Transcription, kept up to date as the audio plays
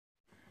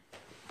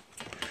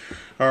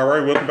All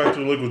right, welcome back to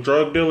the Liquid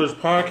Drug Dealers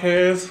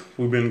podcast.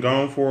 We've been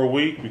gone for a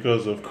week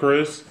because of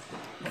Chris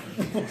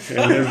and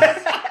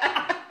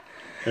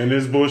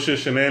his bullshit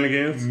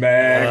shenanigans.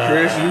 Man,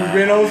 Chris, you've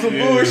been on some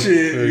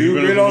bullshit. Yeah,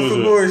 you've been on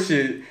some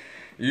bullshit.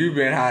 You've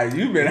been high.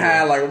 You've been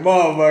high like a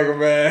motherfucker,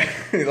 man.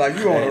 Like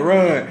you on the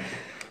run.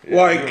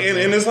 Like,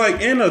 and it's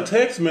like in a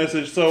text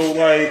message, so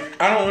like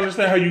I don't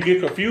understand how you get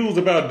confused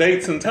about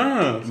dates and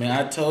times. Man,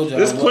 I told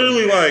y'all. It's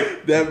clearly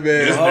like that man.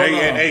 This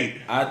day at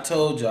 8. I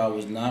told y'all I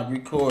was not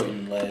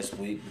recording last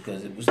week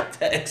because it was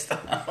text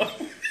time.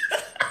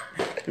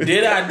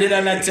 Did I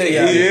not tell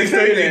y'all? He did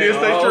stay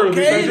true.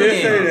 Okay, He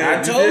did say that.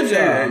 I told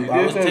y'all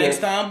I was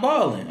text time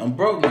balling. I'm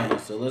broke now,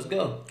 so let's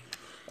go.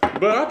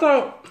 But I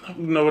thought,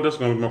 no, that's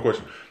going to be my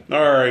question. All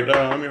right,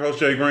 I'm your host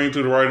Jay Green.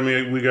 To the right of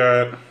me, we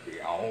got.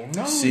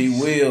 C.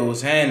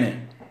 Wills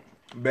Hannon.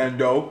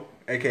 Bando,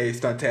 aka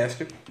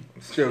Stuntastic.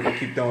 Still gonna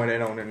keep throwing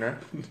that on in there.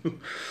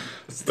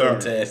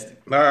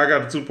 Fantastic. Now I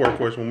got a 2-part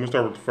question. We'll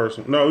start with the first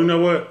one. No, you know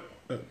what?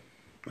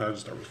 I'll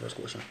just start with the first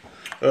question.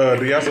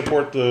 Do y'all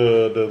support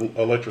the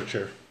electric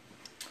chair?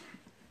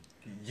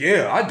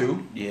 Yeah, I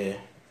do. Yeah.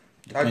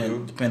 I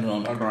do. Depending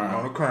on the crime.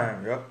 On the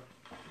crime, yep.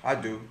 I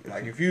do.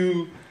 Like if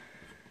you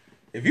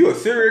a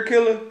serial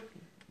killer,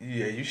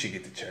 yeah, you should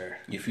get the chair.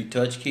 If you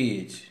touch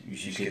kids, you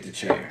should get the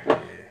chair. Yeah.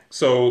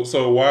 So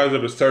why is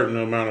it a certain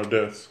amount of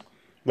deaths?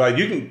 Like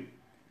you can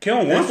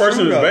killing one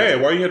person is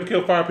bad. Why you have to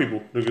kill 5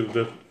 people to get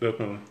the death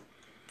penalty?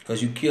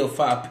 Because you kill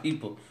 5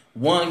 people.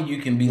 One, you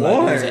can be like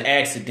it was an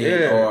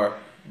accident or.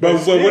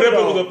 But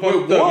whatever was a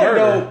fucked up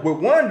murder. With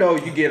one though,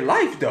 you get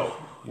life though.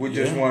 With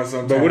just one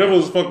sometimes. But whatever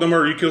was a fucked up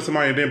murder, you kill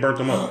somebody and then burnt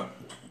them up.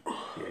 Yeah,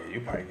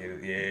 you probably get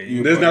it.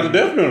 Yeah, that's not the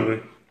death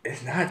penalty.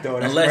 It's not though.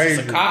 That's unless crazy.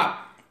 it's a cop.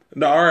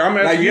 No, all right, I'm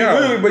asking like you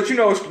y'all. literally, but you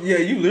know, yeah,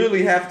 you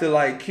literally have to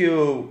like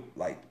kill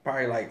like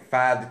probably like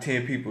 5 to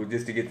 10 people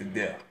just to get the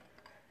death.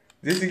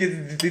 Just to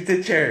get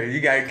the chair,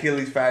 you gotta kill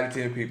these 5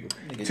 to 10 people.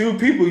 2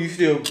 people, you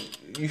still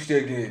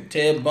get.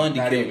 Ted Bundy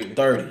killed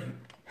 30.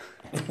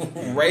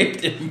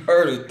 Raped and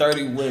murdered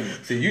 30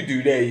 women. So you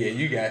do that, yeah,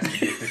 you got to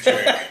get the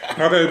chair.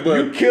 Okay,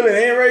 but you killing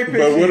and raping.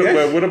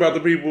 But what about the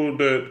people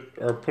that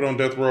are put on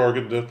death row or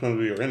get the death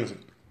penalty or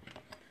innocent?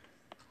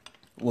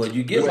 Well,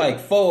 you get like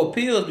 4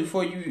 appeals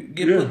before you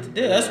get put to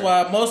death. That's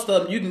why most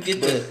of them you can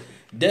get the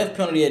death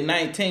penalty at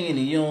 19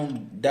 and you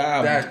don't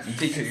die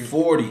until you're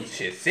 40.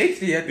 Shit,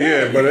 60 at that.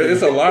 Yeah, but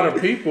it's a lot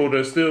of people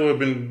that still have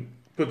been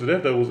put to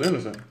death that was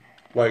innocent.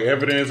 Like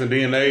evidence and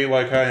DNA,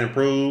 like how it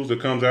improves,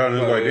 it comes out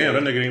and it's like, damn,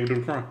 that nigga didn't even do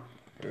the crime.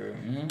 Yeah.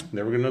 Mm-hmm.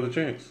 Never get another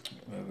chance.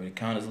 Well, they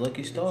count as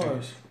lucky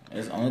stars.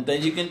 That's the only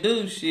thing you can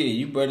do. Shit,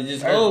 you better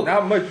just hope.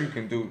 Not much you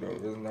can do though.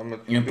 There's not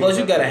much. And plus,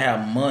 you gotta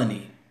have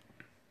money.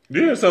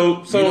 Yeah,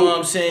 so you know what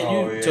I'm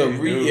saying.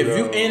 If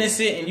you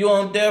innocent and you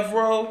on death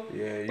row,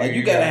 like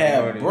you gotta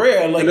have money.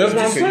 Bread. Like that's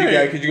what I'm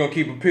saying. Because you gonna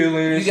keep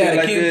appealing. You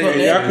gotta keep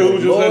appealing. Y'all cool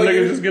with just that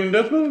nigga just getting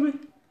death penalty?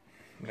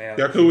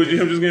 Y'all cool with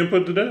him just getting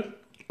put to death?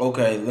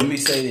 Okay, let me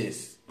say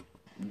this: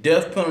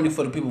 death penalty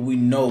for the people we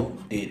know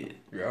did it.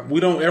 Yeah. We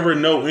don't ever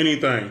know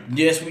anything.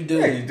 Yes, we do.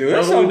 Yeah, you do.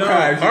 That's some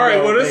crimes. All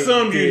right, well, there's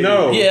some you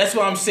know. Yeah, that's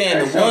what I'm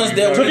saying. The ones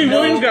that we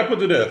know. Williams got put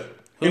to death.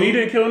 And he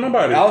didn't kill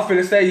nobody. I was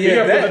finna say, yeah, he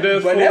got put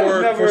to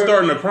death for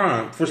starting a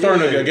crime, for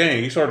starting a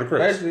gang. He started a crime.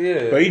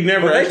 But he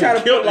never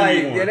actually killed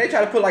anyone. Yeah, they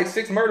tried to put like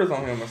 6 murders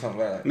on him or something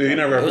like that. Yeah, he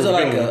never. It was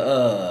like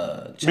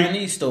a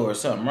Chinese store or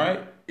something,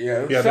 right?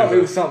 Yeah, it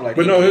was something like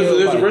that. But no,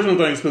 his original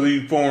thing is because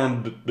he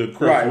formed the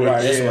Crips, which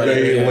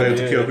they led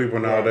to kill people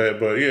and all that.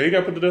 But yeah, he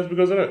got put to death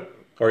because of that.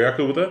 Are y'all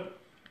cool with that?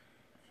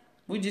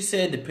 We just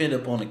said depend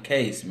upon the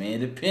case, man.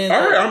 Depends.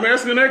 All right, I'm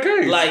asking that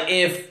case. Like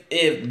if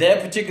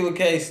that particular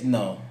case,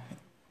 no.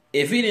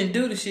 If he didn't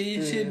do the shit,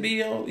 he should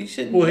be on. He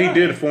shouldn't. Well, he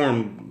did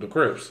form the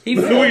Crips. We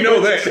know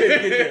that.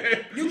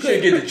 You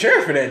couldn't get the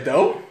chair for that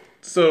though.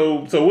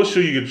 So what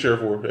should you get the chair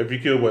for? If you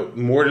kill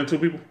more than 2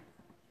 people?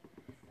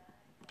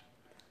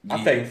 Yeah.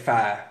 I think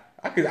 5.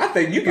 I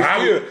think you can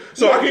still.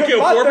 So I can kill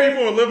 4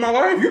 people and live my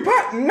life. You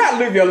probably not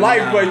live your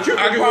life, but you can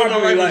I can live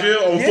my life in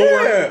jail on 4.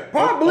 Yeah,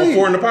 probably on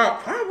 4 in the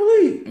pop.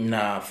 Probably.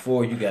 Nah,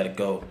 4 you gotta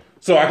go.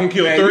 So I can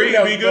kill 3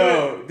 and be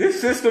good. This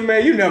system,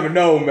 man, you never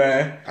know,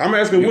 man. I'm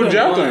asking, what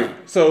y'all think?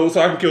 So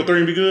I can kill 3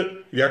 and be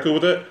good? Y'all cool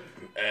with that?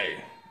 Hey,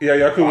 yeah,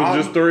 y'all cool with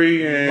just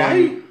 3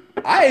 and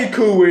I ain't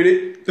cool with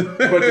it,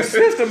 but the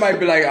system might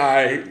be like, all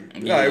right,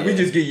 we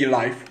just give you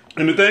life.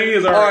 And the thing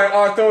is, or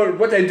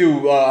what they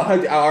do,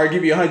 or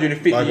give you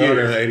 150 like years.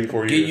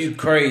 184 years. Give you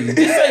crazy.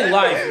 This ain't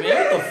life, man.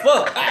 What the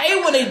fuck? I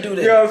hate when they do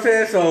that. You know what I'm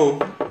saying? So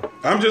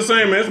I'm just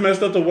saying, man, it's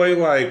messed up the way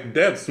like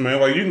deaths,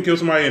 man. Like you can kill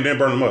somebody and then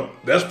burn them up.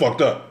 That's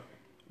fucked up.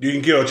 You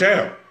can kill a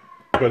child,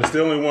 but it's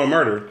still only one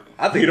murder.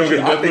 I think you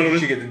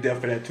should get the death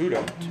for that too,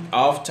 though.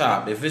 Off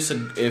top, if it's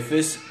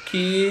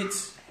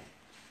kids,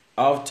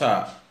 off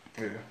top.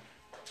 Yeah.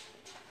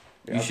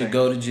 You should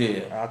go to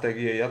jail. I think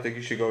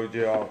you should go to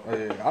jail.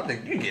 I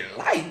think you get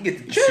life, you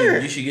get the chair.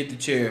 You should get the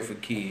chair for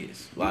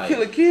kids. Like you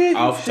kill a kid,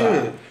 off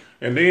top.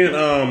 And then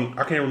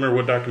I can't remember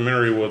what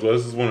documentary it was, but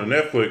this is one on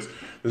Netflix.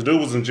 This dude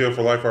was in jail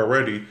for life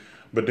already,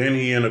 but then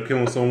he ended up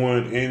killing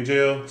someone in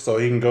jail so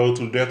he can go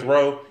to death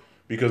row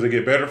because they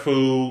get better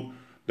food.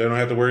 They don't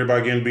have to worry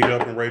about getting beat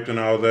up and raped and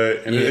all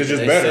that. And it's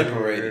just better.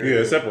 Separated.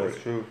 Yeah, it's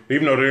separated.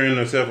 Even though they're in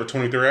the cell for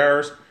 23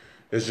 hours,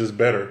 it's just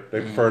better.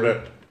 They prefer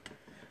that.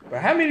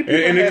 But how many people?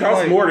 And it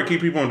costs more to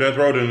keep people on death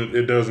row than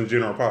it does in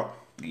general pop.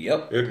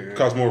 Yep. It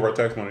costs more of our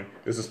tax money.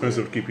 It's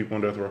expensive to keep people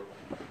on death row.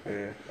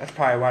 Yeah, that's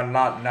probably why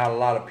not a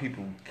lot of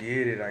people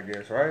get it, I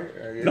guess, right?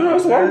 No,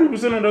 there's a lot of people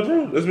sitting on death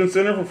row. It's been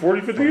sitting there for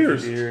 40, 50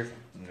 years. Yeah.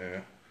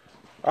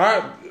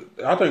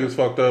 I think it's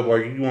fucked up.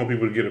 Like, you want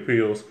people to get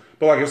appeals.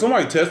 But, like, if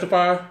somebody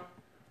testify,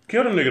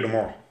 kill them nigga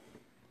tomorrow.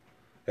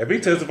 If he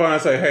testify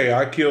and say, hey,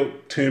 I killed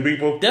 10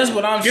 people. That's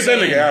what I'm saying.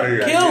 saying. Get that nigga out of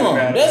here. Kill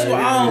him. That's what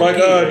I don't like,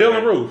 get.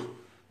 Dylan Roof.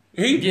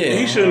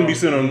 He shouldn't be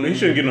sent on. He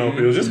shouldn't get no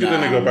appeals. Just get that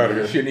nigga up out of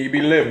here. He shouldn't even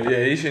be living.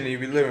 Yeah, he shouldn't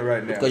even be living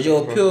right now. Because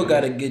your appeal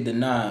got to get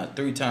denied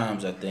 3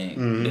 times, I think.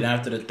 Then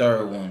after the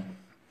third one.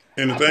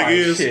 And the thing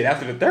is, shit,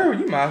 after the third one,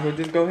 you might as well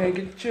just go ahead and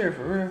get the chair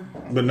for real.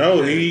 But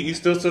no, he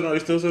still sitting on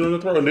the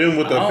throne. And then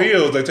with the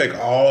appeals, they take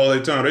all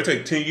their time. They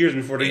take 10 years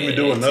before they even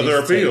do another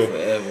appeal.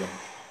 Forever.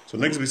 So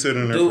niggas be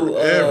sitting there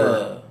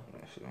forever.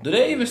 Do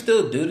they even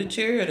still do the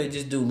chair, or they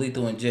just do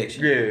lethal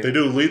injection? Yeah, they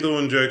do lethal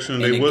injection.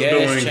 And they was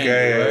doing chamber,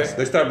 gas. Right?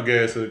 They stopped the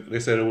gas.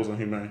 They said it wasn't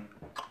humane.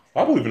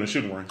 I believe in the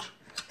shooting range.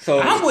 So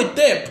I'm with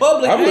that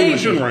public. I believe in the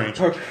shooting range.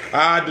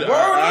 I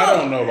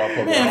don't know about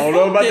public. Man, I don't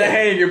know about the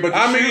hanging, but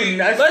the shooting,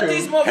 that's let cool.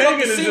 these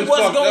motherfuckers see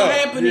what's going to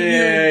happen to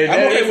you. I'm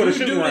okay with a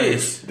shooting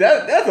range.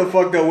 That's a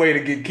fucked up way to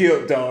get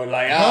killed, though.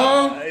 Like,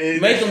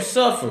 make them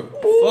suffer.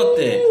 Fuck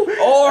that.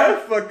 Or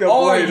that's fucked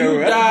up way to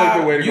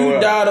you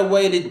die the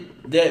way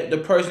that the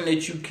person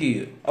that you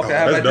killed. Okay,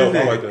 how about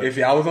this? Like that. If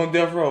y'all was on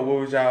death row,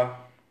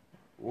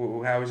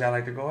 how would y'all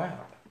like to go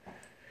out?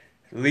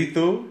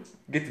 Lethal,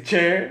 get the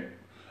chair.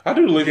 I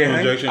do the lethal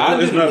injection.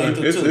 It's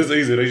nothing. It's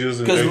easy. They just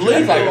because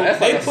lethal,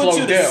 they put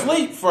you to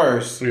sleep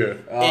first. Yeah,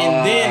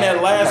 and then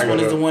that last one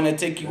is the one that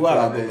take you out.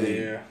 I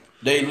believe. Yeah.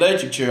 They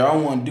electric chair. I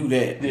don't want to do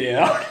that.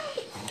 Yeah.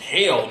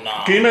 Hell no.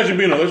 Nah. Can you imagine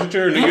being in an electric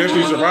chair and you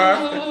actually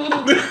survive?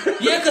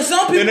 Yeah, because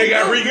some people. Then they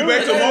got to bring you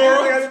back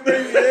tomorrow.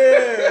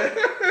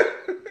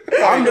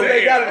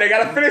 They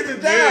gotta finish the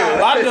job. Yeah.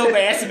 My dumb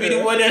ass to be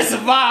the one that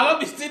survived. I'm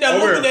just sitting there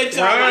looking at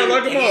y'all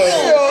like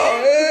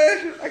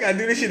a I gotta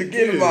do this shit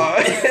again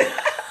tomorrow.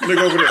 They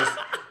go over there.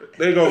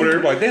 They go over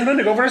there like, damn, that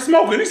nigga over there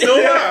smoking. He's still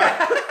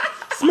alive.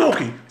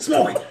 Smoking.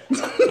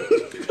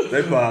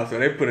 They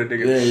put a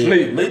nigga to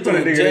sleep. They put a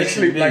nigga to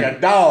sleep like a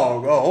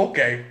dog. Oh,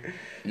 okay.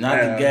 Not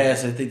the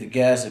gas. I think the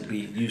gas would be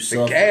you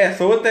suffer. The gas.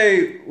 So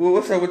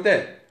what's up with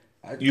that?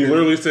 You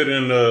literally sit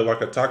in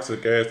like a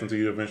toxic gas until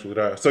you eventually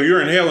die. So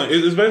you're inhaling.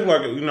 It's basically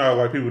like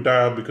like people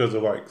die because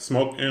of like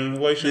smoke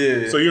inhalation.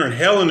 Yeah. So you're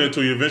inhaling it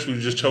until you eventually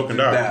just choke and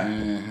die.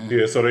 Mm-hmm.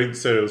 Yeah. So they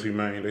said it was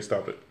humane. They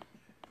stopped it.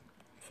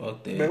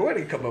 Fuck that. Man, where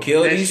they come up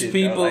kill with that these shit,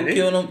 people. like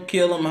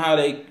Kill them how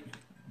they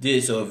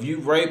did. So if you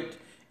raped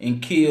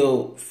and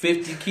killed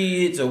 50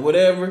 kids or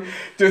whatever,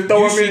 just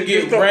throw you should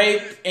get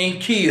raped and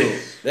killed.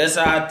 That's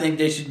how I think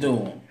they should do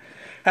them.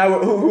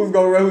 Who's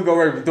gonna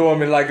rape? Throw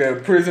him in like a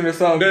prison or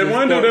something? That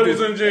one dude that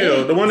was in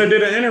jail, the one that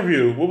did an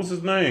interview. What was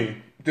his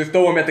name? Just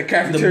throw him at the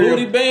cafeteria. The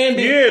booty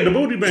bandit. Yeah, the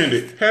booty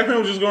bandit. Half him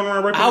was just going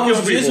around raping and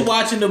killing people. I was just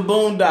watching the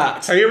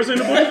Boondocks. Have you ever seen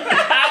the booty?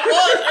 I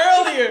was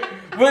earlier,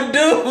 but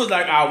dude was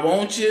like, "I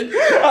want you,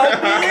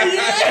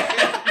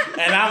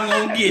 and I'm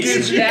gonna get you.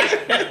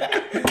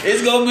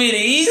 It's gonna be the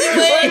easy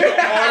way or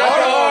the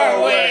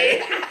hard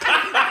way."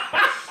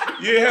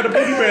 Yeah, had the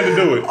booty bandit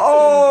do it.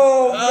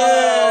 Oh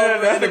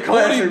man, that's the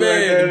classic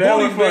bandit. The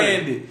booty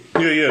bandit.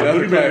 Yeah, the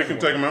booty bandit can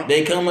take him out.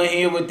 They come in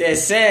here with that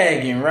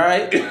sagging,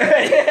 right?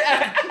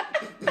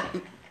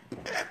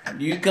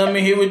 You come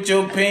in here with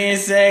your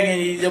pants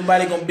sagging,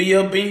 somebody gonna be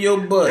up in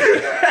your butt.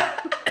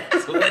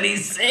 That's what he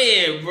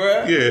said,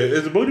 bro. Yeah,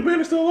 is the booty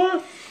bandit still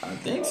alive? I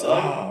think so.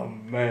 Oh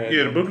man.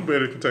 Yeah, the booty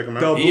bandit can take him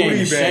out. He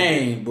ain't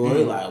ashamed, boy.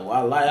 He like,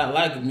 well, I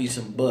like me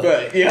some butt.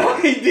 But yeah,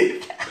 he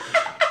did.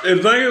 And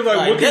the thing is,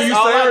 like what can you say? That's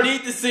all I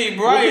need to see,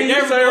 bro. What can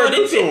you say or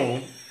do to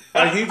him?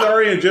 Like he's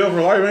already in jail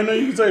for life. Ain't nothing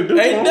you can say do to him.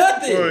 Ain't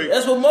nothing. Like,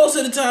 that's what most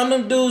of the time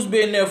them dudes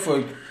been there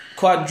for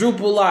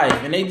quadruple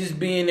life, and they just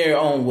be in there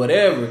on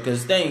whatever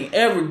because they ain't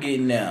ever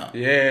getting out.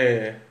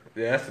 Yeah,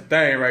 that's the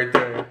thing right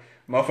there.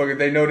 Motherfuckers,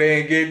 they know they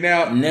ain't getting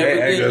out. Never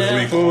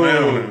getting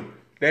out.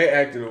 They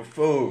acted a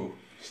fool.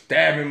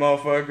 Stabbing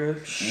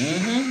motherfuckers.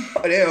 Mm-hmm.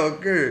 Oh, they all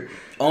good.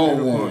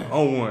 On one.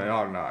 On one.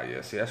 Oh no,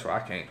 yeah. See, that's why I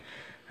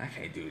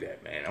can't do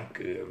that, man. I'm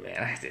good,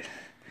 man.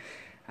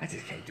 I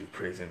just can't do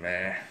prison,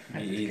 man.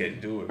 I just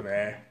can't do it,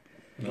 man.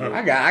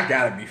 I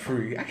gotta be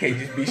free. I can't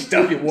just be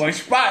stuck in one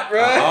spot,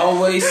 bro. I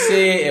always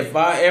said if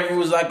I ever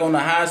was like on a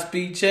high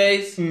speed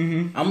chase,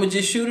 I'ma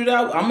just shoot it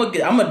out. I'ma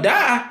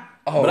die.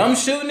 But I'm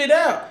shooting it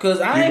out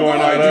because I ain't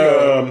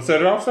going to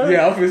set it off, sir?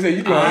 Yeah, I was gonna say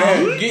you going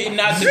I'm getting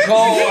out the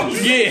car.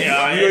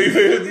 Yeah, you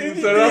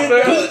set it off,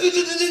 sir?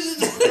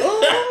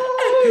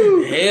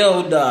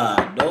 Hell nah,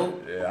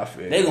 dope. Yeah, I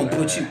feel They gonna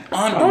put you under.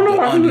 I don't know.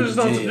 I under just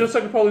the don't jail. just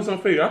take the police on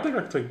feet. I think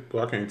I could take.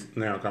 Well, I can't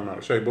now. I'm out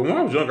of shape. But when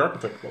I was younger, I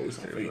could take the police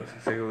on feet.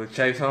 Take a little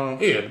chase home.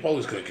 Yeah, the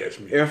police couldn't catch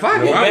me. If I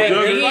When get I was Back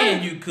younger,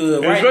 then you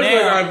could. Right especially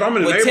now, if I'm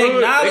in the with neighborhood, they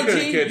technology,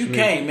 couldn't catch you me.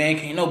 can't, man.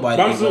 Can't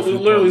nobody. I'm get up from the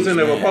literally police, saying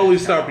if a man.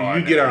 police stop you,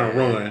 you get out and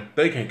run.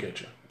 They can't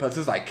catch you. Plus,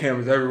 there's like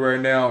cameras everywhere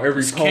now.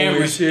 Every There's corner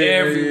cameras shit.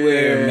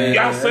 everywhere, man.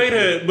 Y'all say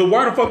that, but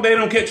why the fuck they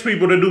don't catch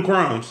people that do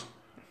crimes?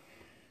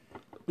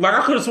 Like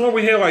I could have sworn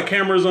we had like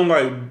cameras on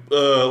like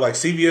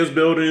CVS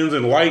buildings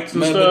and lights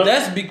and Man, stuff. but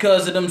that's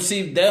because of them.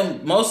 See,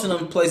 them most of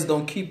them places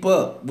don't keep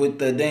up with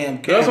the damn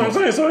cameras. That's what I'm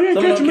saying. So you ain't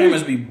Some of catching them me.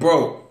 cameras be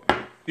broke.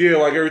 Yeah,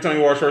 like every time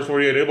you watch First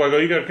 48, they're like, "Oh,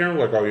 you got a camera?"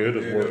 Like, "Oh yeah, it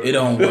doesn't work. It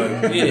don't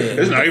work. Yeah,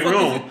 It's not even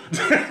on."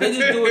 They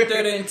just do it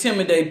there to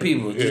intimidate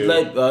people. Just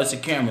let it's a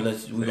camera.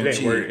 We gonna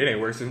chill. It ain't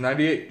worked since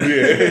 '98. Yeah.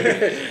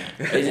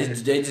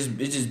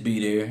 It just be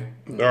there.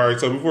 All right.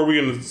 So before we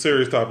get into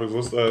serious topics,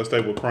 let's stay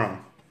with crime.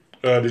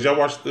 Did y'all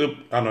watch?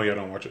 I know y'all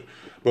don't watch it,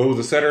 but it was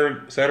a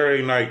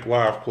Saturday Night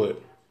Live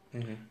clip,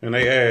 and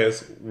they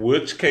asked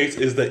which case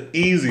is the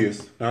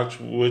easiest, not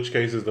which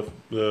case is the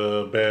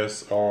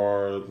best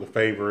or the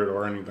favorite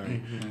or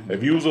anything.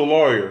 If you was a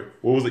lawyer,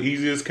 what was the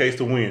easiest case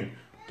to win?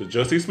 The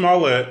Jussie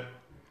Smollett,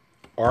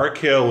 R.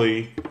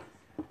 Kelly,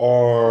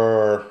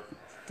 or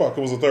it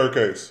was a third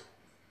case,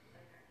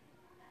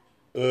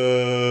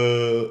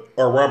 or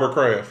Robert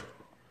Kraft.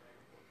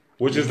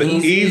 Which is the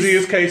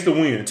easiest case to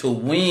win? To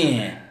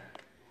win.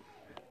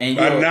 And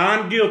a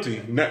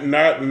non-guilty, not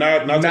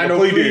no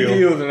plea plea deal.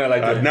 deals and that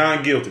like that. A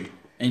non-guilty.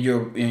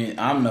 And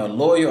I'm the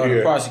lawyer or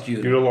the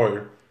prosecutor. You're the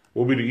lawyer.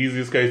 What would be the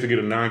easiest case to get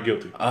a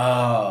non-guilty?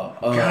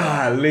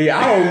 Golly,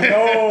 I don't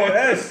know.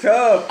 That's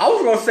tough. I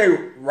was gonna say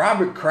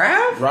Robert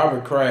Kraft.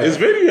 Robert Kraft. It's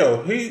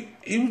video. It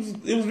was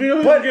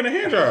video. But getting a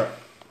hand job.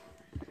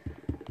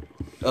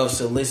 Of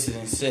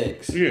soliciting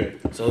sex. Yeah.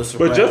 So it's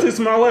but Jussie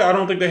Smollett, I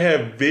don't think they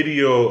have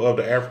video of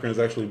the Africans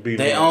actually beating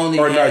they him. only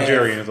or have,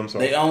 Nigerians, I'm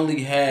sorry. They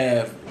only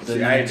have the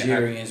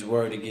Nigerians'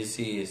 word against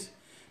his.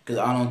 Because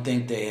I don't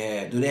think they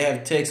have. Do they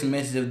have text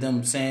messages of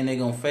them saying they're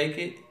going to fake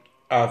it?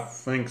 I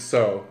think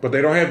so. But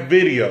they don't have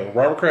video.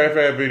 Robert Kraft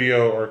had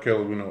video, or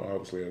Kelly, we know,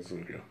 obviously has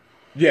video.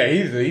 Yeah,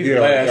 he's the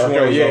last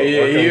one.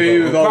 He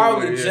was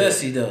probably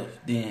Jussie, though,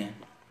 then.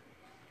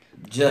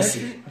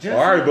 Jussie.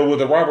 All right, but with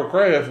the Robert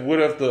Kraft, what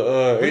if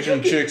the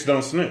Asian chicks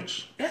don't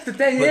snitch? That's the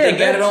thing. But they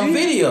got it on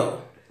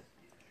video.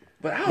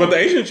 But the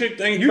Asian chick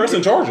ain't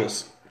pressing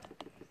charges.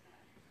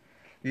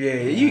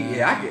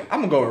 I'm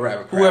gonna go with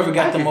Robert Kraft. Whoever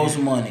got the most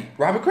money.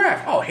 Robert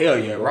Kraft. Oh hell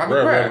yeah,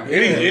 Robert Kraft.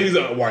 And he's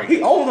white.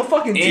 He owns a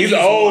fucking cheese. He's an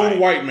old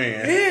white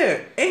man. Yeah,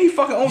 and he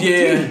fucking owns the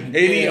cheese. And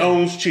he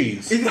owns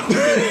cheese.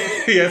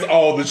 He has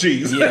all the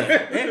cheese. Yeah,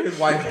 and his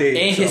wife dead.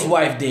 His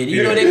wife dead.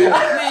 You know they go,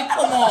 man,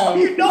 come on.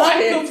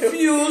 I'm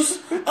confused.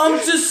 I'm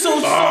just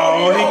so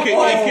sorry. Oh, he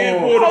can't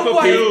pull the My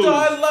wife confused.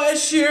 died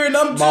last year, and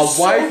I'm just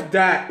My wife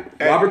died.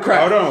 Robert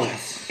Kraft. Hold on.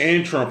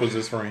 And Trump is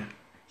his friend.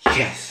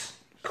 Yes.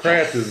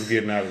 Kraft is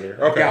getting out of there.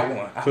 Okay. Got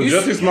one. So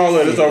Jussie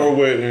Smollett is over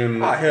with,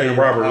 and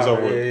Robert is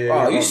over with.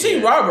 Oh, you see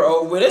Robert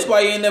over with. That's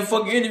why he in that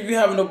fucking interview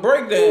having a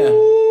breakdown.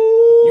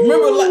 You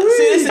remember?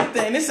 See, this is the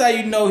thing. This is how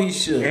you know he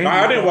should.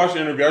 I didn't watch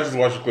the interview. I just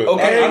watched the clip.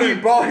 Okay. And he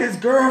brought his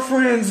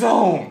girlfriends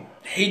on.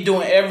 He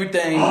doing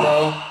everything,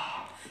 bro.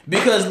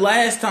 Because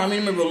last time, you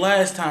remember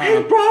last time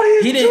He brought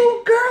his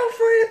two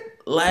girlfriends.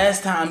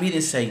 Last time he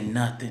didn't say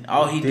nothing.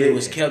 All he did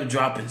was kept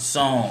dropping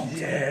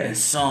songs and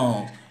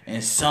songs.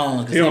 And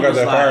songs. He don't got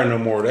that fire no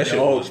more. That shit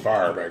was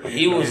fire back then.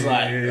 He was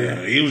like,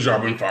 he was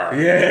dropping fire.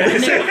 Yeah, he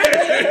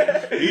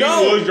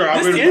was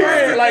dropping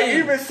fire. Like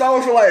even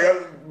songs were like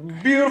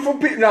beautiful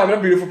people. No,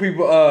 not beautiful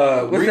people.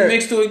 What's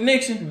Remix to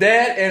Ignition.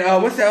 That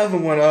and what's the other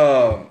one?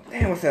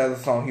 Damn, what's the other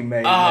song he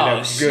made?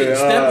 Oh shit! Good.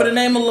 Step of the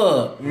Name of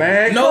Love.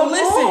 Man, no,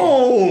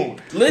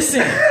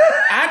 listen.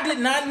 I did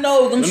not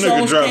know them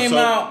songs came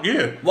out.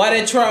 Yeah. While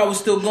that trial was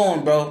still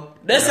going, bro.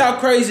 That's how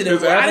crazy that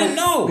was. I didn't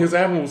know. His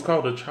album was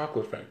called The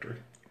Chocolate Factory.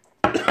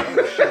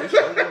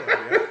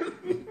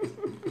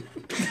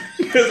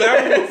 His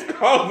album was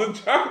called The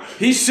Chocolate.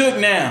 He shook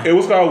now. It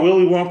was called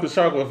Willy Wonka's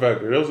Chocolate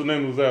Factory. That was the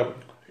name of his album.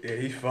 Yeah,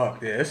 he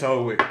fucked. Yeah, it's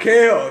over with.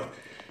 Kale.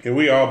 And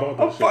we all bought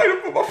that I'm fighting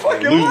for my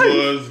fucking Lou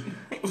life.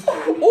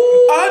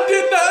 I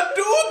did not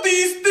do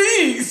these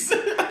things.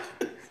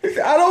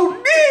 I don't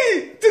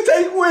need to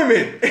take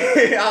women.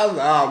 I was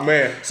like, oh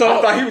man. So I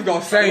thought he was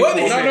gonna sing. What for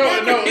a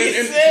minute. No.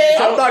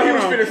 I thought he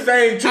was finna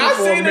sing too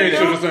for a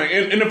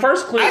minute. In the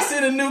first clip, I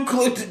seen a new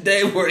clip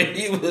today where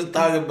he was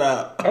talking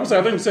about. I'm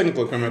sorry, I think the second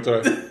clip came out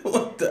today.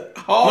 What the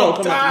whole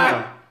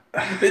time?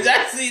 On. Did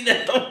I see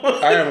that?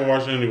 I haven't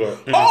watched it anyway.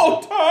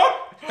 Whole time?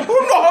 Who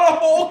know how to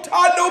hold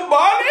tie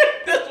nobody?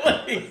 That's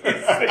what he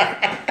said.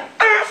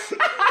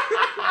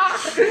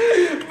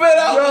 But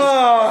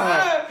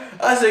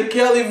I said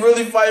Kelly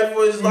really fighting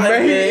for his life.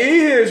 Man, he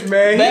is,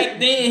 man. Back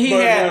then, he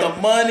had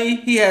the money.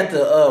 He had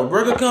the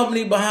record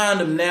company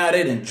behind him. Now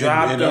they done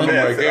dropped him. I'm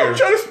trying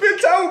to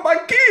spend time with my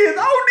kids.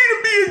 I don't need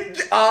to be in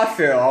jail. I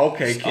said,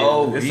 okay, kid. It's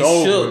over.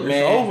 Shook, man.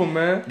 It's over,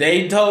 man.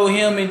 They told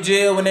him in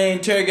jail when they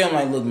interrogated him,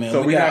 like, look, man,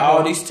 so we got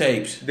all these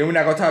tapes. Then we're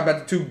not going to talk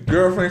about the 2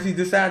 girlfriends he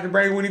decided to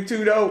bring with him,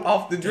 too, though,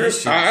 off the drip.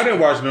 I didn't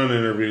watch none of the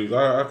interviews.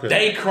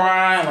 They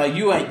crying, like,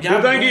 you ain't,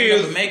 y'all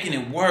is making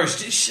it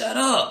worse. Just shut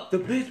up. The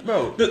bitch,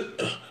 bro.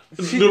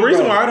 The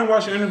reason why I didn't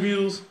watch the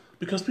interviews,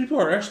 because people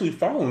are actually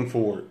falling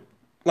for it.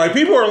 Like,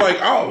 people are like,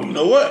 oh, you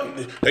know what?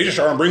 They just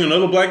trying to bring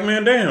another black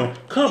man down.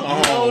 Come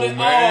on,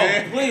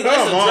 man. Please,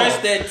 let's address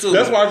that, too.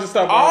 That's why I just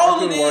stopped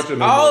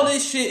watching all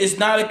this shit is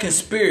not a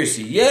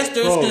conspiracy. Yes,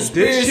 there's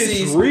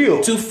conspiracies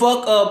to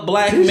fuck up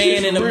black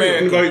men in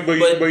America. But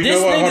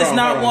this nigga's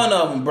not one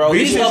of them, bro.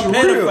 He's a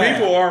pedophile.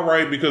 People are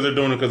right because they're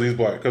doing it because he's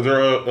black. Because there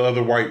are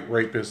other white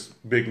rapists,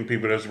 big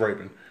people that's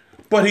raping.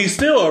 But he's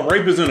still a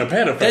rapist and a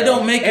pedophile. That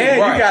don't make it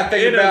right. You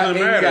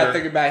gotta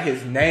think about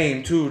his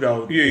name too,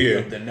 though.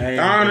 Yeah. The name.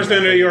 I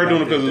understand that you are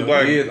doing it because he's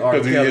black.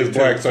 Because he is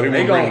black, so they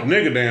want to bring a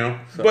nigga down.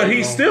 But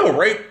he still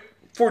raped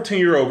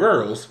 14-year-old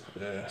girls.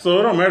 Yeah. So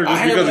it don't matter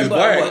just because he's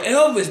black.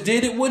 Elvis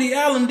did it, Woody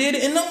Allen did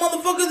it, and them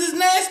motherfuckers is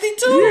nasty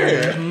too.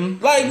 Yeah.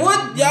 Like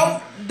what,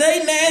 y'all?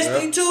 They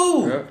nasty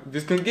too. Yeah.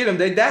 Just couldn't get them.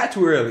 They died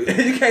too early.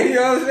 You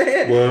know what I'm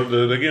saying? Well,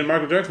 they're getting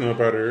Michael Jackson up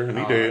out of here, and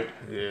he dead.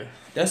 Yeah.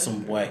 That's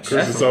some whack shit.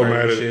 Chris is so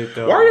mad at it.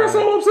 Why are y'all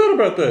so upset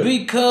about that?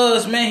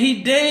 Because, man,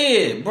 he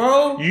dead,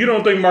 bro. You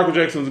don't think Michael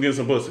Jackson's getting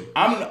some pussy?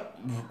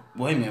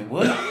 Wait a minute,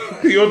 what?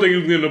 You don't think he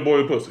was getting a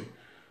boy pussy?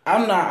 I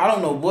don't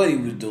know what he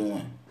was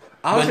doing.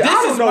 Honestly, I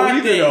don't know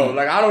either, though.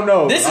 Like, I don't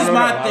know. This is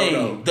my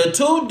thing. The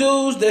 2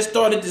 dudes that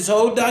started this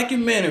whole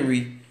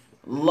documentary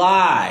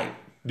lied.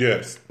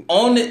 Yes.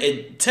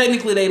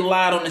 Technically, they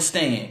lied on the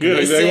stand. Yeah,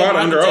 they said lied Michael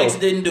under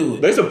Jackson didn't do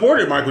it. They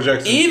supported Michael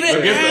Jackson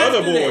against the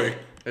other boy.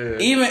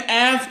 Even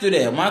after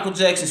that, Michael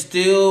Jackson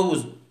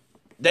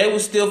they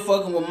was still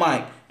fucking with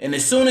Mike. And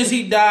as soon as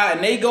he died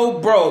and they go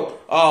broke,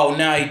 oh,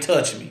 now he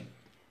touched me.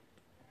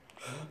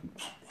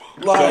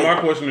 So my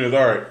question is,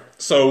 all right,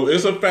 so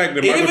it's a fact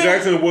that Michael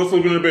Jackson was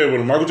sleeping in the bed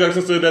with him. Michael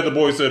Jackson said that, the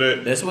boy said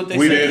that. That's what they said.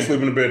 We didn't sleep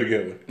in the bed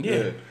together.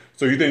 Yeah.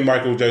 So you think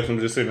Michael Jackson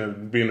was just sitting there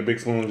being a big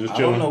spoon and just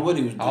chilling? I don't know what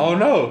he was doing. I don't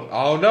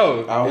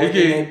know. I wasn't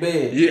in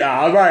bed.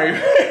 Yeah, all right.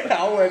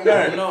 I wasn't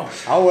there.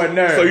 I wasn't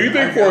there. So you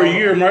think for a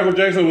year Michael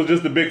Jackson was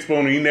just a big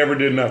spoon and he never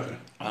did nothing?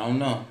 I don't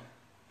know.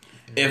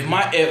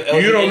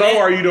 You don't know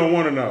or you don't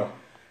want to know?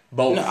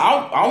 Both. No,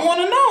 I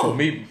want to know.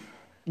 Me.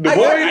 I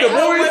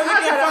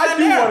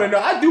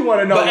do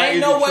want to know. But ain't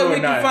no way we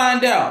can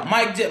find out.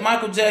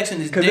 Michael Jackson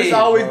is dead. Because it's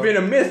always been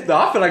a myth, though.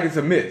 I feel like it's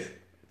a myth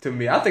to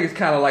me. I think it's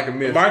kind of like a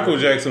myth. Michael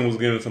Jackson was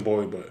getting some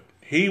boy butt.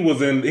 He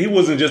wasn't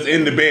just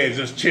in the bed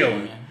just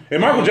chilling.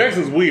 And Michael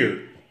Jackson's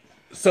weird.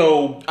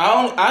 So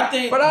I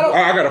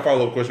got a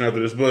follow-up question after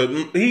this, but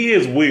he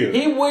is weird.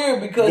 He weird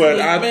because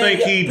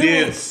he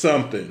did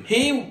something.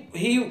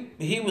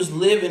 He was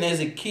living as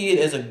a kid,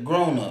 as a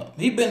grown-up.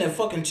 He been in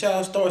fucking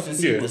child stars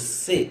since he was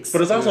 6.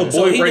 But it's also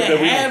boy rape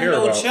that we don't care about. He didn't have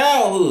no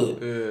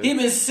childhood. Yeah. He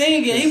been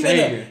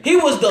singing. He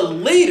was the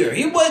leader.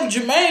 He wasn't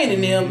Jermaine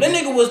and them. That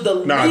nigga was the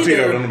leader. Nah,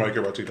 Tito. Don't nobody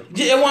care about Tito.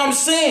 Yeah, what I'm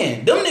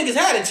saying. Them niggas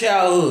had a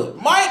childhood.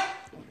 Mike,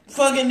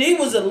 he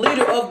was a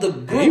leader of the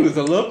group. He was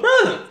a little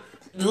brother.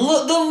 The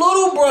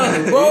little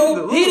brother,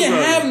 bro. He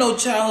didn't have no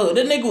childhood.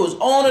 That nigga was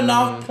on and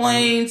off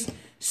planes,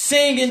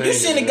 singing. You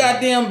seen the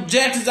goddamn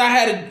Jacksons? I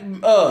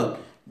had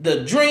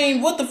the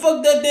dream. What the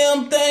fuck that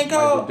damn thing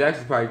called? Michael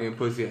Jackson probably getting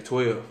pussy at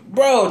 12.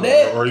 Bro, he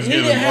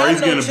didn't have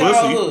no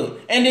childhood.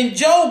 Pussy. And then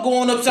Joe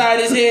going upside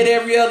his head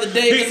every other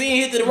day because he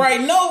ain't hit the right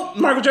note.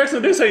 Michael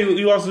Jackson did say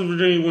he lost his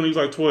virginity when he was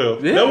like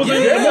 12. Yeah. That was in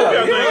the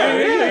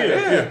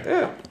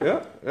movie.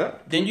 Yeah.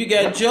 Then you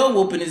got Joe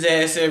whooping his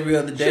ass every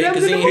other day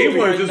because he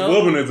wasn't just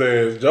whooping his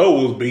ass.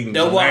 Joe was beating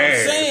his ass. That's what I'm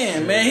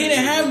saying, man. He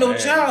didn't have no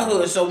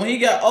childhood. So when he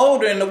got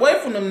older and away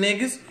from them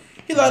niggas,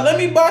 he like, let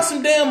me buy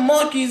some damn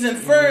monkeys and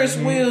Ferris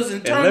wheels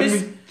and turn let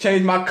me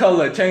change my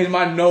color, change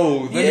my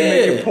nose, let me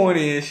make it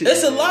pointy and shit.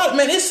 It's a lot,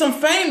 man. It's some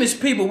famous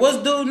people. What's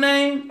dude's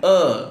name?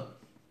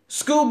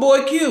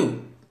 Schoolboy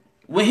Q.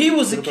 When he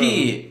was a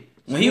kid.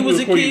 When he was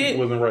a kid,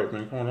 wasn't right,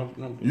 man. Come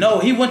on, no,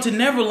 he went to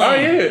Neverland. Oh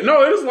yeah,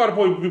 no, there's a lot of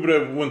people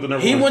that went to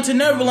Neverland. He went to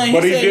Neverland,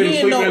 but he didn't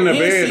sleep in the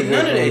bed with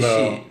none of that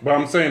shit. But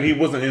I'm saying he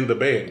wasn't in the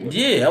bed.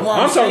 Yeah,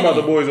 I'm talking about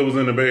the boys that was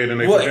in the bed and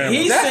they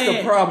pajamas. That's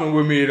the problem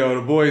with me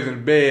though. The boys in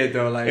the bed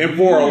though, like, and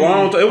for a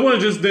long time, it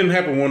just didn't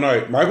happen one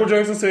night. Michael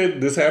Jackson said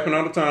this happened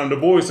all the time. The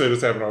boys said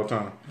this happened all the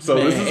time. So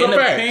this is a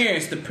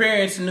fact. The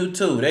parents knew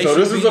too. So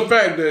this is a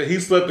fact that he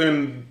slept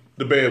in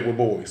the bed with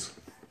boys.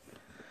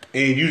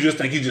 And you just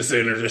think he just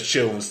sitting there just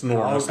chilling,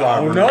 snoring, and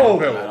slobbering. You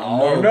don't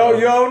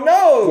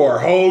know. For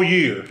a whole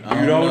year.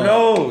 You don't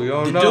know.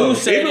 The dude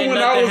said even when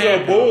I was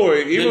a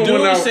boy,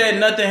 said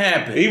nothing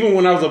happened. Even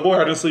when I was a boy,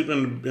 I didn't sleep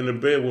in the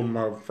bed with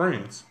my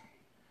friends.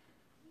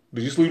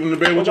 Did you sleep in the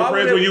bed with your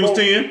friends when you was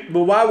 10?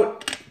 But why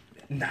would...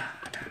 Nah.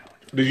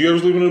 Did you ever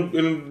sleep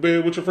in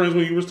bed with your friends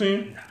when you was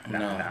 10? Nah,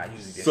 I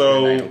usually just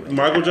So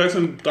Michael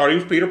Jackson thought he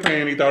was Peter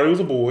Pan. He thought he was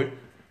a boy.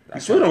 You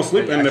still don't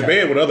sleep in the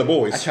bed with other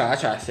boys. I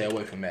try to stay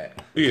away from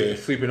that. Yeah,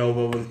 sleeping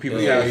over with people.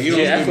 Yeah,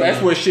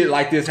 that's where shit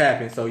like this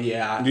happens. So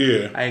I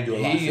ain't do a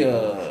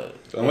lot.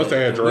 Unless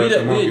they had giraffes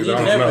and monkeys, I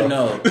don't never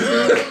know.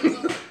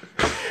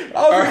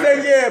 I was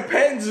gonna say,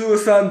 pet zoo or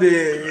something.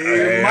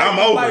 Hey, I'm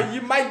over.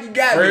 You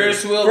got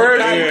Ferris wheel, cotton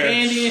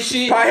candy and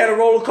shit. Probably had a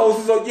roller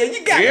coaster. So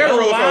you got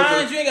roller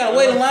lines. You ain't gotta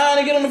wait in line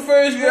to get on the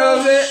Ferris wheel. You know what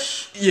I'm saying?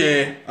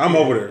 Yeah, I'm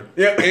over there.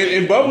 Yeah,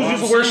 and Bubbles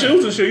used to wear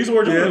shoes and shit. He used to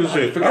wear Jordans and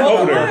shit. I'm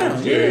over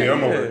there. Yeah,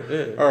 I'm over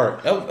there. All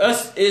right. I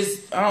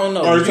don't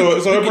know. All right, so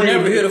you can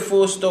never hear the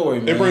full story,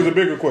 man. It brings a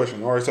bigger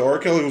question. All right, so R.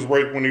 Kelly was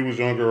raped when he was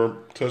younger or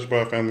touched by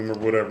a family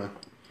member, whatever.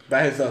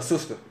 By his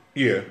sister.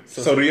 Yeah.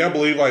 So do y'all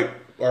believe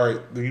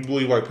do you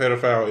believe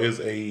pedophile is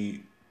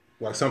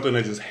something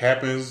that just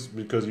happens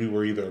because you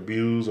were either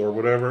abused or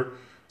whatever?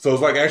 So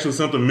it's actually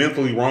something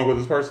mentally wrong with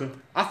this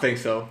person? I think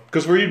so.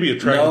 Because for you to be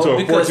attracted to a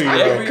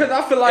 14-year-old. Because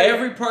I feel like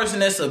every person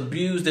that's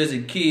abused as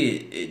a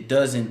kid, it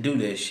doesn't do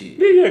that shit.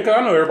 Yeah, because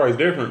I know everybody's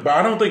different, but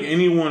I don't think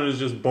anyone is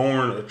just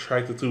born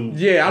attracted to.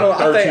 Yeah,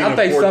 I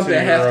think something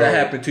has to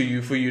happen to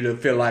you for you to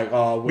feel like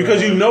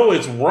because you know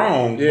it's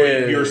wrong,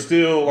 but you're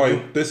still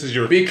this is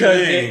your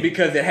thing.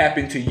 Because it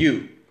happened to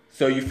you.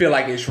 So you feel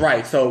like it's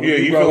right. So when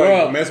you feel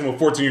like messing with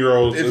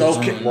 14-year-olds it's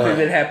okay because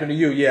it happened to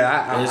you. Yeah,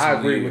 I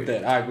agree with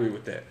that. I agree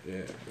with that.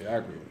 Yeah, I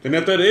agree with that. And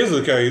if that is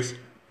the case,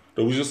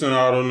 then we just send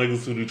all those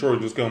niggas to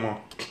Detroit. Just come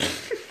on.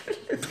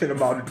 Send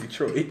them out to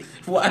Detroit.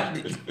 Why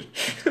Detroit?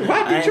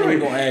 I ain't even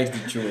gonna ask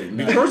Detroit.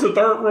 Man. Detroit's a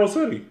third world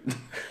city.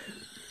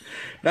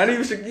 Not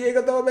even you ain't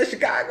gonna throw them in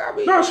Chicago. I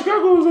mean. No,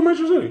 Chicago is a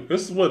major city.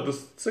 This is the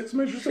sixth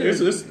major city.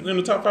 It's in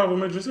the top 5 of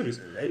major cities.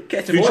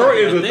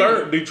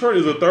 Detroit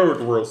is a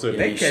third world city.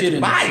 They catch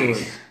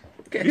bodies.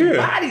 Catching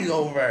bodies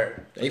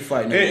over. They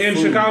fighting. In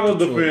Chicago's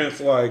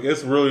defense,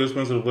 it's really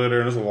expensive to live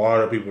there, and there's a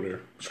lot of people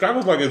there.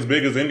 Chicago's as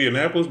big as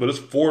Indianapolis, but it's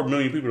 4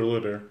 million people that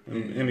live there.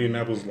 And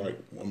Indianapolis is 1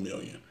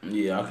 million.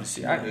 Yeah, I can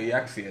see that. I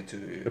can see it too.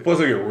 Yeah. And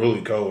plus, it get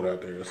really cold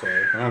out there, so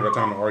I don't got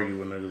time to argue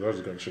with niggas. I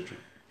just got to shit you.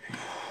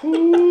 I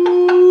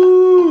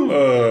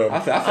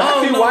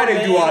see why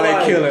they do all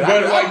that killing.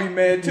 I'd be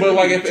mad too.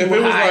 But if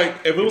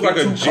it was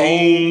a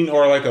gene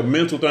or a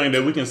mental thing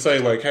that we can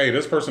say hey,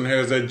 this person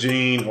has that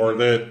gene or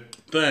that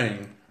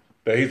thing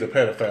that he's a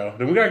pedophile,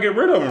 then we gotta get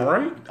rid of him,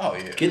 right? Oh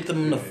yeah, get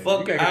them the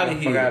fuck out of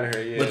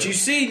here. Yeah. But you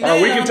see now,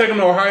 we can take them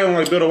to Ohio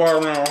and build a wire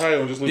around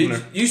Ohio and just leave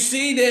them there. You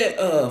see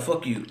that?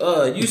 Fuck you.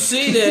 You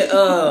see that?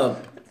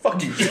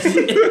 Fuck you.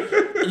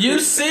 You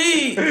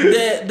see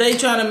that they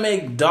trying to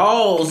make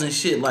dolls and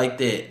shit like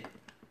that.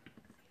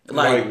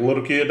 Like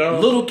little kid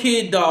dolls? Little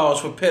kid dolls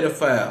for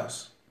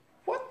pedophiles.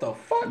 What the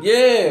fuck?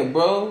 Yeah,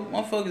 bro.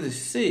 Motherfuckers is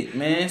sick,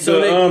 man.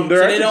 So they don't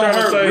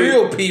hurt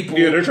real people.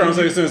 Yeah, they're trying to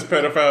say since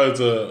pedophile is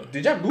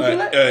Did y'all Google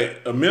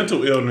that? A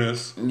mental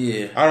illness.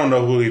 Yeah. I don't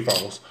know who he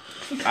follows.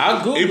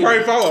 I Googled. He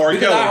probably follow R.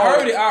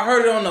 Kelly. I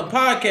heard it on the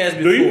podcast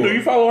before. Do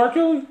you follow R.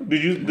 Kelly?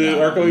 Did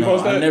R. Kelly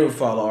post that? I never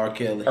follow R.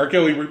 Kelly. R.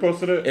 Kelly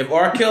reposted it? If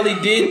R. Kelly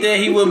did that,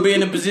 he wouldn't be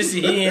in the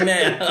position he in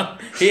now.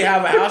 He'd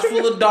have a house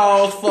full of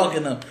dolls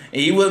fucking him,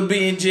 and he wouldn't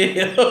be in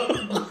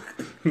jail.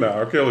 Nah,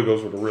 R. Kelly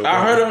goes for the real thing.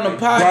 I heard it on the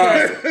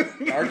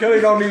podcast. R. Kelly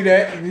don't need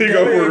that. He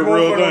go for the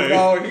real thing.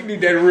 He need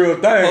that real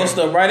thing. Post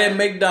up right at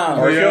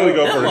McDonald's. R. Kelly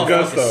go for the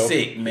gusto.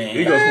 Sick, man.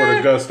 He goes for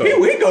the gusto.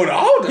 He go to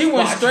all the He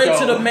went straight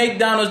to the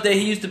McDonald's that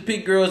he used to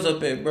pick girls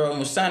up at, bro, and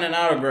was signing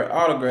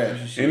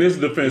autographs and shit. In his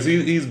defense,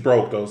 he's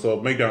broke though, so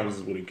McDonald's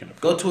is what he can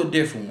afford. Go to a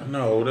different one.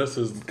 No, that's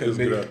his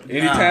good up.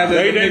 Anytime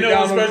they know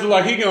his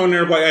special, he go in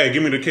there hey,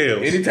 give me the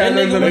kales. Anytime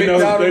there's a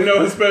McDonald's, they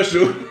know his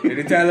special.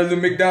 Anytime there's a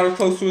McDonald's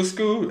close to a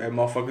school, that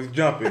motherfucker's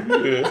jumping.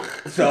 Yeah.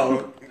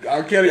 So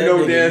R. Kelly know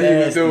what he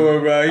was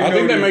doing, bro. I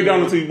think that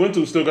McDonald's he went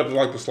to still got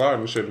the slide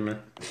and shit in there.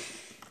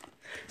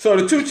 So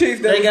the 2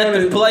 chicks that they got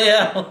the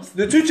playhouse.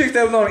 The 2 chicks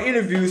that was on the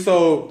interview.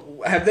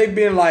 So have they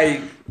been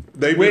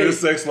They've been in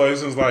sex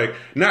slaves since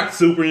not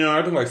super young.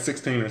 I think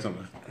 16 or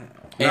something.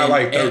 Not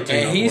 13.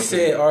 And he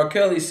said R.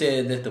 Kelly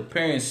said that the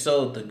parents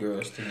sold the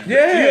girls to him.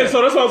 Yeah.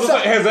 So that's what I was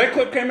saying. Has that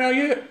clip came out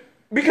yet?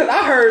 Because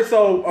I heard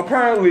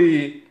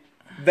apparently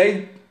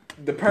the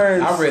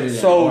parents. I read it.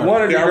 So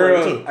one of the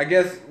girls, I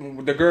guess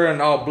the girl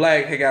in all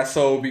black, had got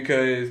sold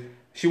because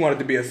she wanted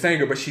to be a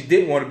singer, but she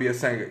didn't want to be a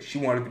singer. She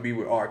wanted to be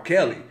with R.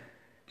 Kelly.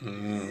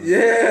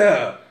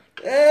 Yeah.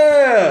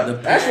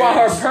 That's why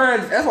her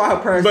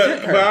parents.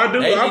 But I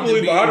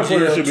believe the other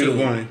players should be the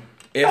blame.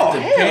 If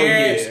the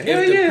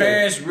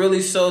parents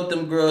really sold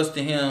them girls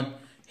to him,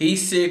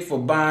 he's sick for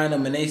buying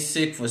them and they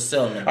sick for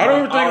selling them. I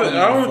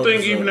don't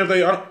think even if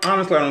they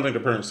honestly, I don't think the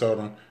parents sold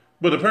them.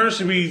 But the parents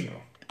should be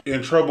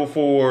in trouble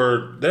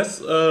for that's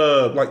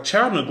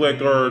child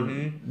neglect or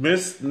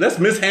that's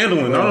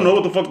mishandling. I don't know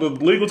what the fuck the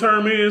legal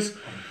term is,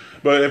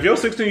 but if your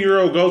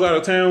 16-year-old goes out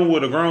of town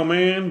with a grown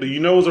man that you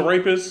know is a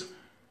rapist,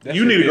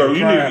 you need to go.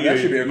 You need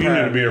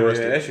to be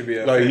arrested. Yeah, that should be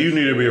you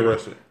need to be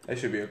arrested. That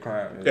should be a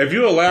crime. If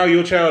you allow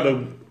your child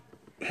to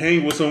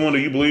hang with someone that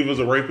you believe is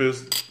a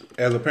rapist,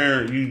 as a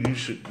parent,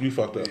 you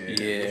fucked up.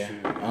 Yeah,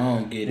 I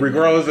don't get it.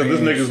 Regardless if this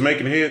nigga's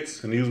making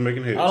hits and he was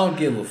making hits. I don't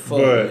give a fuck,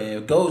 But,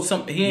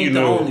 man. He ain't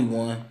the only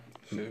one.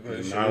 Nah,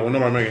 well,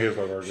 nobody making hits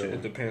like R. Kelly.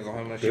 It depends on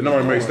how much.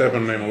 Nobody make Step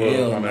in the Name of Love.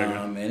 Hell My nah,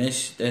 nigga. man.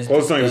 That's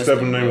Closest thing to Step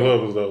in the Name of bro.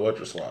 Love was the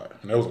Electric Slide,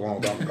 and that was a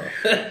long time ago.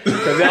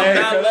 I'm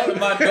not letting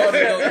my daughter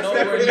go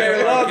nowhere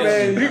near Love, R.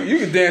 man, Kelly. you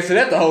can dance to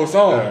that the whole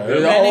song. Yeah. The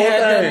Man, whole they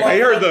had that thing. I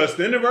heard the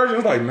extended version. It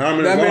was like 9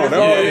 minutes 9 long. minutes That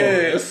long, was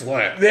yeah. it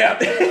slapped.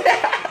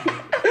 Yeah.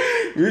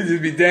 We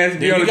just be dancing.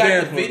 Then you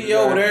got the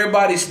video with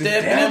everybody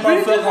stepping that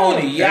motherfucker on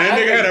the And yacht. that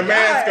nigga had a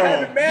mask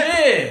on.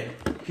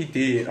 Yeah. He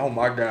did. Oh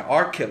my God,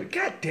 R. Kelly.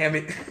 God damn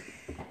it.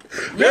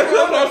 That's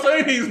what I'm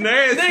saying. He's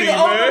nasty, Nigga,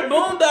 on man. the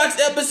Boondocks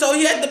episode,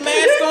 he had the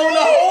mask on the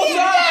whole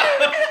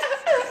time.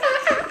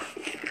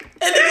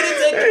 And nigga didn't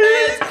take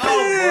the mask off,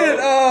 bro.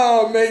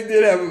 Oh man, he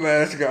did have a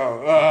mask on.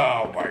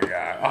 Oh my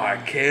God, R.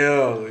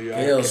 Kelly.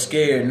 Hell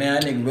scared now.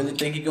 Nigga really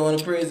think he going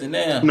to prison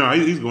now. No,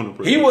 he's going to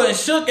prison. He wasn't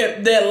shook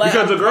at that last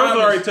because the girls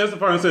already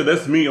testified and said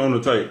that's me on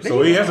the tape,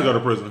 so he has to go to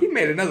prison. He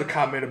made another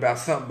comment about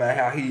something about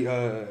how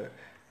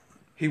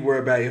he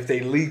worried about if they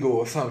legal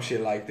or some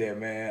shit like that,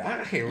 man.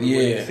 I can't remember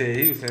what he said.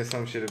 He was saying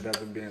some shit about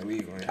them being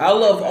legal. I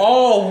love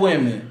all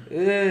women.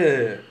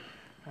 Yeah.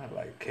 I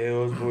like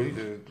Kels, boy. You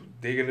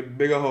just digging a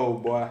bigger hole,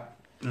 boy.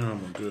 Oh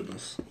my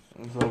goodness.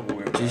 It's over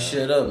with, man. Just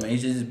shut up, man. You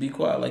just be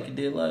quiet like you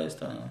did last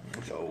time.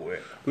 It's over with.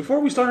 Before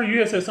we started, you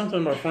had said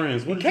something about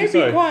friends. What did you Can't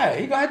say? be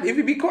quiet. If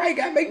he be quiet, he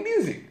gotta make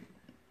music.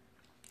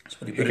 That's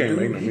what he He better can't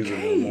do. make no music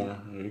no more.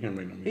 Yeah, he can't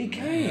make no music. He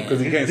can't. Because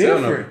he It's can't sell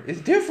different. nothing. It's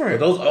But different.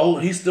 those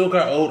old, he still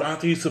got old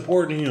aunties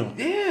supporting him.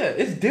 Yeah,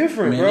 it's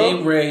different, Man, bro.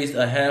 they raised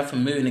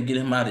 $500,000 to get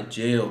him out of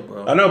jail,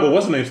 bro. I know, but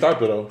what's the name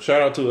stopped it though?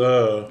 Shout out to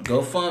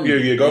GoFundMe. Yeah,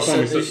 They shut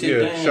GoFundMe. this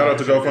shit down. Shout out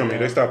to GoFundMe.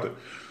 They stopped it.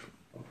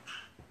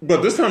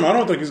 But this time, I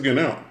don't think he's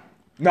getting out.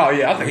 No,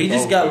 yeah, I think He it's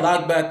just over got with.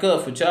 locked back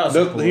up for child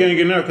support. He ain't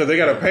getting out because they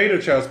got to pay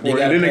the child support,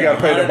 and then they got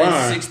to pay the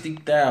bond,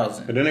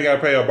 $160,000. and then they got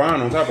to pay a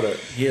bond on top of that.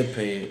 He'll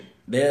pay it.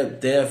 They'll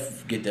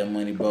get that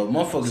money, bro.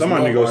 Motherfuckers.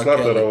 Somebody love go R. slap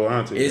Kelly. that old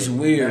auntie. It's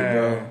weird, Man.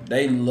 bro.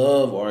 They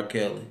love R.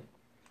 Kelly.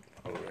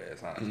 Oh,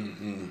 that's not-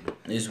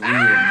 It's weird,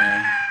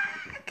 man.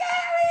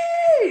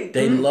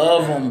 They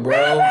love him,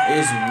 bro.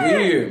 It's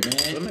weird,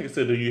 That man. nigga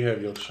said, "Do you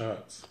have your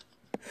shots?"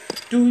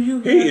 Do you?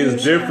 He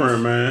is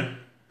different, man.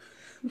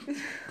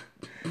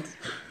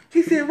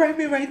 He said, right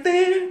there, right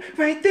there,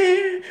 right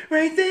there,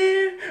 right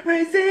there,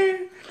 right there.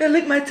 And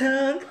lick my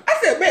tongue. I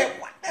said, man,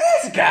 what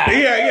this guy?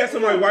 He had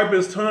somebody wipe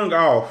his tongue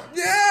off.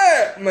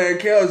 Yeah, man,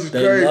 Kels is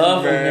They crazy,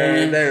 love him,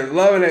 man. man. They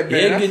loving that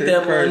man. He'll I get said,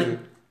 that crazy. money.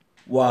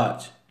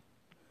 Watch.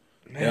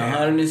 The Man.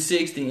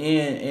 160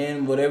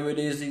 and whatever it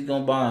is he's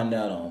gonna bond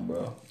out on,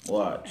 bro.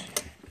 Watch.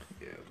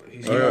 Yeah, but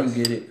he's He gonna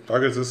get it. I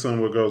guess this is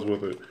what goes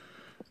with it.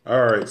 All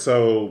right,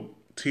 so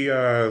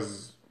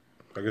T.I.'s,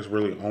 I guess,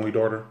 really only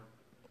daughter.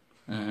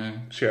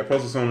 Mm-hmm. She had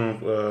posted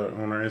something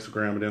on her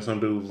Instagram, and then some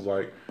dude was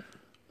like,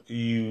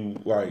 "You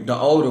like The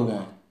older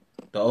one,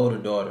 the older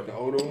daughter. the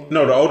older one.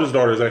 no, the oldest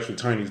daughter is actually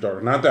Tiny's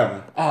daughter, not that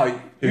one. Oh,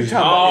 you His- talking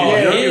about Oh,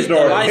 his his youngest the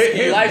daughter. light-skinned-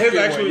 His light-skinned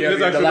actual one, his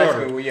the actual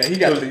light-skinned daughter. one. Yeah, he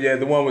got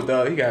the one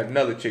with he got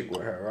another chick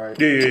with her, right?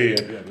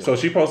 Yeah. So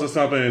she posted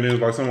something, and it was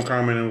like someone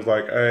commented and was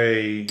like,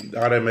 "Hey,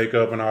 all that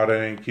makeup and all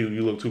that ain't cute.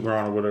 You look too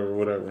grown or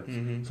whatever."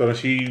 So then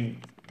she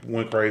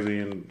went crazy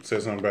and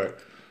said something back.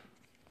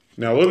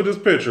 Now look at this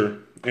picture,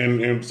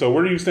 and so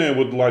where do you stand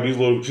with like these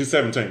little? She's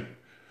 17.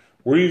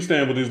 Where do you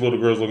stand with these little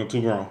girls looking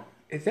too grown?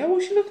 Is that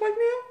what she looks like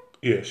now?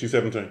 Yeah, she's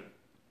 17.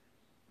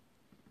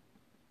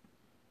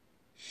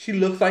 She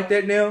looks like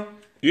that now.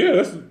 Yeah,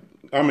 it's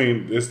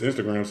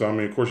Instagram, so I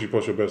mean, of course, you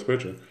post your best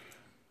picture.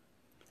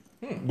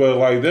 But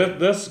like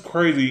that's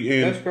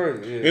crazy, and That's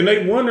crazy. Yeah. and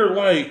they wonder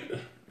like.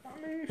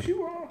 I mean, she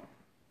wrong.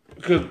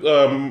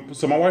 Cause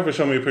so my wife had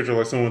shown me a picture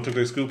like someone took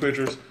their school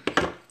pictures,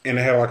 and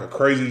they had like a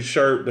crazy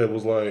shirt that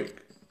was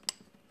like,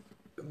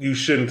 you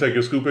shouldn't take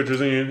your school pictures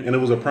in, and it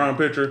was a prom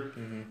picture.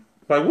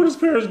 Like, what is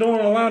parents doing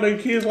allowing their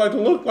kids like to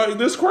look like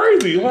this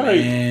crazy? Like,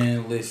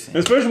 Man, listen.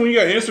 especially when you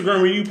got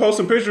Instagram and you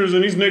posting pictures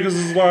and these niggas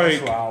is That's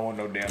like, why I don't want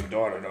no damn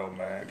daughter though,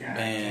 man. God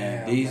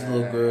Man, damn, these man.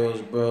 little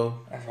girls, bro.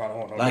 That's why I don't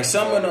want no Like damn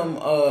some daughter.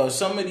 of them,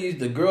 some of these,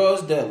 the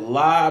girls that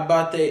lie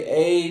about their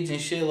age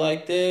and shit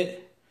like that.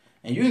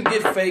 And you can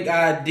get fake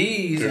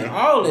IDs and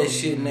all that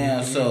shit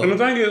now. So and the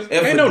thing is,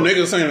 If ain't a- no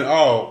niggas saying,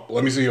 oh,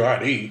 let me see your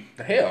ID.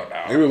 The hell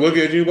They no. would look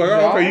at you like,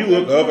 oh, okay, you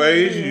look of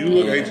age, you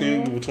look Yeah.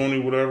 18, 20,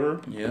 whatever.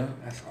 yeah.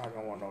 That's why I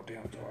don't want no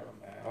damn daughter,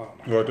 man. Oh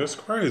my. Like, that's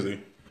crazy.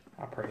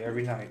 I pray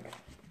every night.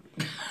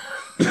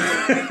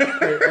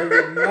 Pray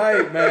every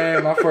night,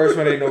 man. My first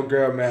one ain't no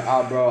girl, man.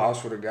 Bro, I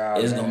swear to God,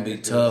 It's man. gonna be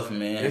tough,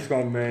 man. It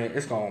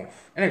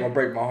ain't gonna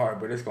break my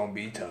heart, but it's gonna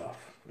be tough.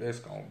 It's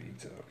gonna be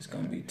tough. It's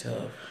gonna be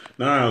tough.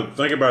 Now,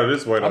 think about it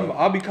this way, though.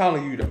 I'll be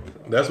calling you though.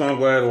 That's why I'm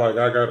glad, like,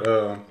 I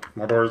got,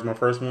 my daughter's my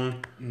first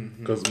one.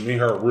 Because me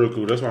and her are real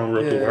cool. That's why I'm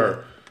real cool with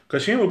her.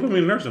 Because she ain't would put me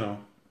in the nursing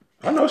home.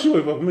 I know she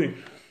would fuck with me.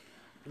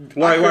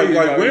 Like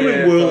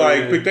women will,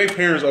 pick their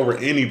parents over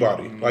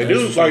anybody. Like,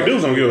 dudes don't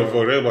give a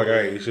fuck. They're like,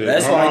 hey, shit.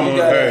 That's my why mama, you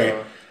gotta.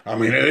 hey, I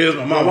mean, it is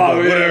my mama,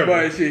 Mama, but whatever.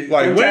 but she,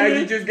 Like sometimes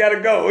women, you just gotta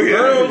go.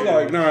 girls,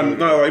 like nah,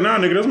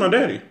 nigga, that's my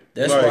daddy.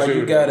 That's like, why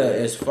you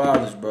gotta, as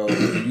fathers, bro.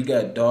 When you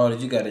got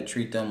daughters, you gotta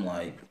treat them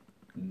like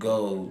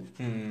gold.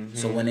 Mm-hmm.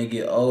 So when they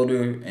get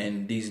older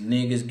and these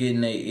niggas get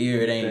in their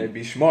ear, it ain't. They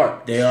be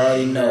smart. They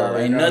already know.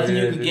 Ain't nothing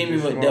you can give me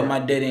smart. that my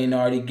daddy ain't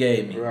already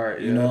gave me. Right.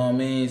 You know what I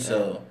mean?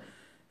 So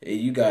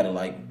you gotta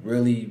like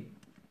really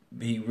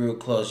be real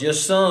close. Your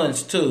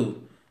sons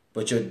too,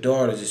 but your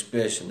daughters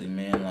especially,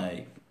 man.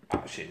 Like.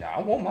 Oh shit! Nah, I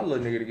want my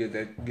little nigga to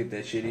get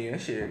that shit in.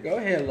 Shit, go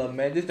ahead, little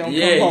man. Just don't come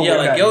Yeah, home. yeah,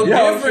 with like nothing.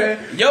 yo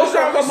different. Yo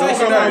Don't come on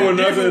with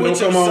nothing. Don't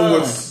come on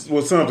with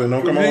something.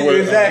 Don't come on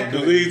with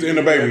disease and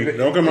the baby.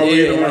 Don't come on with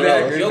either one of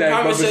those. Your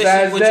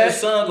conversation with your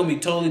son gonna be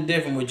totally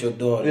different with your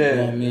daughter. You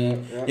know what I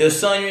mean? Yeah. Your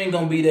son, you ain't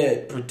gonna be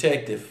that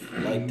protective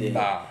like that.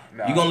 Nah.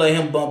 You gonna let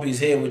him bump his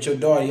head. With your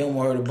daughter, you don't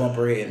want her to bump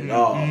her head at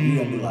all. You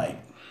gonna be like,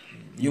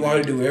 you want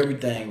her to do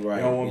everything right.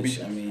 You don't want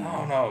to be. I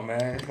don't know,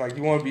 man. It's like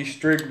you want to be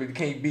strict, but you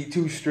can't be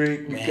too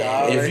strict.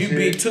 Man, if you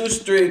be too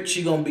strict,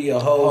 she gonna be a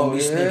hoe and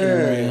be sneaking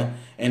around.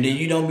 And then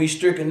you don't be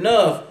strict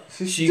enough,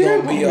 she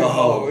gonna be a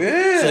hoe.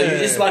 Yeah. So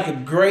it's like a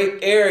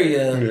great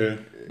area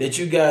that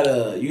you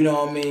gotta, you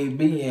know what I mean,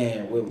 be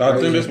in. With I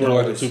think that's where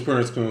like the two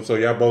parents come, so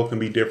y'all both can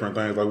be different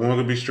things. Like one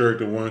can be strict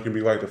and one can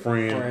be like the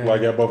friend.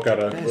 Like y'all both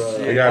gotta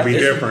be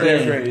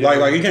different.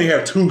 Like you can't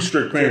have two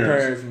strict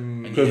parents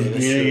because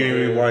you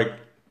ain't like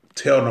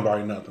tell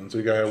nobody nothing. So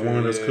you gotta have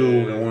one that's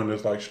cool and one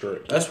that's like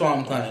strict. That's why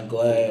I'm kind of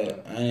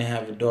glad I didn't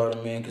have a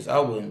daughter, man, because I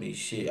wouldn't be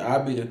shit.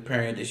 I'd be the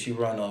parent that she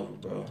run over,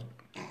 bro.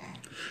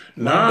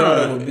 My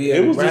daughter would be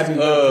able to wrap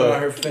me up on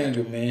her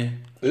finger,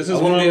 man. This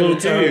is one little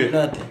kid.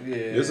 Nothing.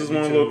 Yeah, this is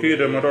one little kid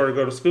that my daughter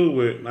go to school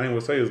with. I ain't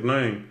gonna say his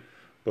name,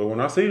 but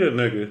when I see that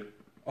nigga,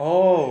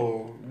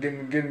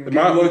 getting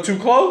a little too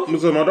close.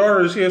 So my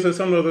daughter, she had said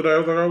something the other day. I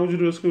was like, "Oh, what'd you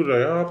do at school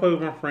today?" "Oh, I play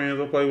with my friends.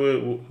 I play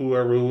with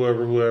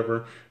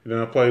whoever. And then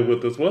I played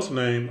with this. What's the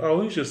name? Oh,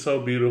 he's just so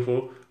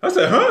beautiful." I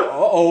said, "Huh?"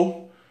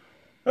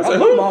 I said,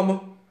 "Who, mama?"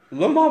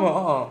 Little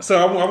mama. So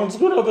I went to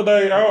school the other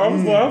day. I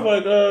was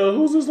like,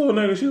 "Who's this little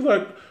nigga?" She's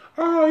like,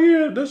 "Oh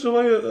yeah, that's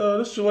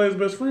Jalea's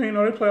best friend. You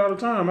know, they play all the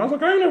time." I was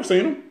like, "I ain't never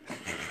seen him,"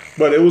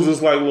 but it was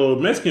this like little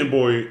Mexican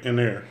boy in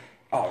there.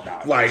 Oh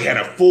no! Like had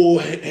a full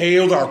head,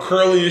 it was all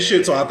curly and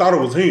shit. So I thought it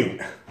was him.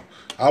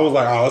 I was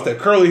like, "Oh, it's that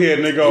curly head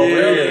nigga over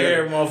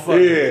there."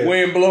 Motherfucker. Yeah,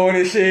 wind blowing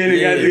and shit.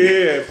 Yeah,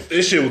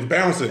 this shit was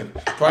bouncing.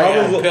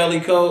 Probably a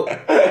belly coat.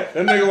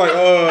 That nigga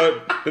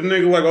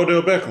like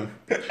Odell Beckham.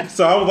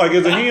 So I was like,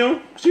 "Is it him?"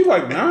 She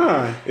like,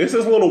 "Nah, it's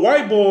this little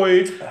white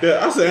boy."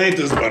 That I said, "Ain't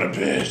this but a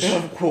bitch?"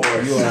 Of course.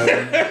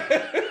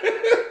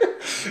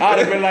 I'd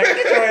have been like,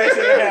 "Get your ass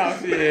in the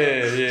house."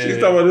 Yeah. She's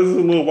talking about this is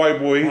a little white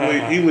boy.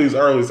 He leaves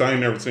early, so I ain't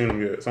never seen him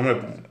yet. So I'm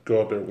gonna have to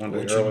go up there one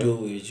day early. What you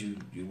do is you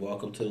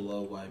walk up to the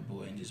little white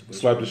boy and just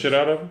slap the shit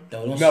out of him.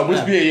 No,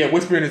 whisper in his ear.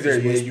 Whisper in his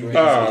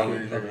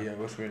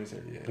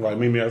ear. Yeah. Like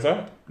meet me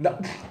outside. No,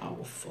 I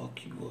will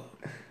fuck you up.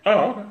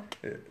 Oh, okay.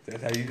 Yeah,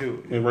 that's how you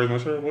do it. And raise my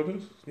shirt with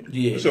this?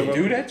 Yeah. You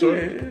do that too?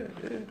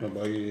 Yeah. I'm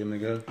like, yeah,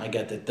 nigga. I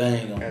got the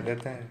thing on. Got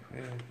that thing.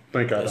 Yeah.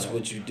 That's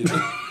what you do. For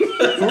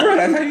real,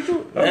 that's how you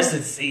do it. That's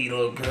the see,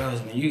 little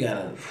girls, man. You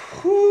gotta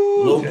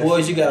little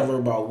boys. You gotta worry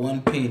about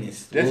one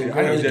penis. Little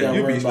girls, you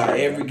gotta worry about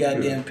every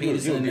goddamn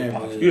penis in there.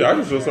 Yeah, I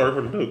just feel sorry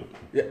for the dude.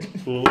 Yeah.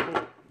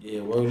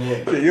 Yeah, word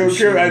up. Yeah, you don't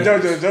care about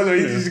JoJo.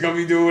 He's just gonna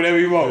be doing whatever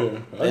he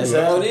wants. Yeah, that's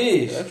how it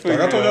is. Like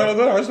I told y'all the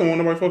other day, I just don't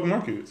want nobody fucking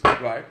my kids.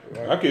 Right.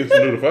 My kids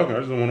can do the fucking. I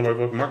just don't want nobody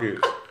fucking my kids.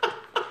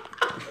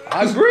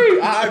 I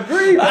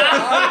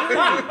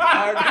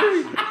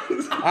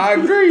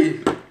agree.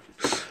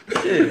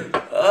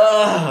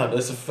 Yeah.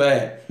 That's a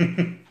fact.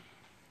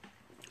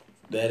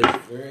 That is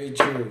very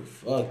true.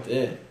 Fuck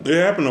that.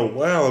 It happened a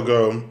while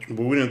ago,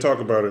 but we didn't talk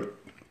about it.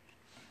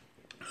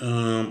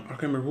 I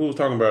can't remember who was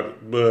talking about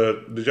it,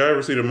 but did y'all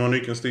ever see the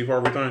Monique and Steve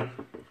Harvey thing? I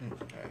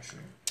ain't see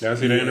it. Y'all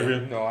see the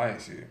interview? No, I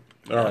ain't see it.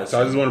 All right, so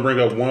I just want to bring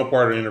up one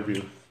part of the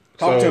interview.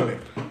 Talk to me.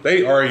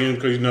 They arguing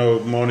because,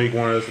 Monique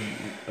wanted us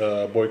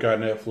to boycott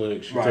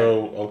Netflix. She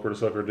told Oprah to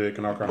suck her dick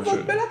and all kind of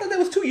shit. Man, I thought that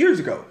was 2 years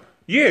ago.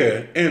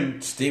 Yeah,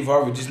 and Steve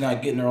Harvey just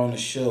not getting her on the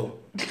show.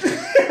 he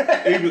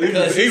was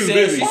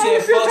busy. She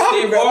said fuck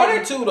Steve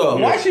Harvey too, though.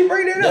 Why she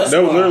bring that up?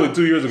 That was literally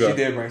 2 years ago. She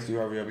did bring Steve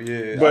Harvey up,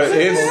 yeah. But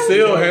it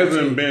still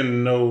hasn't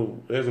been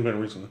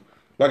recently.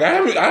 Like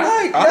I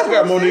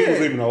forgot Monique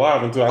was even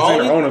alive until I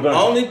seen her on the thing.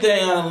 Only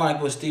thing I don't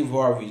like was Steve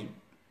Harvey,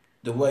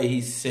 the way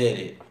he said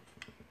it.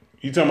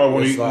 You talking about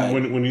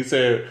when he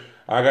said,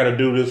 "I got to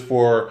do this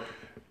for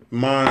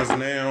mine's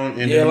now,"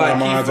 and then my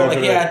mine's he felt after like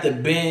he that. had to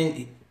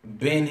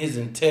bend his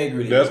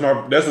integrity. That's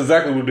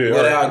exactly what it did.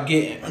 Without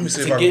getting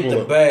to get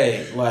the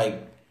bag,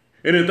 like.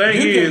 And the thing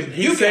is,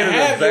 he said it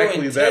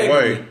exactly that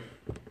way,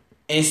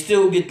 and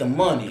still get the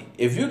money.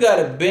 If you got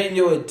to bend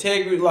your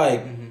integrity,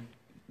 like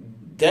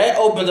that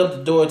opens up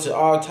the door to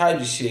all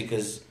types of shit.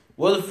 Because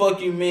what the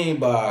fuck you mean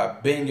by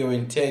bend your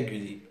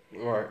integrity?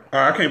 Right.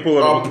 I can't pull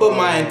it Or up. put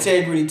my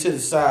integrity to the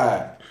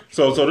side.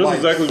 So this is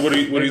exactly what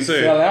he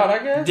said. Sell out, I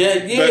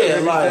guess.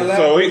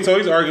 So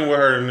he's arguing with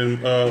her, and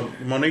then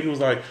Monique was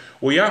like,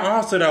 "Well, y'all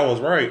all said I was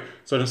right.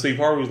 So then Steve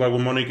Harvey was like, well,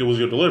 Monique, it was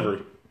your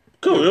delivery.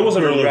 Cool, it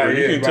wasn't a delivery. Right,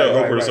 you yeah, can't tell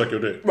right, Oprah to right. suck your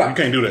dick. Right. You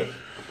can't do that.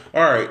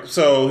 All right,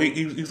 so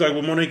he's like,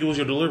 well, Monique, it was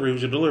your delivery. It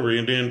was your delivery.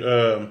 And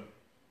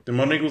then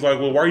Monique was like,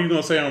 well, why are you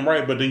going to say I'm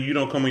right, but then you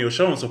don't come on your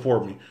show and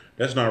support me?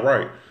 That's not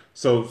right.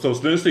 So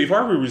then Steve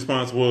Harvey's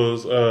response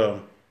was,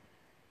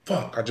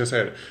 I just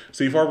had it.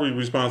 Steve Harvey's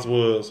response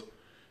was,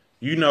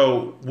 you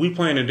know, we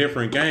playing a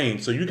different game,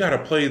 so you got to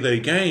play the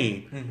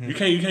game. Mm-hmm.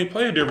 You can't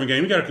play a different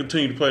game. You got to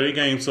continue to play the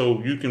game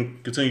so you can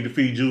continue to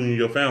feed you and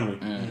your family.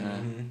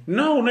 Mm-hmm.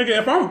 No, nigga,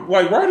 if I'm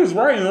like right is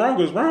right and wrong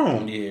is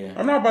wrong. Yeah,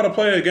 I'm not about to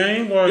play a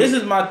game. Like, this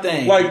is my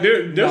thing. Like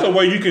there's a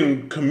way you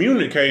can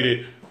communicate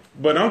it,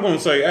 but I'm gonna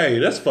say, hey,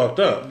 that's fucked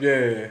up.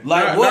 Yeah,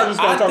 like not just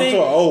gonna talk to an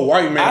old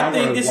white man. I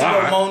think this is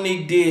what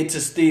Monique did to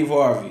Steve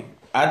Harvey.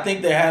 I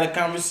think they had a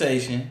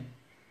conversation.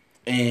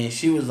 And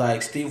she was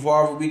like, Steve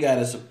Harvey, we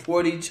gotta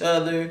support each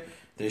other.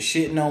 They're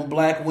shitting on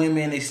black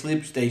women. They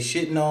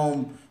shitting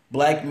on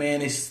black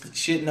men. They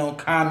shitting on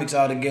comics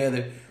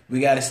altogether. We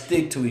gotta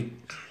stick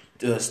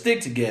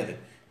together.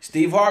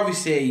 Steve Harvey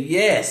said,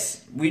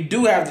 yes, we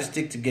do have to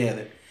stick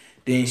together.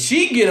 Then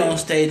she get on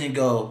stage and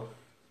go,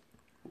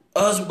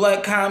 us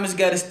black comics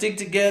gotta stick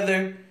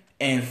together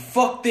and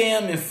fuck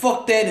them and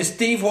fuck that. And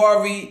Steve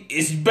Harvey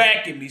is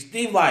backing me.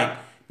 Steve like,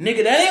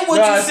 nigga, that ain't what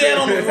you said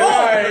on the phone.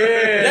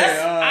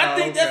 I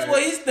think that's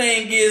what his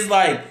thing is.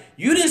 Like,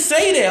 you didn't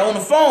say that on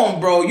the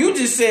phone, bro. You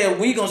just said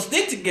we gonna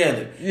stick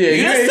together. Yeah,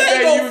 you didn't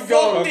say go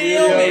fuck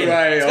them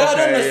and tell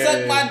them to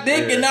suck my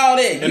dick and all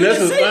that. And that's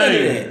the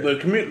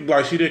thing.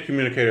 Like, she did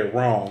communicate it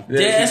wrong. Yeah,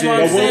 that's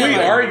what I'm saying. But when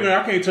we arguing,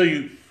 I can't tell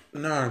you.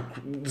 Nah,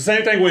 the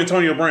same thing with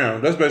Antonio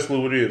Brown. That's basically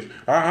what it is.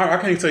 I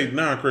can't say,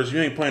 nah, Chris, you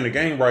ain't playing the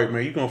game right,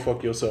 man. You gonna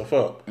fuck yourself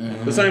up.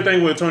 Mm-hmm. The same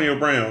thing with Antonio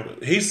Brown.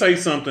 He say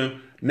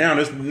something. Now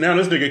this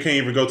nigga can't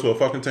even go to a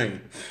fucking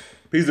team.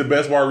 He's the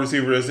best wide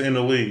receiver that's in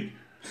the league.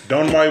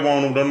 Don't nobody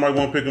want him. Don't nobody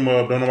want to pick him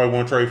up. Don't nobody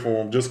want to trade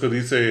for him just because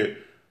he said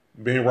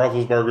Ben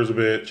Roethlisberger's a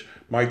bitch.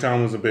 Mike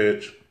Tomlin's a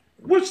bitch.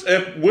 Which,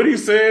 if what he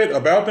said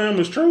about them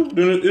is true,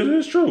 then it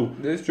is true.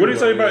 What did he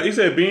say about? He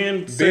said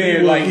Ben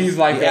like he's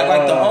like he act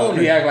like the owner.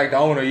 He act like the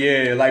owner.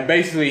 Yeah, like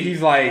basically he's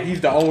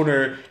the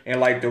owner, and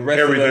like the rest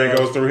everything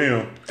goes through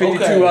him.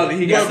 52 other.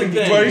 He got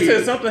 52. But he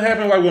said something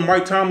happened like when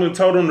Mike Tomlin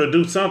told him to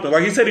do something.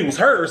 Like he said he was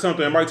hurt or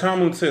something. And Mike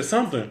Tomlin said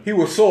something. He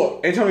was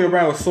sore. Antonio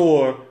Brown was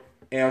sore,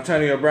 and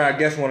Antonio Brown I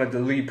guess wanted to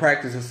leave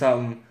practice or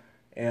something.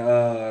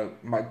 And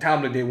Mike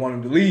Tomlin didn't want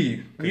him to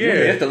leave. Yeah,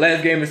 it's the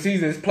last game of the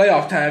season. It's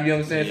playoff time. You know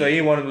what I'm saying? So he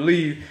didn't want him to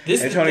leave.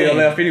 Antonio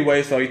left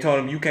anyway, so he told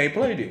him, "You can't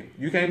play then.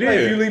 You can't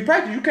play if you leave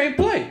practice. You can't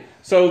play."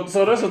 So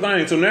that's the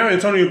thing. So now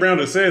Antonio Brown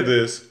has said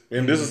this,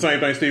 and this is the same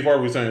thing Steve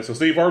Harvey was saying. So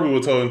Steve Harvey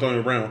would tell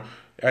Antonio Brown,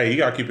 "Hey, you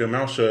gotta keep your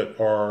mouth shut,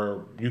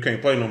 or you can't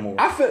play no more."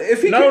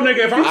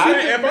 If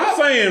I'm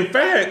saying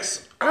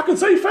facts, I can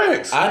say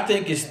facts. I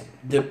think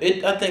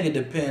it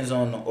depends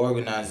on the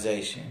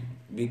organization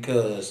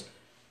because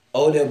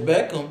Odell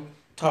Beckham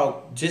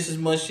talk just as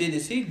much shit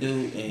as he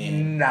do,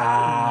 and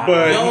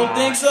but you don't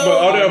think so?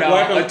 But Odell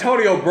Beckham,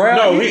 Antonio Brown,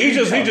 no, he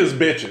just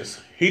bitches.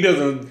 He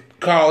doesn't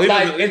call.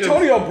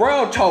 Antonio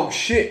Brown talk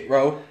shit,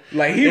 bro.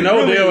 Like he and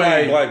really Odell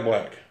ain't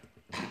black.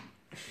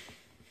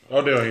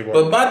 Odell ain't black.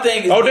 But my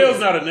thing is, Odell's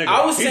not a nigga.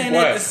 I was saying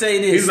that to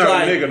say this. He's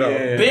not a nigga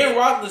though. Ben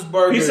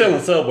Roethlisberger he's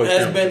selling Subway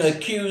has been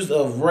accused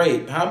of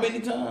rape. How many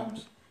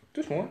times?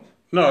 Just once.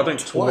 No, I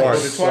think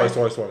twice.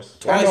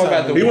 I know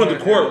about he went to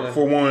court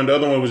for one. The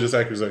other one was just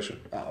accusation.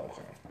 Oh,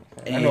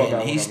 okay.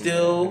 And he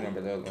still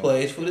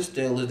plays for the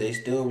Steelers. They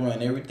still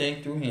run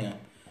everything through him.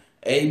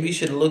 AB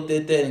should have looked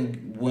at that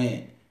and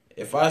went,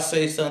 if I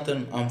say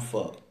something, I'm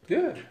fucked.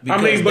 Yeah.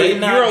 Because but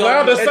you're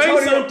allowed to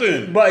say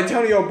something. But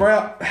Antonio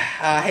Brown,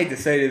 I hate to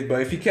say this,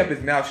 but if he kept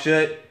his mouth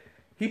shut,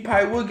 he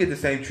probably would get the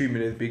same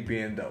treatment as Big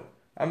Ben, though.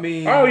 I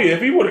mean... Oh, yeah.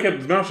 If he would have kept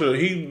his mouth shut,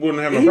 he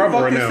wouldn't have no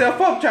problem right now. He fucked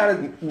himself up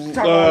trying to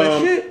talk all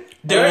that shit.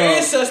 There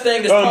is such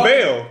thing as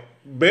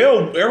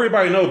Bell,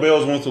 everybody knows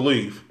Bells wants to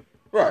leave.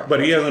 Right.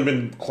 But he hasn't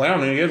been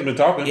clowning. He hasn't been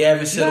talking. He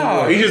haven't said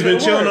a word. He's just been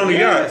chilling on the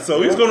yacht.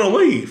 So he's going to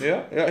leave.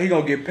 Yeah. He's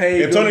going to get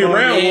paid. Antonio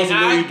Brown wants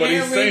to leave, but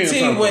he's saying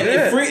something. When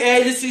the free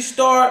agency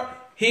start,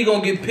 he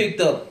going to get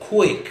picked up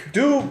quick.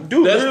 Dude,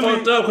 that's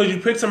fucked up because you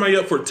pick somebody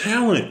up for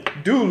talent.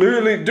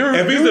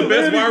 If he's the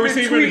best wide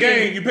receiver in the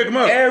game, you pick him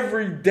up.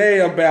 Every day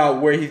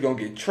about where he's going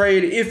to get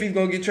traded, if he's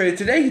going to get traded.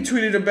 Today he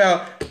tweeted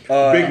about...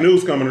 big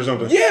news coming or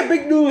something. Yeah,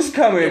 big news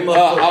coming.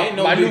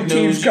 My new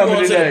team's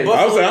coming today.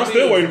 I'm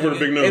still waiting for the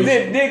big news. And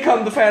then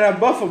come to find out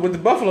Buffalo with the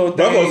Buffalo thing.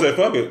 Buffalo said,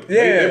 fuck it.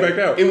 Yeah. They backed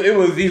out. It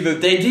was either...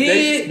 They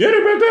did? Yeah,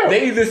 they backed out.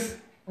 They either...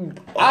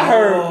 I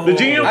heard... The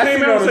GM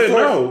came out and said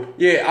no.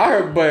 Yeah, I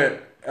heard, but...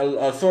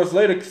 A source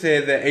later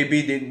said that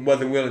AB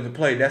wasn't willing to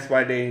play. That's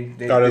why they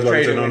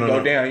traded him and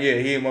go down. Yeah,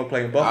 he didn't want to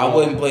play in Buffalo. I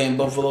wasn't playing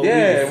Buffalo.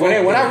 Yeah,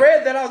 when I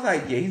read that, I was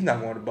like, yeah, he's not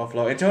going to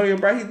Buffalo. Antonio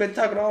Brown, he's been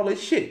talking all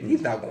this shit.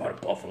 He's not going to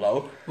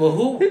Buffalo. Well,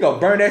 who? He gonna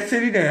burn that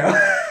city down.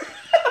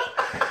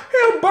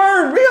 He'll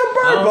burn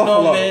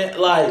Buffalo. Know, man.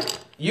 Like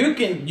you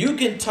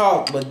can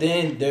talk, but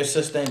then there's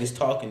such thing as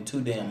talking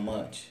too damn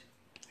much.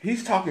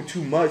 He's talking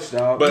too much,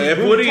 dog. But if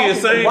what he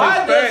is saying is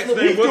facts,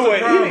 then what's the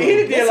problem?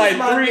 He did like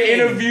 3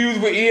 interviews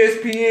with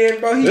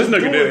ESPN, bro. This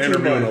nigga did an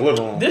interview in the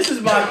living room. This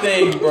is my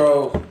thing,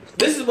 bro.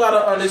 This is what I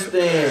don't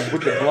understand.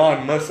 With the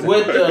blonde mustache.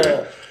 Why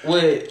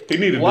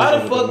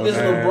the fuck does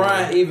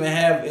LeBron even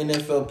have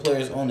NFL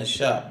players on the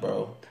shop,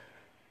 bro?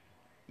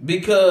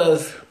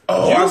 Because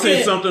I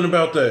said something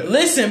about that.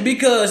 Listen,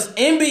 because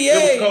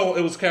NBA,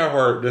 it was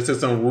Cowherd that said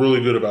something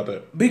really good about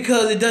that.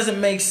 Because it doesn't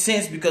make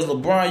sense. Because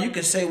LeBron, you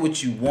can say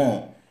what you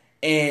want,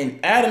 and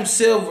Adam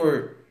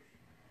Silver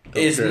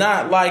is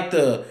not like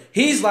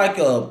he's like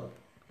a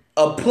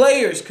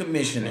players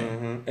commissioner.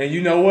 Mm-hmm. And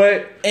you know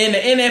what? In the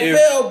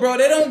NFL, bro,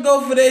 they don't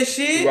go for that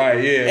shit.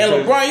 Right, yeah.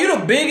 And LeBron, you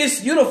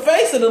the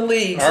face of the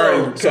league.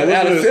 So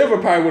Adam Silver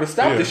probably would have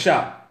stopped the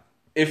shop.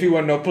 If he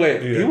wasn't no player,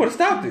 he would have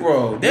stopped it,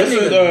 bro. That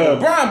nigga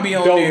LeBron be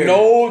on there.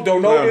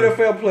 Don't no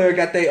NFL player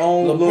got their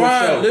own little show.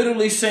 LeBron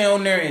literally say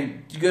on there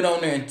and get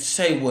on there and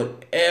say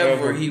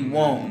whatever he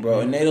want, bro,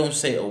 and they don't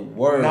say a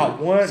word.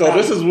 Not one. So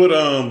this is what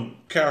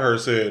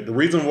Cowherd said. The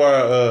reason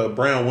why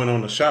Brown went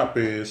on the shop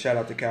is shout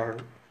out to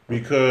Cowherd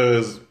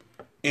because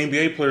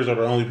NBA players are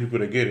the only people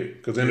that get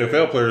it because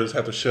NFL players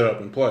have to shut up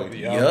and play.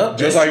 Yep,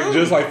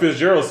 just like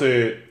Fitzgerald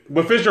said.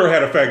 But Fitzgerald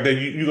had a fact that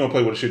you're gonna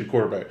play with a shitty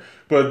quarterback.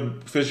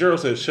 But Fitzgerald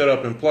said, "Shut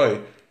up and play."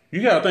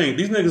 You gotta think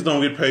these niggas don't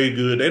get paid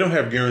good. They don't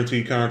have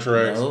guaranteed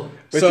contracts. No.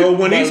 So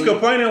when he's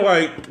complaining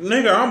like,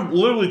 "Nigga, I'm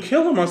literally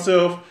killing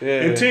myself.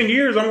 In 10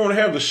 years, I'm gonna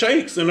have the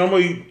shakes and I'm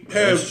gonna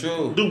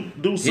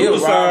do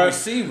suicide.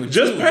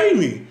 Just pay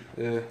me."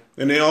 Yeah.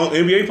 And the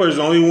NBA players are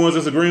the only ones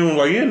that's agreeing with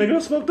like, "Yeah, nigga,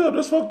 that's fucked up.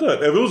 That's fucked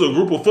up." If it was a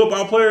group of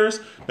football players,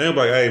 they'd be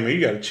like, "Hey, man,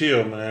 you gotta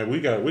chill, man. We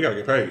gotta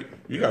get paid.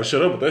 You gotta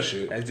shut up with that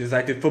shit." That's just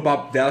like the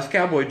football Dallas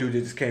Cowboy dude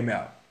that just came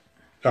out.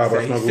 He's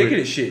sick of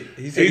this shit.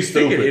 He's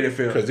sick of the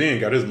NFL because he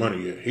ain't got his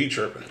money yet. He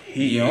tripping.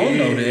 You don't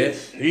know that.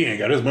 He ain't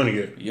got his money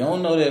yet. You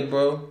don't know that,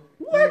 bro.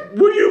 What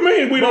do you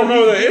mean we don't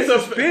know that? It's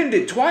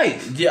suspended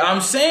twice. Yeah, I'm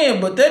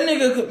saying, but that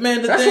nigga,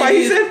 man, that's why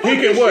he said he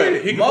can what?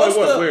 He can play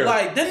what? Where?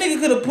 Like that nigga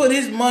could have put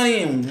his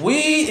money in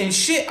weed and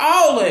shit,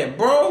 all that,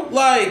 bro.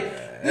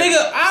 Like,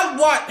 nigga,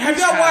 have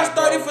y'all watched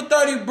 30 for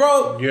 30,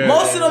 bro? Yeah.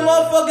 Most of the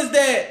motherfuckers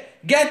that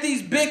got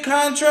these big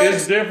contracts.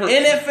 It's different.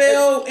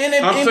 NFL,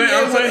 NBA, I'm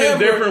saying it's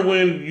different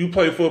when you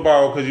play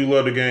football because you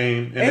love the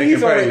game and they can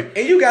pay.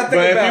 And you got to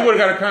think about. But if you would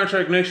have got a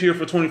contract next year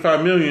for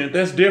 $25 million,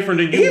 that's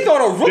different than you. He's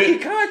on a rookie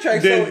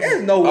contract, so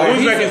there's no way.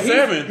 He's making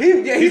 $7.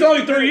 He's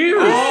only 3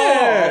 years.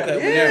 Oh,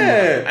 okay.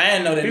 Yeah. I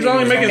didn't know that. He's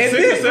only making 6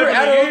 or 7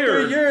 a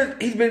year. 3 years,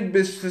 he's been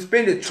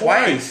suspended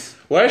twice.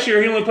 Last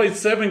year he only played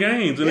 7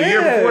 games, and the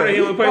year before that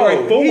he only played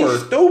like 4.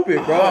 He's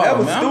stupid, bro. That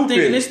was stupid. I'm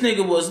thinking this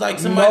nigga was like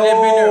somebody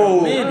that been there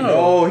a minute.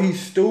 No, he's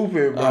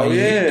stupid, bro.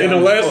 In the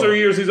last 3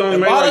 years, he's only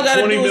made like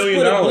 $20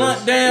 million.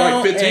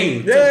 Like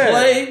 15 to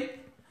play.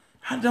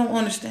 I don't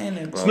understand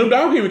that, bro. Snoop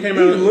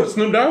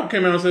Dogg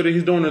came out and said that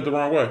he's doing it the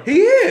wrong way. He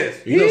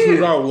is. You know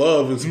Snoop Dogg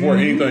love and support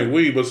anything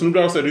weed, but Snoop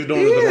Dogg said he's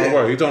doing it the wrong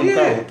way. He told him to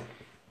call him.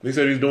 He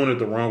said he's doing it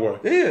the wrong way.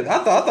 Yeah,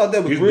 I thought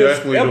that was real. I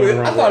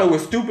thought it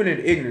was stupid and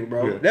ignorant,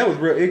 bro. Yeah. That was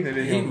real ignorant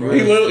of him, bro.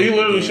 He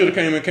literally should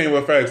have came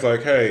with facts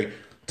like, hey,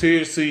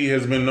 THC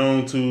has been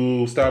known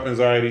to stop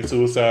anxiety,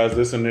 suicides,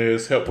 this and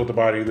this, help with the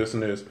body, this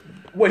and this.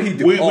 What he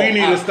do? We need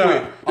to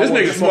stop. This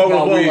nigga smoking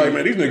a blunt like,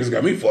 man, these niggas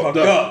got me fucked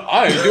up.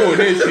 I ain't doing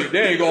this shit.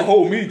 They ain't gonna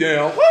hold me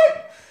down.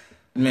 What?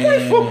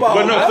 Man. Football,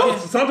 but no,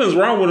 something's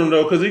wrong with him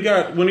though, because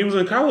when he was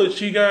in college,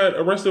 he got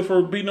arrested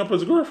for beating up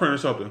his girlfriend or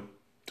something.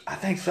 I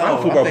think so.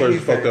 All football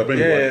players fucked up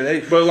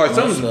anyway. But like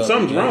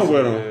something's wrong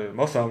with him. Yeah,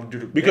 most of them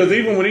do. Because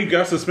even when he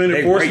got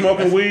suspended for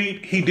smoking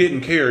weed, he didn't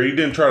care. He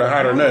didn't try to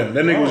hide or nothing.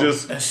 That nigga was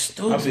just that's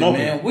stupid,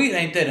 man. Weed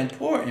ain't that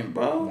important,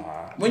 bro.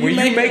 When you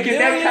making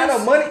that kind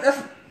of money,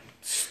 that's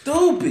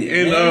stupid.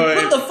 And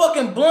put the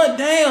fucking blunt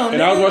down.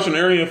 And I was watching the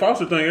Arian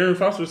Foster thing. Arian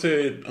Foster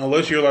said,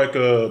 unless you're like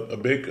a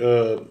big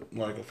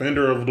like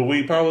offender of the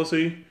weed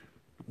policy,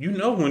 you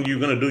know when you're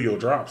gonna do your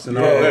drops and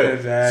all that.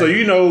 Exactly. So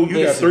you know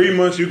you got 3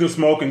 months you can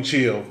smoke and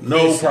chill,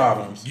 no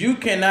problems. You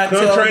cannot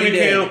tell training me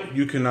that camp.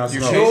 You cannot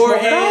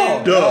smoke.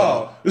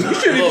 Duh. You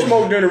shouldn't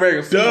smoke during the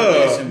regular season.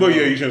 Duh. But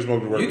yeah, you shouldn't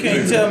smoke during the regular season.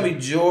 You can't tell me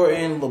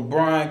Jordan,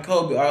 LeBron,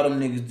 Kobe, all them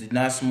niggas did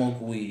not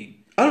smoke weed.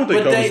 I don't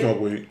think Kobe smoked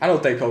weed. I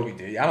don't think Kobe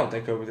did. I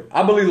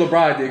believe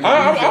LeBron did.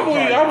 I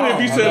believe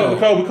if you said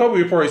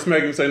Kobe would probably smack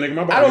him and say, "Nigga,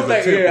 my body." I don't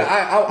think.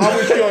 Yeah, I'm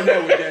with you on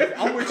that with that.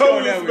 I'm with you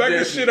on that with that. Kobe would smack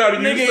the shit out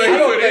of you. Nigga, say he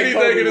put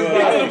anything in his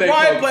body. He would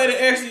probably played an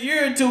extra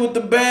year or two with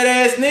the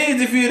badass knees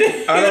if you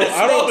didn't.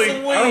 I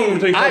don't even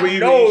think Kobe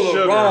even eats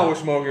sugar. LeBron was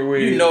smoking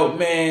weed. You know,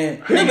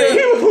 man. He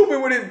was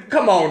hooping with it.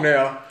 Come on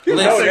now. I think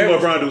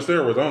LeBron do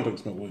steroids. I don't think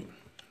he smoke weed.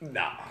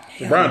 Nah.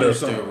 LeBron does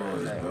something.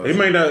 He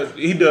may not.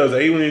 He does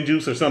alien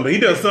juice or something. He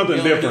does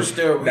something different. He he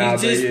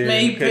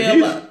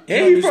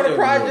from the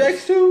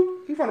projects too.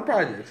 He from the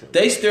projects.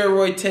 They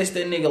steroid test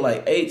that nigga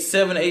like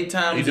 7 to 8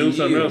 times. He do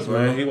something else,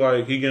 man.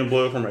 He getting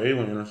blood from an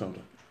alien or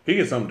something. He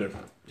gets something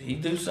different. He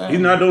do something.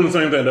 He's not doing the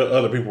same thing that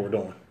other people are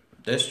doing.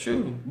 That's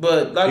true,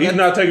 but he's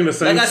not taking the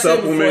same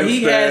supplements.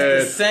 He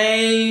has the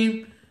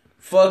same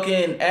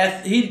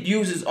He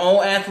used his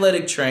own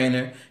athletic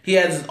trainer. He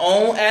has his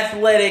own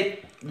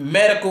athletic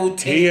medical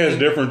team. He has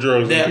different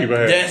drugs than people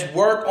have. That's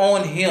work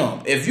on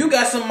him. If you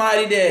got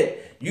somebody that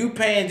you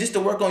paying just to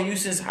work on you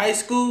since high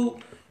school,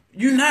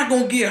 you're not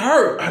gonna get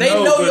hurt. They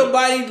know your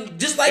body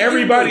just like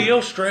everybody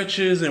else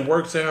stretches and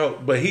works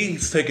out, but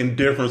he's taking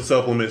different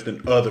supplements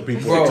than other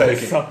people are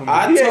taking.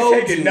 I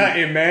told you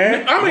nothing,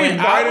 man. I mean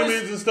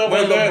vitamins and stuff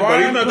like that,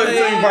 but he's not taking the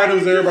same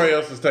vitamins everybody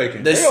else is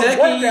taking. The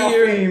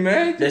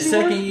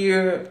second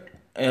year,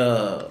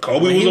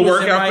 Kobe was a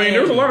workout fiend.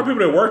 There was a lot of people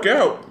that work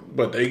out,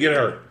 but they get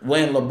hurt.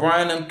 When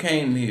LeBron them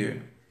came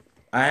here,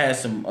 I had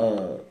some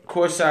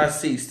courtside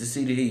seats to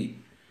see the Heat,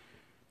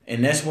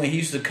 and that's when he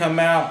used to come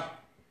out.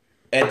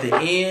 At the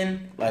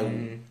end,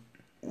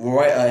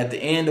 right at the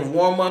end of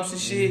warm-ups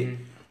and shit,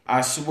 I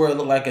swear it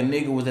looked like a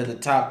nigga was at the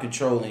top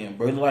controlling him,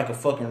 bro. It looked like a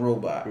fucking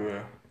robot.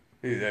 Yeah.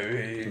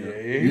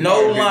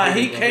 No lie,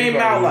 he came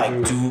out like,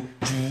 and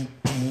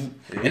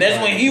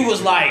that's when he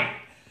was like,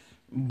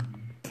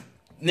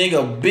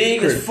 nigga,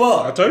 big as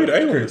fuck. I told you the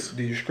aliens.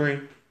 Did you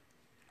scream?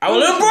 I was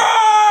like, bro!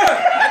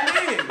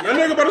 That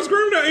nigga about to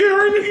scream that.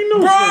 Yeah, he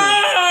knows.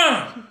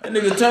 That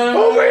nigga turned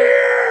over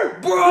here,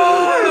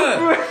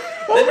 bro.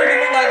 That nigga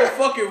look like a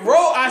fucking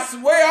roll. I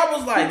swear, I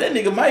was like, that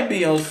nigga might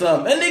be on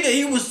something. That nigga,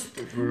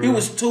 he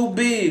was too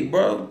big,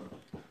 bro.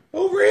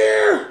 Over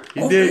here.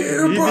 He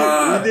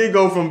did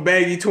go from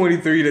baggy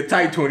 23 to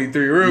tight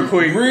 23 real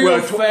quick.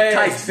 Fast,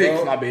 tight 6,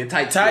 bro. my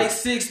bad. Tight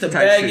 6 to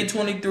baggy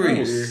 23. That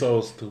was so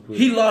stupid.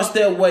 He lost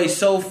that weight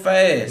so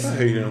fast. I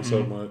hate him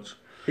so much.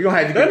 He gonna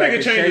have to that get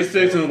nigga changed his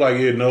six and was like,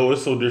 yeah, no,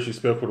 it's so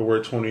disrespectful to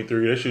wear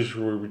 23. That shit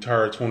should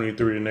retire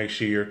 23 the next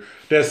year.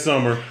 That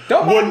summer.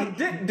 Did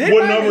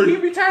Miami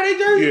retire their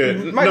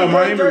jersey? Yeah,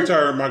 Miami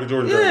retired Michael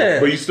Jordan jersey,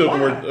 but you still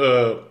can wear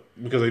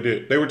because they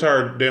did. They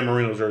retired Dan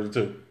Marino's jersey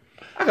too.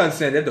 I can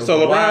understand that though. So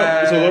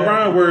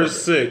LeBron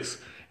wears 6,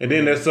 and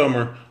then that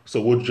summer. So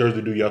what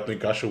jersey do y'all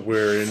think I should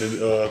wear in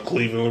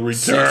Cleveland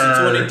return? 6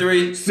 and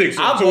 23. 6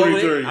 and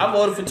 23. I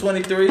voted for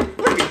 23.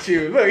 Look at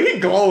you. Look, he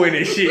glowing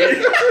and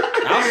shit.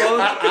 I voted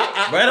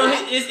right on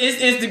his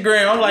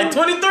Instagram. I'm like,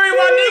 23,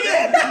 my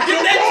nigga.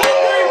 Get that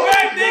 23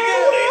 back,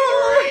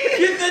 nigga.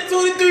 Get that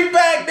 23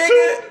 back,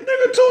 nigga.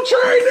 Nigga, 2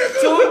 tray,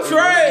 nigga. 2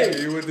 tray.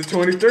 He went to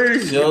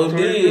 23. Sure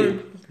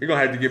did. You're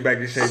gonna have to get back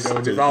in shape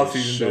though this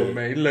offseason though,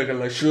 man. He looking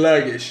like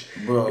sluggish.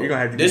 Bro, you're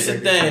gonna have to this get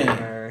the back thing. in shape,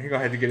 man. He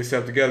gonna have to get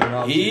himself together in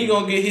offseason. He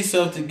gonna get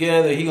himself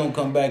together. He gonna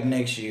come back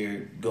next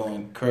year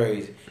going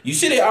crazy. You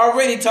see, they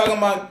already talking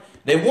about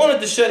they wanted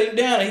to shut him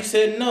down, and he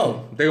said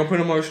no. They gonna put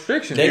him on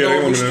restrictions. They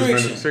gonna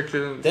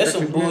restrictions. That's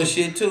some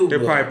bullshit too.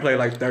 They'll probably play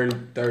like 30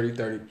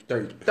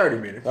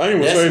 minutes. I ain't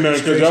even say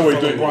nothing because y'all wait.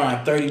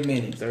 LeBron 30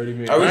 minutes. 30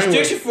 minutes. A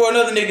restriction for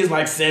another nigga is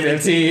like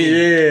 17.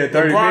 Yeah,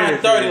 30 LeBron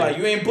minutes. 30. Like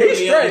you ain't putting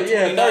me on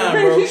 29,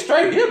 bro. He's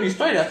straight. He'll be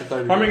straight after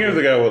 30. How many years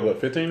they got?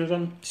 What, 15 or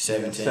something?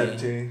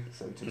 17.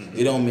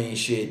 It don't mean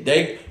shit.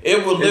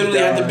 It will literally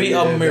have to be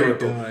a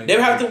miracle. They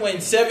would have to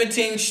win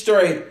 17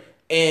 straight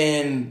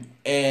and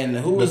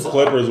who was the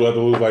Clippers? Will have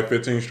to lose like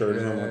 15 straight or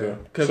something like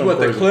that. Because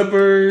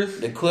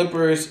the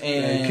Clippers,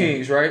 and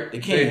Kings, right? The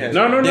Kings.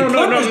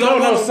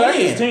 No. Sack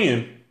is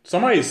 10.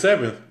 Somebody's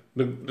 7th.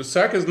 The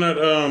Sack is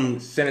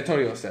not San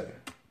Antonio 7.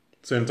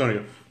 San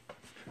Antonio.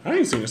 I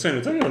ain't seen the San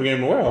Antonio game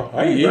in a while.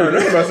 I ain't heard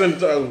nothing about San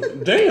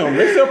Antonio. Damn,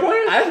 they still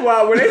playing? That's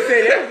why when they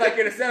say they was like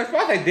in the 7th spot,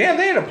 I was like, damn,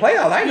 they in the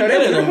playoffs. I didn't know they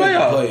was in the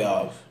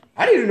playoffs.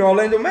 I didn't even know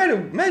Orlando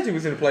Magic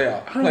was in the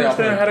playoffs. I don't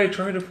understand how they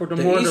traded for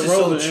DeMar DeRozan. The East is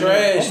so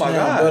trash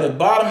now, bro. The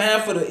bottom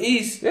half of the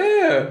East.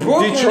 Yeah.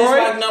 Brooklyn is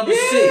like number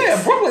 6.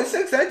 Yeah, Brooklyn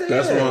 6.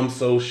 That's why I'm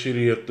so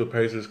shitty if the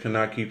Pacers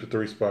cannot keep the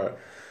 3 spot.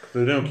 If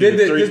they don't keep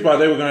the 3 spot,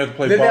 they were going to have to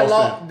play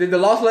Boston. Did the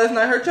loss last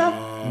night hurt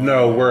y'all?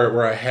 No,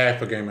 we're a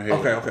half a game ahead.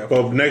 Okay.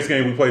 But next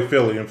game we play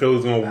Philly, and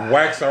Philly's going to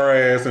wax our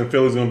ass, and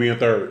Philly's going to be in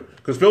 3rd.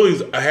 Because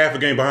Philly's a half a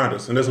game behind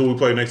us, and that's who we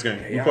play next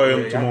game. We play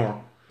them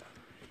tomorrow.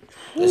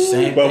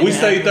 But we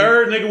stay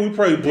 3rd, nigga. We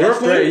play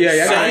Brooklyn.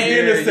 Yeah,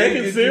 in the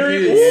second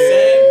series.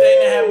 Same thing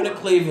that happened to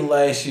Cleveland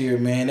last year,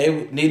 man.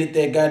 They needed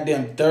that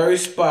goddamn 3rd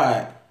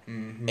spot,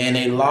 and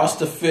they lost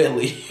to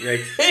Philly.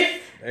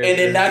 And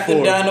they knocked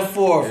them down to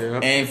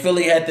 4th, and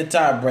Philly had the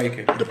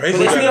tiebreaker. The Pacers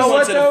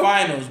went to the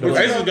finals. The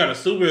Pacers got a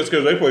super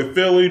because they play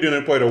Philly, then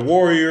they play the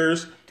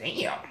Warriors.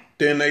 Damn.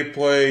 Then they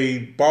play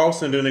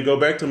Boston. Then they go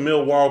back to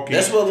Milwaukee.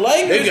 That's what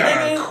Lakers. They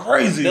got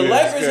crazy. The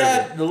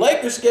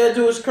Lakers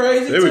schedule is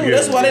crazy too.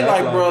 That's why they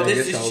like, bro.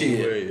 This is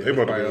shit. They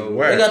about to go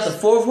They got the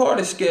 4th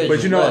hardest schedule.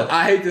 But you know,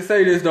 I hate to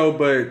say this though,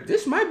 but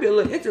this might be a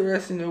little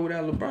interesting though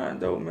without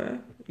LeBron though,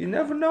 man. You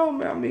never know,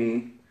 man. I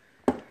mean,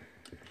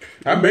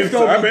 I've been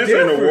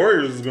saying the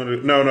Warriors is gonna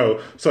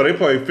no. So they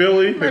play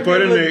Philly. They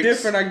play the Knicks.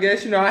 Different, I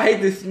guess. You know, I hate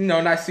this. You know,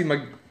 not see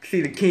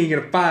the King in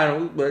the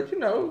finals, but you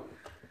know.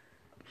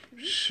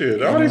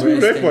 Shit, all these people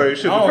they play.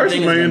 Shit, the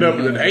person may end up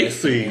in an 8th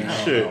seed.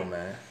 Shit. Oh,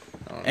 man.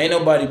 Ain't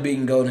nobody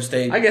beating Golden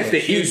State. I guess the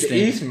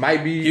East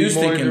might be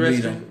Houston more can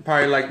interesting. beat them.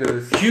 Probably like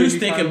the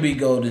Houston can beat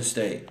Golden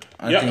State.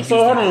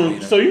 So hold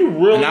on. So you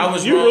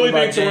really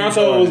think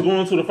Toronto was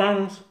going to the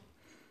finals?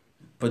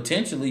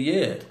 Potentially,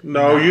 yeah.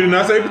 No, you did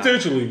not say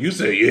potentially. You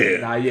said yeah.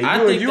 Nah, yeah.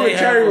 I think You they and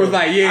Cherry have was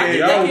like, yeah. I think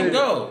y'all they can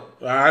go.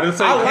 I didn't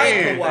say I like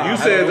can. Kawhi. You I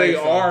said don't they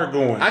think so. are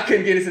going. I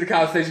couldn't get into the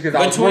conversation because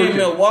I was Between working.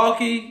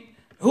 Milwaukee,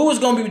 who is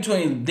going to be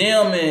between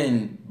them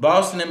and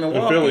Boston and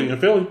Milwaukee? In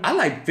Philly. I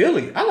like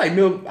Philly. I like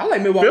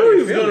Milwaukee.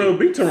 Philly's and Philly. going to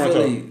beat Toronto.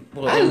 Philly.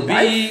 Well, I Embiid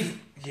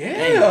like- yeah.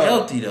 ain't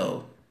healthy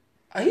though.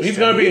 He's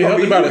going to be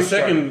healthy by the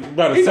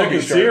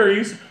second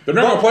series. They're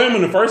not going to play him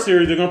in the first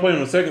series. They're going to play him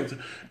in the second.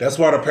 That's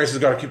why the Pacers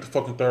got to keep the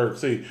fucking third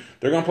seed.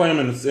 They're going to play him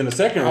in the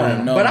second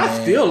round. know, But man.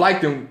 I still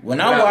like them. When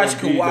I watch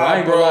Embiid, though. I Kawhi,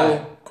 ain't gonna lie.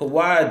 bro,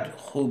 Kawhi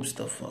hoops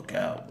the fuck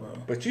out, bro.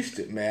 But you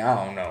still, man,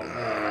 I don't know.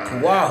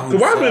 Kawhi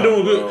hoops Kawhi's been out,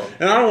 doing bro. good.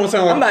 And I don't want to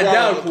sound like I'm not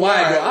down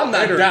Kawhi, bro. I'm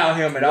not down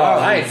him at all.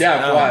 I ain't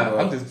down Kawhi. bro.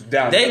 I'm just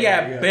down. They him.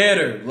 got Yeah.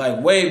 better,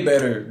 like way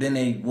better than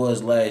they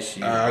was last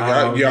year.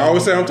 I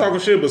always say I'm talking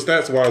shit, but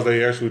stats wise,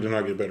 they actually did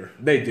not get better.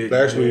 They did.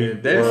 They actually, Yeah.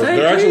 They're the same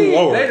they're actually team.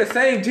 lower. They're the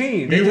same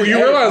team. They You just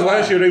realize added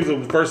last Kawhi. year they was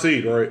the first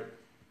seed, right?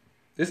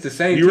 It's the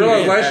same. You team.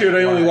 realize They last year they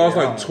added only Kawhi. lost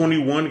I like don't-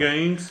 21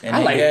 games. And I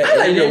they like got-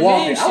 Milwaukee. it didn't I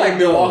mean like shit,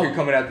 Milwaukee though.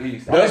 coming out the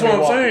East. That's what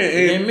I'm It saying.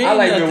 didn't And, mean I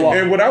like nothing. Milwaukee.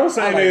 and what I was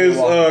saying I like is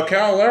Milwaukee.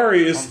 Kyle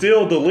Lowry is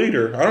still the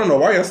leader. I don't know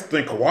why y'all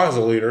think Kawhi's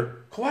a leader.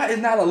 Kawhi is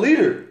not a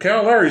leader.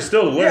 Kyle Lowry's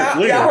still the leader.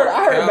 Yeah, I heard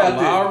Kyle about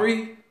this.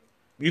 Lowry.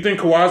 You think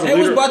Kawhi's a They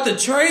was leader? about to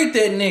trade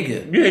that nigga.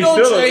 Yeah, you he's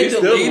don't still, trade he's the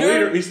still leader. the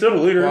leader. He's still the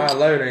leader. Kawhi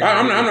Leonard ain't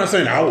I'm leader. not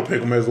saying I would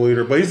pick him as the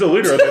leader, but he's the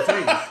leader of that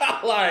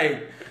team.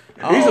 Like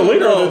He's the leader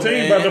know, of the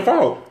team man. by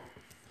default.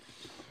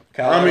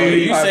 Kyle I mean,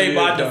 Lowry you probably say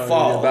by is, though.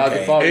 default, Yeah, by okay.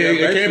 default.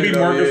 It can't be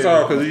Marcus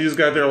Gasol because he just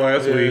got there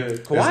last week. It's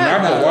Kawhi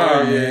not not-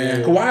 Kawhi. yeah.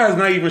 Kawhi is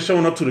not even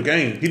showing up to the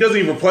game. He doesn't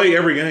even play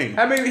every game.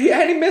 I mean,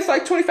 had he missed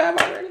like 25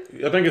 already?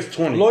 I think it's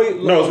 20.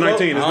 Lloyd- No, it's Lloyd-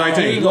 19. It's He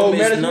 19. ain't gonna Low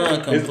miss management?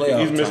 none come He's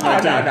playoff missed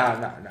time.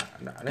 19.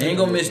 He ain't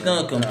gonna miss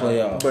none come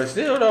playoff. But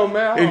still, though,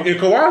 man, And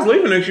Kawhi's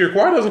leaving next year.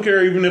 Kawhi doesn't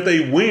care even if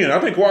they win. I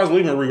think Kawhi's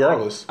leaving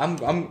regardless. I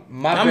I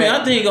mean,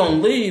 I think he gonna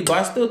leave, but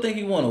I still think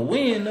he want to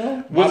win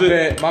though. my Was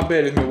it-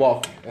 bet is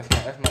Milwaukee. That's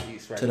my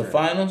East right To the there.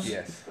 finals?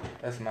 Yes,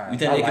 that's mine. You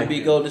think I they can like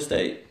beat it. Golden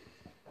State?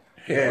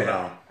 Hell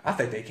no. I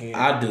think they can.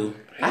 I do,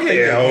 I think they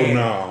Hell can.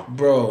 no.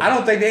 bro. I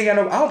don't think they ain't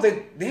got no. I don't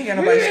think they ain't got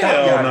nobody to stop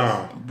Hell Giannis.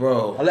 no.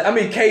 Bro, I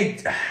mean,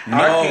 Kate. no.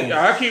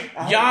 I keep.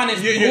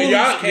 Giannis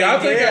Y'all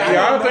bullies think KD.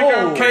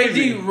 I'm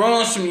crazy. KD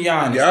runs from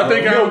Giannis. Y'all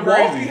think bro. I'm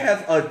Milwaukee crazy.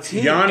 has a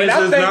team. Giannis and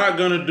I is think- not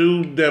gonna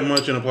do that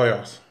much in the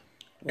playoffs.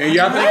 And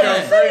y'all think Why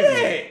I'm you say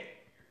crazy.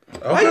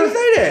 that? Why you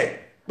say that,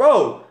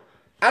 bro?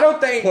 I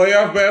don't think.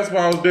 Playoff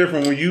basketball is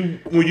different.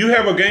 When you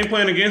have a game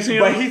plan against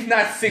him, But he's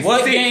not 6'6".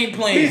 What game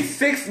plan? He's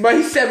 6, but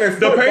he's 7 foot.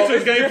 the bro. Pacers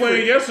It's game different.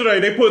 plan yesterday,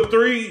 they put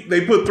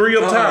three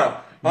up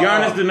top.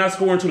 Giannis Uh-uh. did not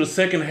score until the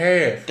second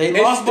half. They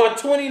lost by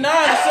 29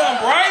 or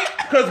something, right?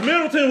 Because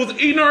Middleton was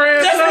eating our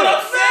ass That's what I'm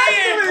up.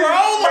 saying,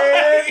 bro.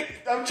 Like,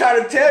 I'm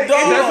trying to tell you. Dog.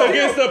 And he That's still-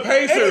 against the and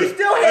he Pacers.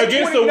 still had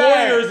Against the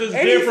 29. Warriors is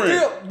And he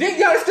different. Didn't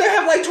y'all still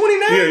have like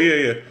 29?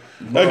 Yeah.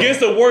 Against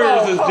the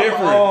Warriors is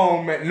different.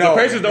 Oh man, no.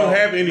 The Pacers don't no,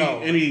 have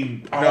no.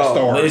 any all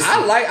stars. Listen.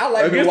 I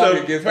like Against Milwaukee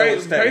the against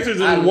Golden State. Pacers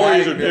and I the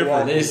Warriors like are different.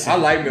 Milwaukee. Listen, I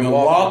like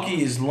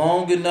Milwaukee. is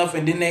long enough,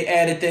 and then they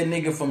added that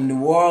nigga from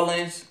New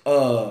Orleans.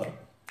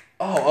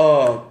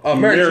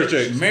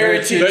 Maricic.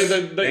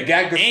 Maricic. They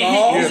got And he,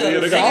 Gasol. they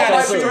they got got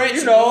a Gasol. stretch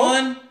You know.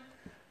 one.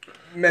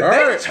 Man, All they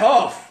right.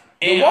 tough.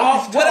 And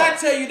Milwaukee's what I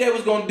tough. tell you they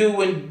was gonna do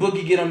when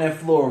Boogie get on that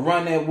floor,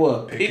 run that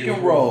what? Pick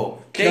and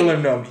roll.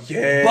 Killing them.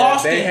 Yeah.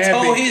 Boston they have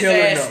tore been his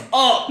killing ass them.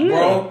 up,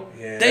 bro.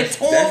 Yeah, They that's-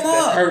 tore that's- him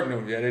That's up. hurting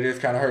them. Yeah, it is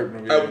kind of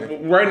hurting them. Yeah.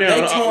 Right now,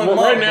 They tore him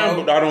right up,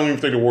 now, bro. I don't even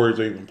think the Warriors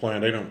are even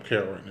playing. They don't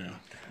care right now.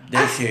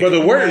 They care. But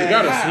the Warriors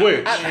got I- to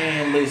switch.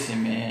 Man,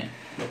 listen, man.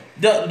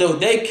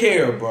 They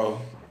care, bro.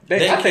 I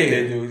think care.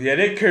 they do. Yeah,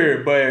 they care,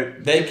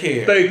 but They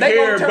care. They They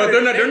care, gonna turn but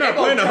they're it- not. They're they not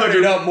gonna playing turn 100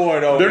 it up more,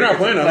 though. They're not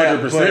Because playing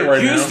it's 100% playoffs,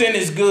 right now. Houston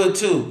is good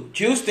too.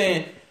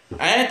 Houston,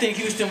 I didn't think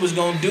Houston was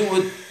gonna do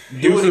it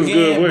Houston's again.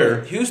 good where?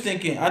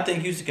 But I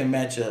think Houston can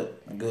match up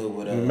good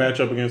with Match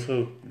up against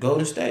who?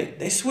 Golden State.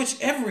 They switch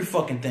every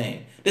fucking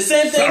thing. The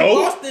same thing So?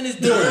 Boston is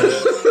doing.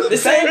 The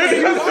same It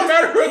thing. doesn't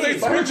matter what they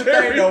But here's switch the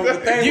thing, though. The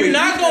everything. thing You're with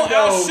not Houston, gonna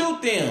though,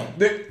 outshoot them.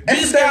 That's You the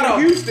just thing gotta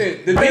with Houston.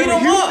 The beat thing with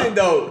 'em up. Houston,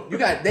 though,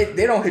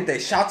 they don't hit their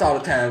shots all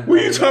the time. What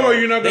are you talking about?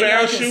 You're not going They to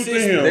not outshoot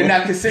consistent. him. They're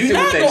not consistent You're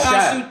with not their gonna shot.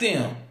 outshoot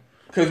them.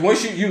 Because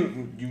once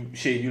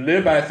you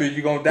live by it, so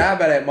you're gonna die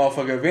by that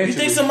motherfucker eventually. You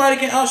think somebody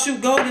can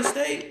outshoot Golden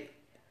State?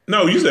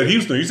 No, you said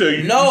Houston. You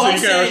said No, I'm you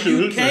saying outshoot you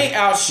Houston. can't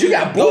outshoot You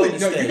got bullied. Golden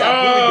No, State. you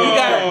got bullied. Oh. You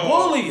got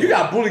bullied. You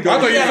got bullied. I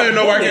thought you got said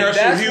nobody can bullied.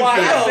 outshoot That's why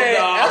Houston. I said.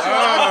 That's why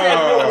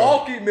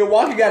I said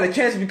Milwaukee got a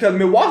chance because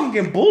Milwaukee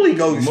can bully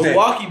Golden State.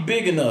 Milwaukee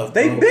big enough.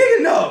 They bro. big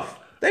enough.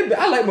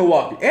 I like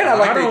Milwaukee, and I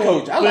like their don't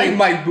coach. I like think-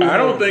 Mike Budenholzer. I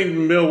don't think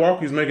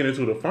Milwaukee's making it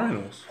to the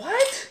finals.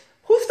 What?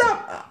 Who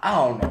stopped? I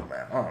don't know,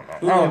 man. I don't know.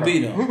 Who gonna beat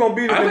them? Who gonna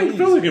beat them? I in think the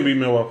Philly East? can beat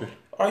Milwaukee.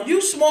 Are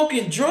you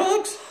smoking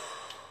drugs?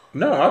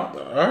 No,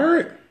 I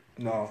heard.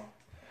 No.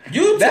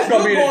 You That's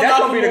gonna be going that's off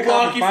gonna be the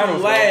Milwaukee conference finals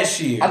from though.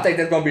 last year. I think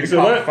that's gonna be the said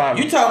conference what?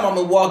 finals. You talking about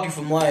Milwaukee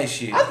from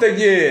last year? I think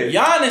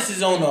Giannis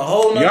is on a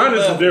whole nother Giannis is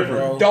level,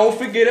 different. bro. Don't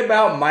forget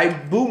about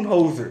Mike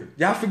Budenholzer.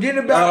 Y'all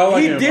forgetting about I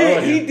like he him. I did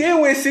like he him.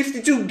 did win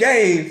 62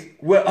 games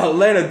with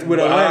Atlanta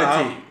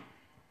team.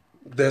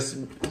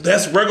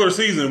 That's regular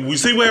season. We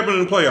see what happened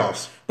in the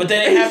playoffs. But they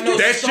didn't have no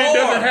that star. shit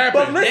doesn't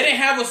happen. They didn't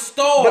have a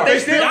star. But they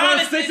still won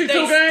Giannis 62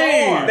 is their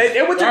games. star.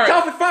 They went to the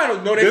conference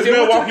finals. No, they This still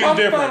went to the Milwaukee's conference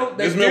different. finals.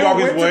 This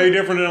Milwaukee's way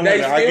different than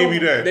Atlanta. I give you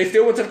that. They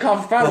still went to the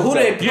conference But finals. who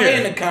they though. play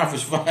in the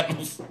conference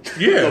finals?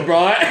 Yeah.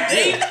 LeBron.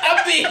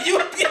 I mean,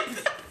 you.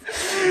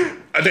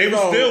 They was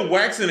still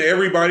waxing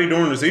everybody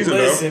during the season,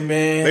 Listen, though.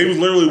 man. They was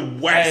literally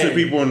waxing Hey.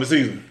 people in the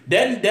season.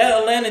 That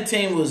Atlanta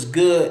team was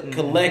good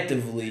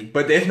collectively,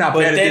 But it's not but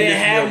better they than didn't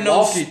this have no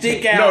Milwaukee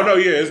stick team. out. No,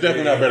 yeah, it's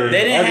definitely not better.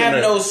 They didn't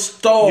have no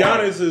star.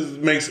 Giannis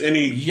makes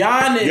any.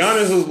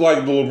 Giannis is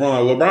like the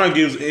LeBron.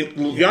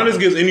 Giannis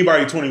gives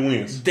anybody 20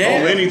 wins on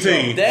any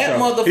team. That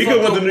motherfucker. He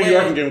could went to New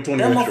York and gave him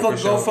 20 That wins.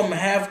 motherfucker go from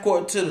half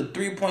court to the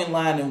 3-point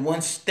line in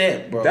one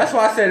step, bro. That's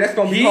why I said that's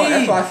gonna be hard.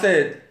 That's why I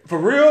said for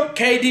real.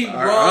 KD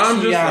runs I'm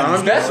from just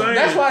Giannis. saying.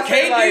 That's why I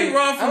said KD like,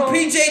 run from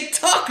PJ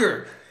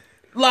Tucker.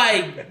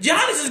 Like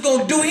Giannis is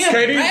gonna do him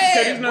KD's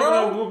bad, not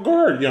bro. going to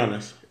guard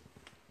Giannis.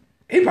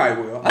 He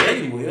probably will. I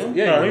think he will.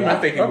 Yeah, he will. I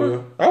think he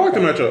will. I like the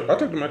matchup. I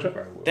take the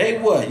matchup. They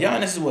what?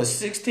 Giannis is what?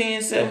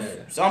 16, 7,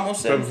 it's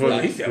almost 7 foot. Nah,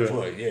 he's 7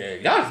 foot. Yeah,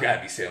 y'all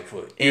gotta be 7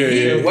 foot. And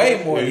he Yeah.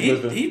 way more. Yeah, He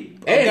listen. got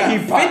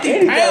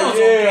 50 pounds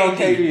on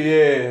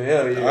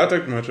KD. I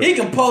take the matchup. He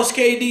can post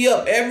KD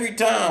up every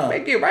time. They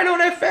get right on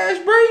that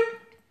fast break.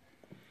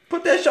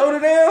 Put that shoulder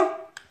down.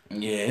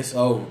 Yeah, it's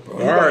over,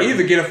 bro. All right.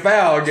 Either get a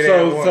foul or get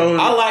that one. So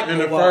I like in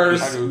the Milwaukee.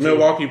 first I do too.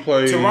 Milwaukee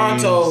plays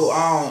Toronto,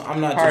 I'm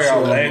not too Probably sure.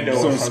 Orlando.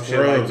 some some shit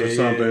scrubs like that, or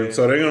something. yeah.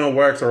 So they're gonna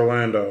wax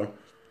Orlando.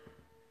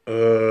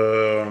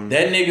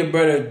 That nigga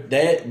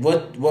better.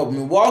 What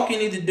Milwaukee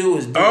need to do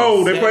is.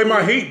 They play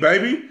my Heat,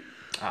 baby.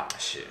 Ah,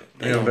 shit.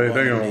 Damn, they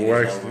gonna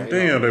wax.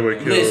 Damn, they would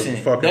kill Listen,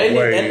 fucking that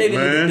Wade, nigga need to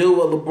man. do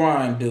what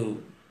LeBron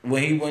do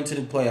when he went to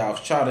the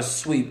playoffs. Try to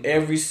sweep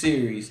every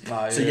series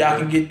so y'all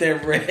can get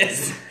that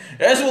rest.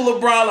 That's what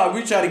LeBron like.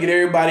 We try to get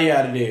everybody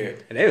out of there.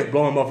 And they was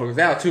blowing motherfuckers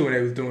out too when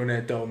they was doing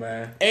that though,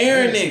 man.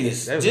 Aaron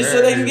niggas, just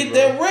so they can get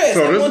that rest.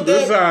 So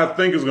this is how I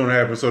think it's gonna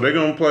happen. So they're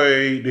gonna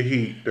play the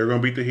Heat. They're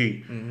gonna beat the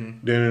Heat. Mm-hmm.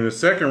 Then in the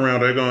second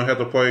round, they're gonna have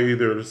to play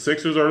either the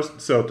Sixers or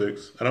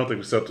Celtics. I don't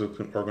think the Celtics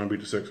are gonna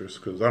beat the Sixers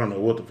because I don't know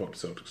what the fuck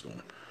the Celtics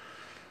doing.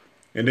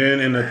 And then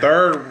in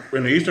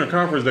the Eastern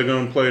Conference, they're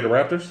gonna play the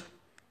Raptors.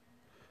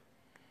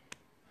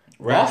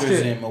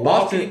 Raptors in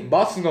Milwaukee.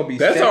 Boston's gonna be.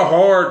 That's a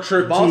hard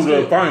trip to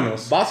the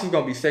finals. Boston's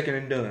gonna be second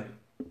and done.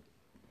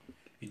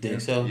 You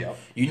think so? Yeah.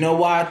 You know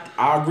why?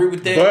 I agree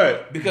with that.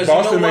 But because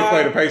Boston you know may why?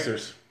 play the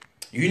Pacers.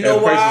 You know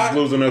the why? Pacers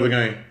lose another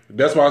game.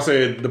 That's why I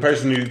said the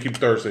Pacers need to keep the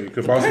third seed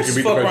because Boston can Pacers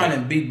beat the fuck around Pacers.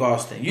 and beat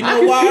Boston. You I know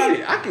can why?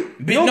 see it. I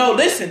can. No,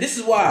 listen. This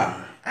is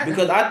why.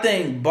 Because I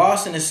think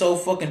Boston is so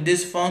fucking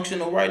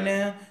dysfunctional right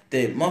now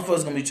that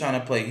motherfuckers gonna be trying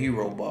to play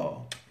hero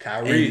ball.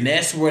 Kyrie. And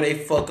that's where they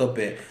fuck up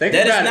at. Think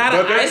That is about it. not But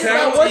an their ice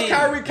talent- What's team.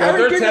 Kyrie? But Kyrie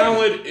their getting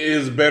talent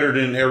is better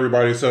than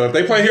everybody. So if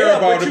they play hero Yeah,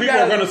 ball, but the you people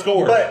gotta- are going to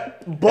score.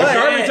 but- if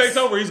Kyrie yes. takes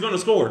over, he's going to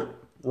score,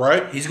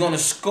 right? He's gonna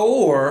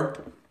score.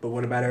 But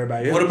what about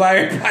everybody else? What about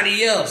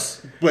everybody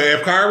else? But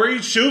if Kyrie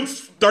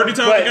shoots 30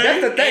 times But a game,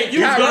 that's the thing. he's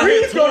going to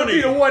Kyrie's hit gonna 20.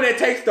 be the one that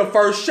takes the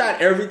first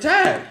shot every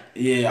time.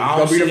 Yeah, I gonna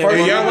don't be see the that first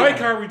And going y'all on. like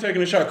Kyrie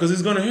taking a shot because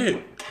he's going to hit.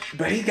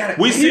 But he got.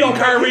 We seen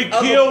Kyrie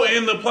kill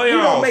in the He don't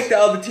playoffs. make the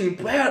other team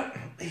play.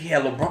 He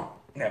had LeBron.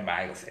 Never mind,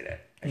 I ain't gonna say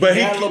that. But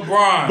He had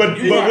LeBron. But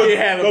He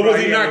had was LeBron,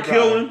 he he had not LeBron.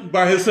 killing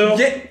by himself?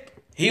 Yeah,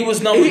 He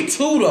was number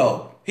 2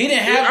 though. He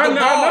didn't have I the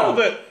know- ball. I know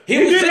that. He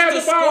He was did just have a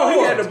the ball. scorer. He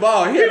he had the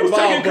ball. He He had the was ball.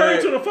 taking Curry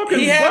but- to the fucking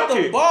He had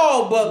bucket. the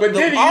ball, but the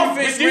then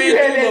offense you ran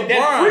had through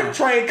that freak LeBron.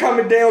 train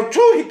coming down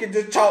too. He could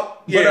just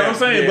talk. But I'm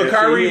saying, but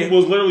Kyrie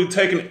was. was literally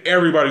taking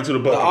everybody to the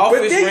bucket. off- But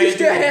offense then you ran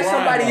still through had LeBron,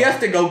 somebody though. else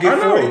to go I get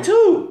know. 40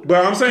 too.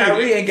 But I'm saying,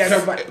 Kyrie ain't got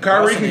nobody.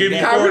 Kyrie can give you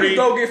Kyrie 40. can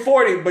go get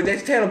 40, but they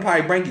tell him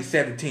probably bring you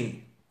 17.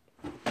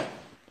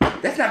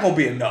 That's not gonna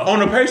be enough. On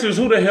the Pacers,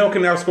 who the hell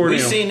can outscore We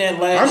them? seen that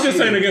last I'm just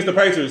year. saying against the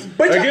Pacers.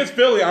 But against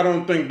Philly, I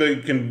don't think they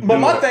can. But do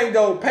my it. thing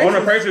though, on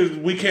the Pacers, Pacers,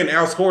 we can't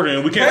outscore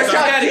them. We can't. Pacers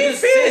stop- got a good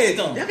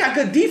system. Y'all got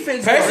good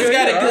defense. Pacers bro.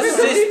 got a good Y'all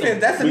system.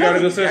 defense. That's We got a another-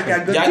 good system. Y'all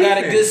got good Y'all got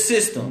a good defense.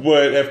 system.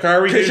 But if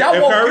Kyrie, Cause gives, y'all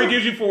if won't Kyrie give-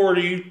 gives you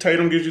 40,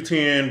 Tatum gives you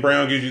 10,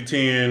 Brown gives you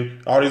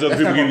 10, all these other That's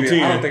people not give you gonna be-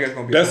 10. I don't think that's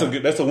gonna be That's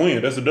enough. that's a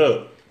win. That's a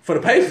dub. For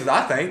the Pacers,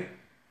 I think.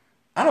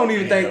 I don't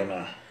even think Hell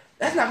no.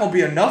 that's not gonna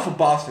be enough for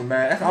Boston,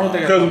 man. I don't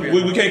think that's gonna Because be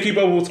we enough. can't keep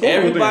up with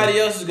scoring. with them. Everybody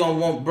else is gonna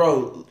want,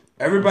 bro.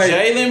 Everybody.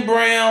 Jaylen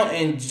Brown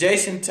and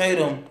Jason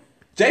Tatum.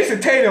 Jason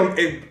Tatum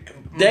is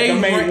They the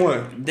main run-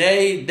 one.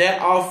 That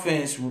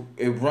offense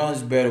it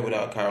runs better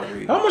without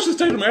Kyrie. How much is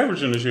Tatum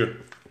averaging this year?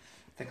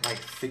 I think like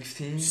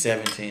 16,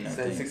 17, I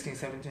think. 16,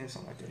 17,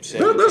 something like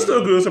that. That's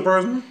still good,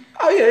 surprisingly.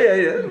 Oh yeah.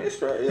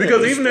 It's right. Yeah.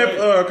 Because even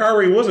if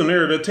Kyrie wasn't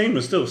there, the team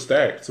is still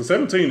stacked. So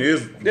 17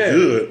 is Yeah.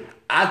 good.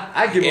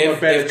 I give him a If,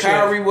 better if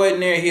Kyrie chance. wasn't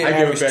there, he'd I give him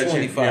a average better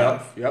 25.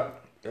 chance.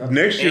 Yep.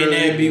 Next year, And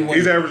that'd be he's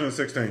winning. averaging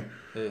 16.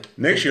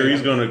 Next year,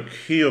 he's going to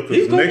kill He's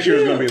because gonna next year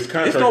is kill. going to be his It's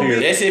contract gonna be-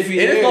 year. That's if he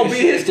It's there. gonna be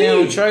his They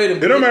don't team. trade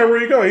him. It don't matter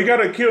where you go. He got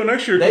to kill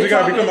next year because They he got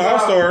to talking become an about-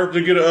 all-star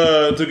to get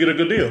a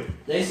good deal.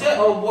 They said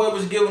old boy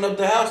was giving up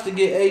the house to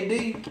get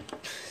AD.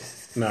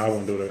 Nah, I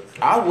wouldn't do that.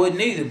 I wouldn't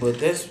either, but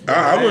that's.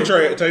 I wouldn't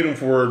trade Tatum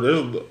for.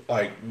 There's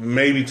like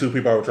maybe 2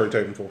 people I would trade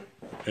Tatum for,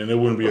 and it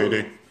wouldn't be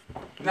AD.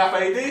 Not for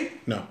AD?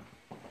 No.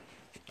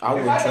 I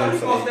wouldn't trade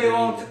for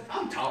AD.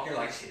 I'm talking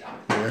like shit.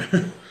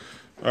 Yeah.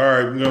 All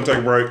right, we're gonna take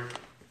a break.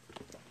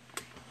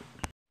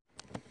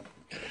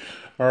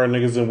 All right,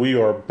 niggas, and we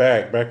are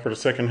back for the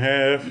second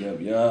half.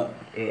 Yep.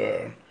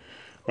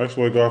 Next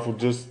week off will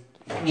just.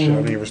 Shit, I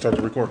didn't even start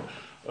the record.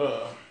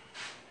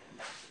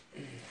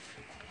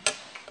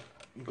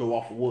 Go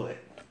off of what?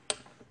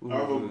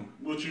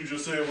 What you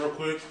just said, real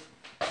quick.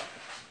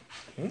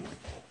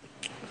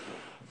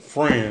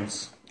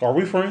 Friends. Are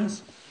we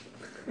friends?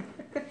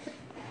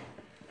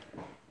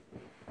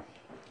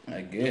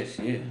 I guess,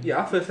 yeah.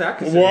 Yeah, I feel like I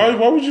consider.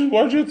 Why would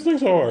you think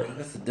so hard?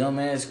 That's a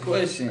dumbass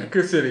question. I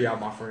consider y'all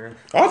my friends.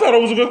 I thought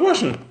it was a good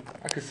question.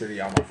 I consider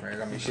y'all my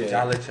friends. I mean, shit,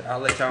 I'll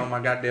let y'all in my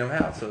goddamn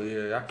house. So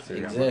yeah, I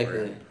consider y'all my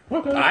friends.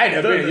 Okay. I ain't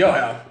never been in your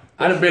house.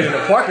 I done been in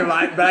the parking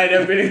lot, but I ain't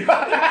never been in your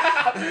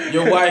house.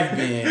 Your wife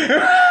being.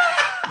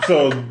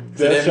 So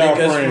that's y'all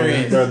make us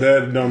friends, but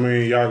that don't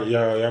mean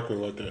y'all could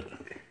like that.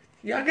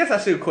 Yeah, I guess I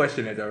should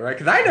question it though, right?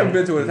 Because I ain't never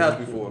been to his house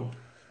before.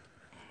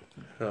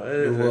 So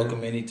You're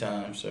welcome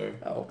anytime, sir.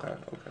 Oh, okay.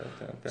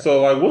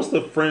 So like, what's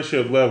the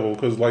friendship level?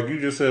 Because like you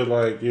just said,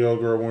 like your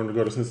girl wanted to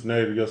go to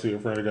Cincinnati to go see her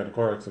friend that got in a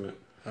car accident.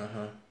 But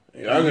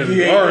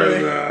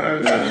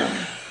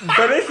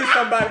this is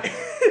somebody.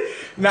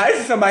 Nah,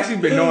 this is somebody she's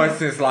been knowing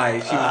since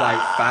like she was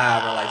like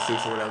 5 or like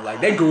 6 or whatever.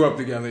 Like they grew up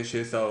together and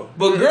shit. So,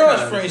 but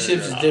girls'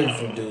 friendships is different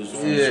from dudes'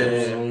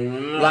 friendships. Yeah.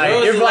 Like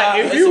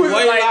if you was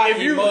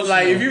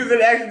in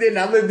an accident and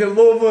I lived in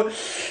Louisville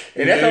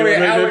and that's only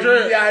an hour,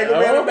 yeah, I ain't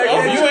gonna be able to make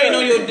that. If you ain't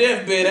on your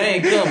deathbed, I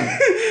ain't coming.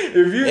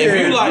 if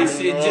you like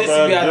shit, Jesse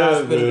got to the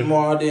hospital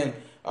tomorrow, then.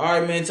 All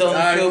right, man. Tell him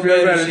to feel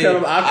better. Shit.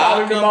 I'll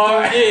call him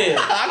tomorrow. Yeah,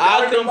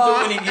 I'll come through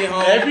when he get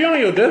home. If you're on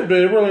your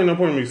deathbed, it really ain't no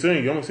point in me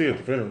seeing you. I'm gonna see you at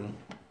the funeral.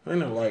 Ain't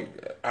no like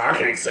I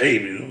can't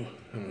save you.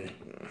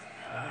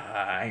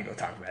 I ain't gonna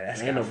talk about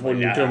that. Ain't no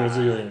point in you coming to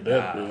see you on your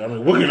deathbed. I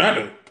mean, what can I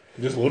do?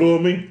 Just little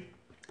of me.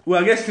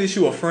 Well, I guess since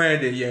you a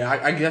friend, then yeah,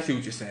 I guess I see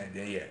what you're saying.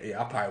 Then yeah,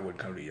 I probably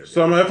wouldn't come to your.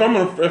 So I mean, if I'm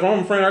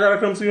a friend, I gotta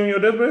come see you on your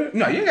deathbed.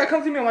 No, you ain't gotta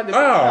come see me on my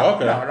deathbed. Oh,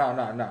 okay.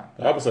 No.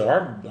 I would say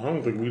I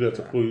don't think we that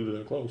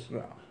close.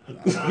 No.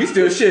 We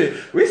still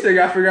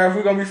gotta figure out if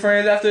we're gonna be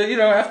friends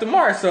after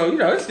March. So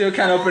it's still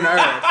kind of up in the air.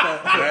 So.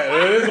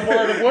 That is a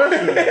part of the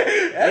question.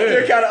 That's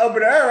still kind of up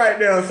in the air right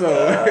now. So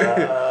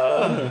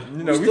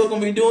we're still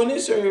gonna be doing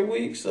this every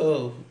week.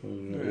 So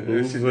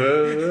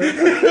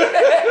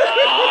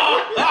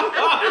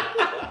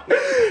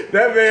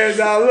that man's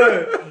not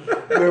look.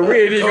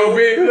 We ain't even gonna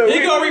be. He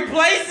gonna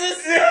replace us.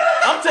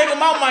 I'm taking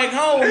my mic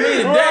home with me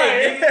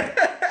today.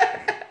 Right.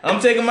 I'm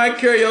taking my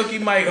karaoke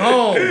mic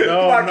home.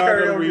 No, I'm not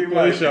gonna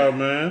replace y'all,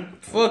 man.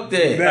 Fuck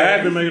that. I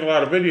have been making a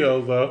lot of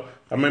videos though.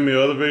 I made me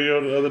another video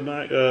the other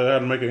night. How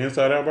to make an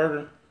inside out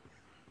burger.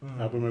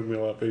 I've been making me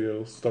a lot of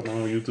videos. Start my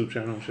own YouTube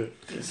channel and shit.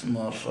 This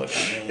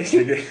motherfucker,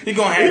 man. He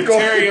gonna have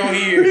Terry on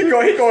here. He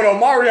going on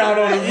Marion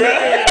on his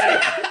breath.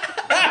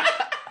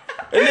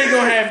 And they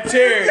gonna have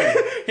Terry.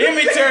 Him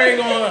and Terry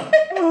going.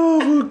 Oh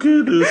my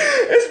goodness.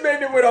 This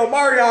man with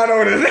Omarion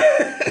on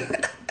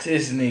it.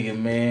 This nigga,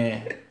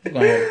 man.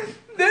 Gonna have.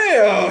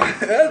 Damn,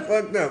 that's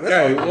fucked up.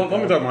 Hey,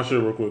 let me talk my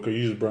shit real quick because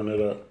you just brought it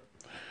up.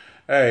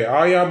 Hey,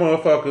 all y'all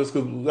motherfuckers,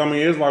 because I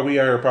mean, it's like we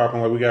out here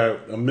popping like we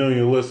got 1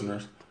 million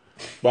listeners.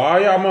 But all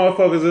y'all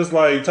motherfuckers just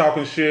like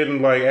talking shit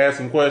and like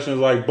asking questions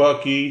like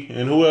Bucky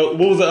and who else?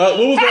 What was the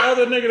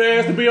other nigga that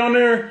asked to be on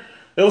there?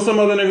 There was some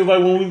other niggas like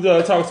when we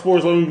talk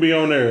sports, let me be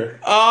on there.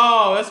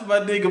 Oh, that's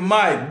my nigga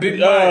Mike. Big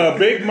Mike.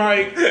 Big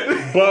Mike,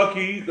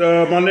 Bucky,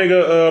 my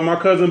nigga, my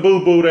cousin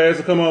Boo Boo that has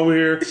to come over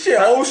here.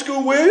 Shit, old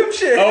school William,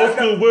 shit. Old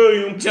school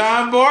William.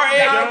 John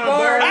Barton.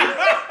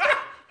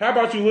 How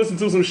about you listen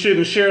to some shit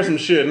and share some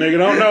shit, nigga?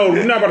 Don't know.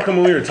 You're not about to come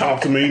over here and talk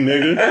to me,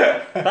 nigga.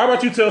 How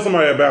about you tell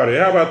somebody about it?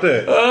 How about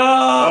that?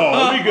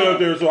 Let me go up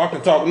there so I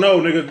can talk. No,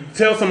 nigga,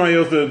 tell somebody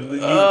else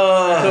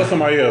tell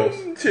somebody else.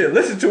 Shit,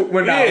 listen to it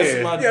when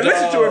listen to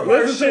it.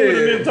 Listen to it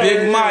and then talk.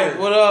 Big Mike,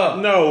 what up?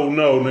 No,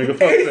 nigga,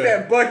 fuck He's that.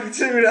 that Bucky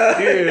too, though.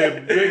 Yeah,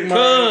 Big Mike.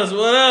 Cuz,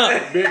 what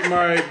up? Big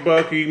Mike,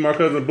 Bucky, my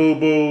cousin Boo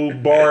Boo,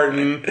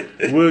 Barton,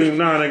 William.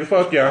 Nah, nigga,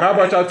 fuck y'all. How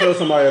about y'all tell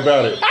somebody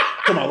about it?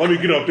 Come on, let me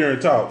get up there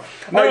and talk.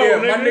 My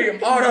nigga back.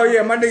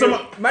 Yeah,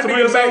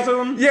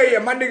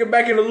 my nigga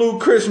back in the Lou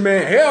Chris,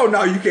 man. Hell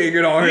no, you can't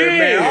get on here,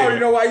 man. I don't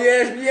know why you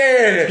asked me.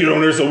 Yeah, get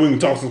on there so we can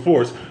talk some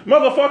sports,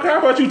 motherfucker. How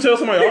about you tell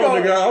somebody?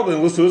 Nigga, I'll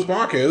listen to this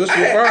podcast. This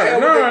shit fire.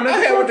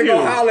 I went to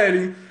go holler at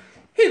him.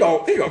 He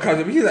gonna come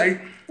to me. He's like,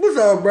 "What's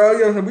up, bro?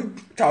 You know, we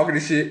talking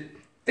this shit."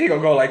 He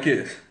gonna go like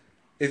this.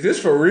 Is this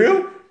for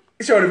real?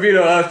 He showed a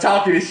video of us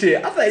talking this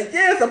shit. I was like,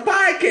 yeah, it's a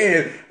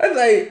podcast. I was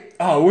like,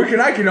 oh, where can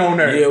I get on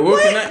there? Yeah,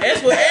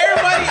 that's what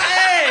everybody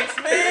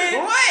asks,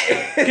 man.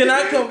 What? Can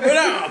I come through?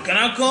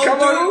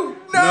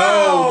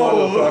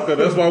 No, motherfucker.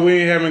 That's why we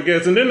ain't having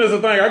guests. And then there's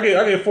the thing. I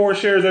get 4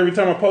 shares every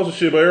time I post a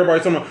shit, but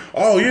everybody's talking about,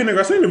 oh yeah, nigga,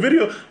 I seen the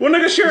video. Well,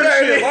 nigga, share the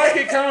shit, like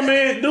it,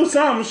 comment, do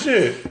something,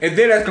 shit. And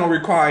then that's gonna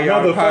require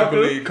y'all to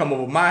probably come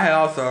over my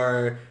house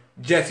or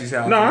Jesse's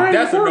house. No, I ain't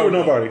That's a recording no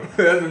with nobody.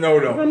 That's a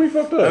no-no. Got me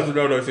fucked up. That's a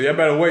no-no. So y'all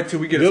better wait till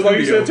we get a Just studio.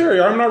 like you said,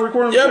 Terry, I'm not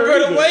recording with Y'all Terry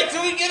better either. wait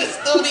till we get a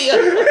studio.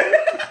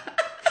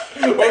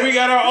 Or we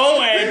got our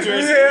own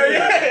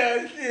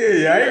address.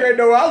 Yeah, I ain't gonna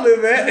know where I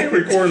live I ain't at.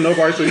 recording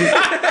nobody, so you...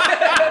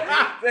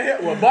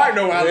 Well, Bart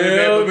know where I live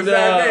at, but besides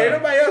that, ain't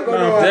nobody else gonna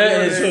know where I That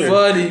live is at.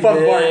 funny, Fuck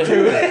man. Bart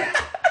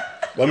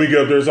too. Let me get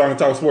up there so I can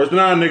talk sports.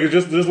 Nah, nigga,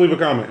 just leave a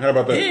comment. How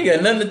about He that? ain't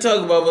got nothing to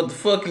talk about but the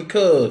fucking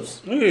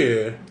Cubs.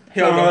 Yeah.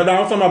 Hell No, no.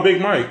 I'm talking about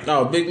Big Mike.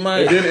 Oh, Big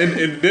Mike.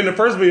 And then the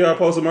first video I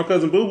posted, my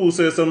cousin Boo Boo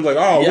said something like,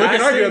 "Oh, Yeah, when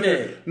can I I get seen up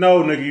there?" that.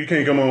 No, nigga, you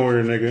can't come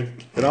over here, nigga.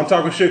 And I'm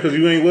talking shit because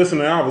you ain't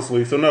listening,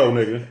 obviously. So no,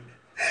 nigga.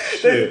 They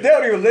Shit.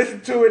 don't even listen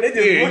to it. They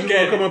just Yeah, you look just at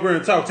want to come it. up here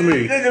and talk to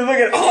me. They just look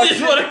at You all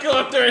just want to come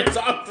up there and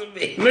talk to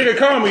me. Nigga,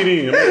 call me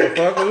then,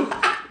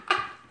 motherfucker.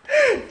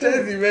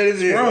 Jesse, man,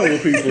 is What's wrong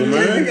with people,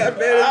 man? got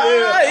mad as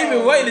hell. I ain't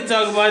been waiting to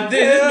talk about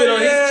this. It's been on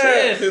his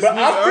chest. But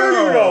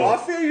I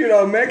feel you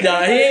though, man.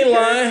 Nah, he ain't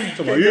lying.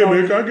 I'm like, yeah,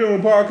 man, can I get on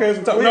a podcast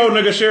and talk? No,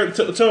 nigga, share it.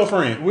 Tell a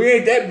friend. We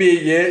ain't that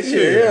big yet.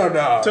 Shit, Yeah. hell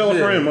no. Tell a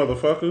Shit. friend,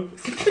 motherfucker.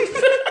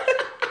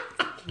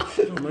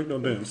 Don't make no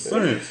damn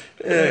sense.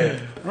 Yeah.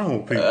 Wrong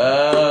with people.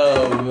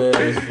 Oh, man,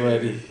 it's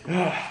funny.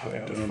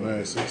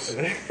 Dumbasses.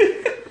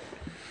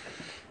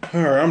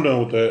 All right, I'm done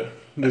with that.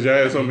 Did y'all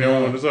have something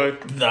y'all wanted to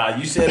say? Nah,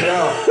 you said it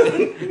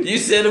all. You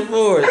said it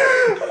for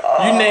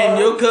us. You named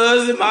your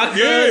cousin, my cousin,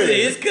 Yeah.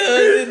 his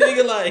cousin,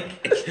 nigga.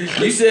 Like,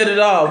 you said it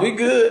all. We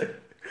good.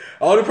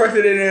 Only person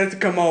that didn't ask to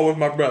come on was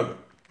my brother.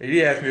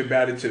 He asked me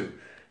about it too.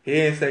 He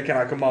didn't say, "Can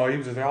I come on?" He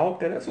was just like, "Oh,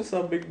 okay, that's what's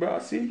up, big bro. I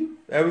see you."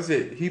 That was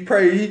it. He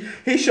prayed.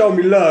 He showed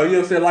me love. You know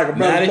what I'm saying? Like a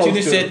brother. Now that you supposed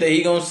just to. said that,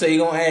 he gonna say, he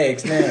gonna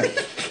ask now.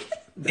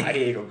 Nah,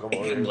 he ain't gonna come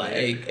on. He here, like, man.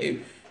 hey,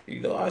 you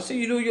know, I see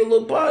you do your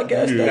little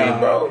podcast Yeah. thing,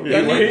 bro. Yeah.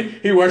 Y'all need-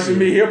 He worse than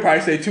me. He'll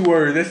probably say 2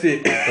 words. That's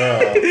it.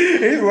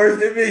 He's worse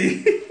than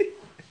me.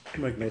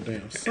 Make no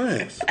damn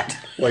sense.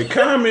 Wait,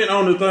 comment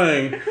on the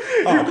thing.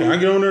 Oh, can I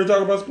get on there and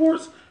talk about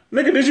sports?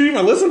 Nigga, did you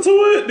even listen to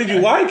it? Did you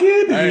like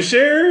it? Did you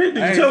share it?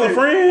 Did you tell a I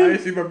friend?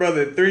 didn't see my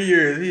brother in 3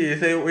 years.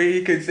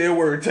 He couldn't say a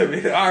word to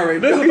me. All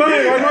right, That's the thing.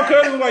 Like my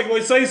cousin was like,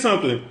 wait, say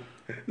something.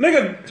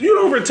 Nigga, you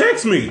don't even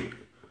text me.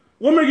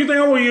 What make you think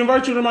I want to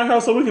invite you to my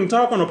house so we can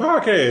talk on a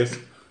podcast?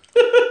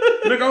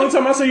 Nigga, only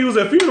time I see you was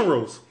at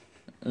funerals.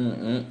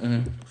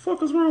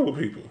 Fuck is wrong with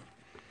people?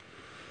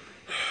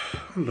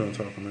 I'm done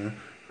talking,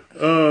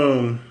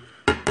 man.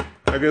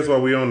 I guess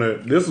while we on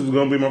that, this was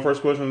gonna be my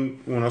first question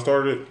when I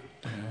started.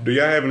 Do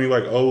y'all have any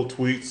like old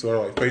tweets or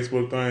like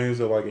Facebook things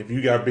that like if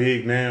you got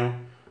big now,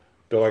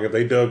 that like if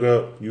they dug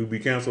up, you'd be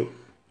canceled?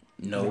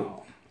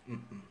 No.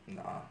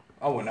 Nah,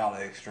 I went all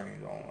the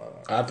extremes on.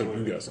 I think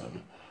you got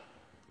something.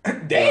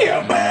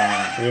 Damn,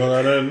 You don't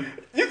got nothing?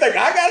 you think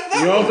I got You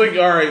something? don't think?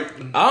 All right.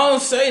 I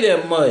don't say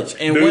that much.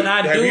 And when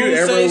I have do you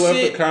ever say left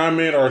shit, a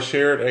comment or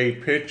shared a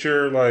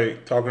picture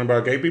like talking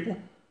about gay people?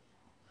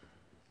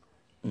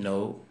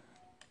 no.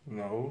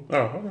 No. Oh,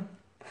 okay.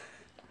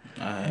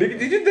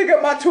 Did you think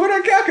of my Twitter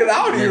account? Cause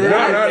I don't even. No,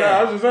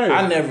 I was just saying.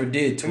 I never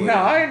did Twitter. No,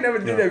 I ain't never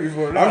did that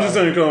before. No. I'm just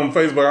saying, 'cause on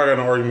Facebook, I got in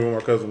an argument with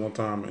my cousin one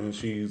time, and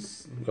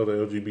she's of the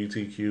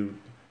LGBTQ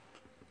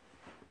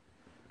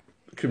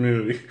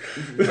community.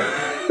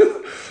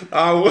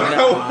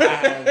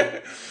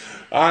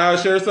 I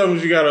shared something,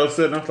 she got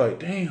upset, and I was like,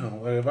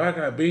 damn, like, if I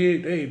got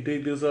big, they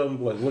did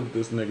something, like, look at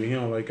this nigga, he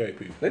don't like gay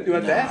people. They do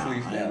it to Nah,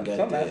 athletes I now. ain't got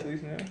Some that.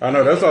 athletes now. I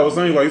know, that's what I was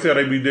saying, like, you said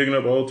they be digging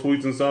up old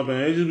tweets and something,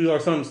 and it just be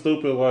like something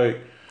stupid,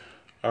 like,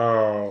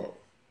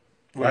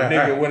 When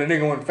a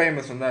nigga went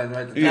famous or nothing,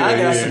 right? Now, I got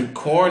Yeah. some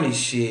corny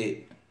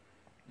shit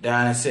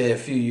that I said a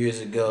few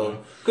years ago.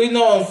 Cause you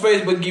know on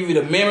Facebook give you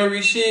the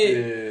memory shit.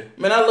 Yeah.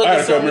 Man, I look I had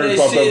at a some of couple that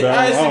memories shit. pop up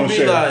I used that I to don't be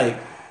share. like,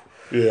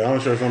 yeah, I'm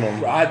sure some of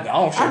them. I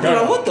don't I be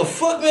like, what the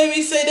fuck made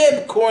me say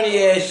that corny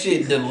ass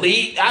shit?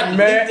 Delete. I delete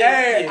Man,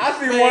 that hey, shit, I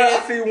see man. one. I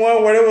see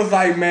one where it was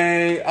like,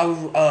 man, I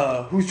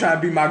was who's trying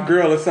to be my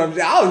girl or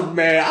something. I was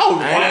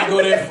I ain't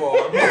go that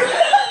far.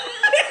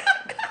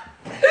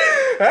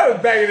 That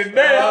was back in the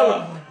day. I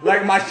was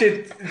like my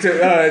shit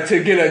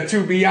to get a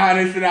to be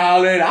honest and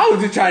all that. I was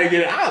just trying to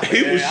get it out.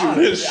 He was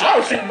shooting his I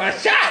was shooting my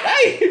shot.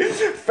 Hey,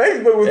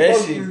 Facebook was That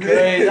supposed shit to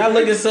crazy. I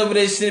look at some of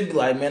that shit, be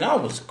like, man, I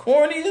was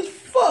corny as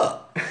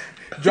fuck.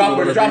 drop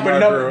wanna a drop be a my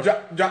number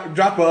girl.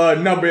 drop a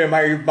number in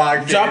my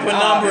inbox. Drop a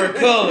number of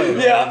color.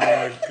 Yeah,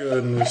 My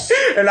goodness.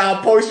 and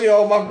I'll post it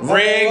on my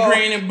Red,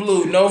 green, and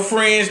blue. No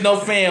friends, no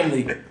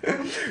family.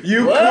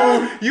 You What?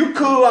 cool? You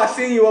cool? I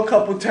seen you a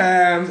couple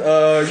times.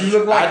 You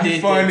look like I you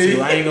did funny. that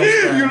too. I ain't gonna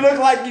front. You look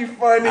like you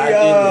funny. I did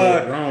that.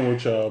 What's wrong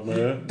with y'all,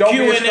 man? Don't be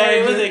a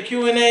Q&A, was stranger. it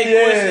Q&A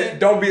Yeah, question?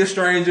 don't be a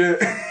stranger.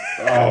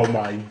 Oh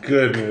my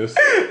goodness.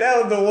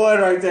 That was the one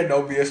right there.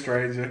 Don't be a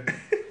stranger.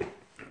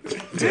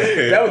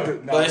 That was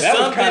But that was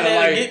something kind of that'll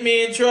like get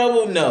me in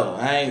trouble? No,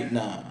 I ain't.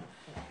 Nah.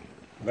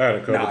 I had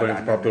a couple things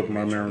popped up in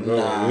my memory.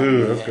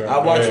 That's I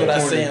watch what I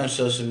Corny. say on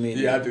social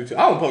media. yeah, I do too.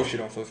 I don't post shit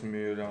on social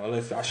media though,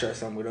 unless I share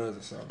something with others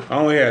or something. I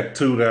only had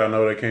two that I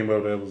know that came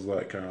up that was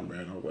like kind of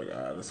bad. I was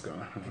like, let's go.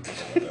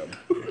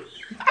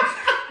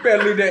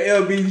 Better leave that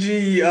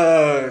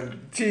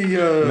LBG T.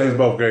 They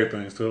both gay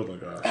things too. I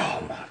was like,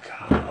 Oh my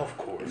god! Of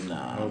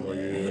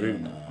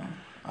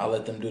I'll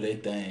let them do their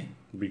thing.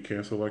 Be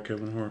canceled like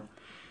Kevin Hart.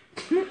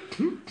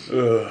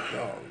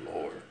 Oh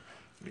Lord,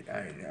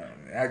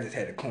 I just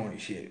had a corny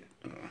shit.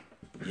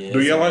 Yeah,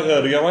 Do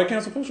y'all like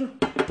cancel culture?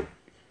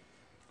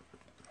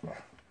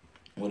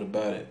 What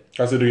about it?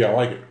 I said, do y'all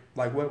like it?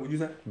 Like what would you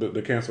say?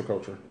 The cancel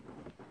culture.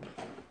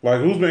 Like,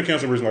 who's been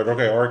canceled recently? Like,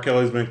 okay, R.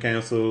 Kelly's been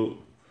canceled.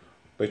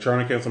 They trying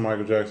to cancel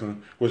Michael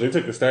Jackson, which they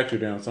took the statue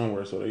down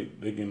somewhere, so they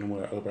getting him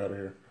up out of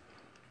here.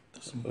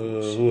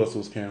 Who else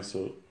was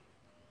canceled?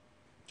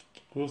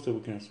 Who else did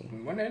we cancel?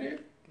 When that is?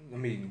 I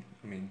mean,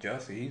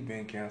 Jussie, he's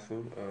been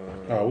canceled.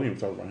 Oh, we didn't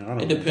talk about him. I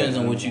don't It depends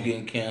on what you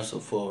getting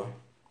canceled for.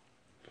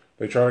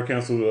 They try to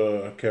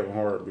cancel Kevin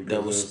Hart because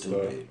That was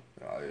stupid.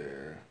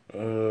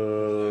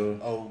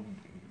 Old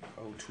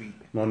tweet.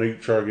 Monique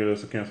tried to get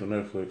us to cancel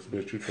Netflix.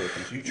 Bitch, you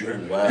tripping. You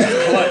tripping. Wow.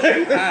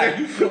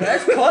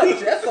 That's clutch.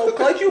 That's so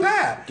clutch you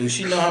have. Do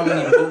she know how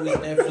many movies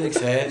Netflix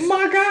has?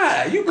 My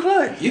God, you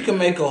clutch. You can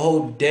make a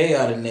whole day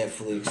out of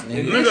Netflix,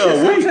 nigga.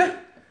 Nigga,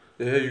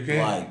 Yeah, you can.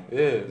 Like,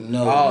 yeah.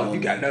 no. You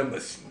got nothing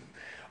but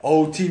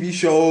old TV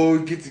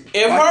shows.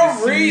 If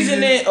her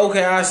reasoning,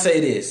 okay, I'll say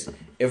this.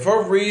 If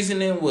her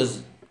reasoning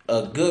was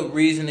a good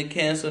reason to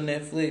cancel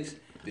Netflix,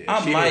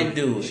 I might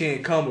do it. She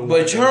ain't coming.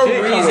 But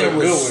her reason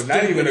was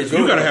not even a good.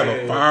 You gotta have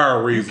a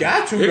fire reason. You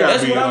got to.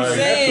 That's what I'm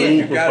saying.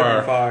 Super You gotta fire.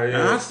 be fire. And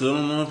Yeah. I still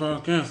don't know if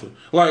I'll cancel.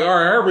 Like, all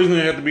right, our reason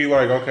had to be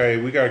like, okay,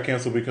 we gotta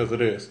cancel because of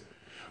this.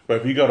 But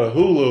if you go to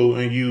Hulu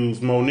and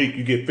use Monique,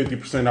 you get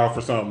 50% off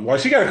for something. Like,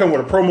 she gotta come with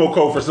a promo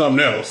code for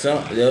something else. You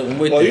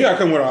gotta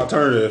come with an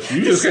alternative.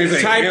 You just can't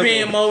say type cancel.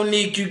 in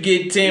Monique, you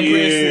get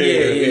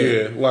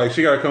 10%. Yeah. Like,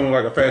 she gotta come with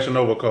like a Fashion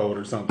Nova code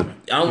or something.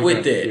 I'm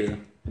with that.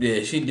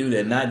 Yeah, she do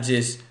that. Not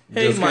just,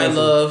 hey, Just my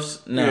cancel.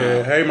 loves. Nah.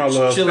 Yeah, hey, my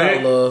love. Chill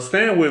out, love.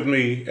 Stand with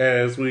me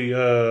as we,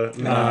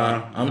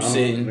 I'm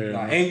sitting. Yeah.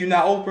 Nah, and you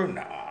not Oprah?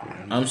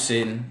 Nah. I'm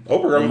sitting.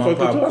 Oprah got me on my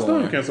fucked up too. I still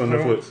popcorn. ain't cancel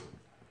Netflix.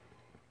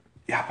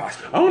 Yeah,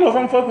 possibly. I don't know if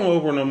I'm fucking with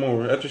Oprah no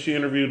more after she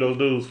interviewed those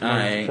dudes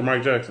for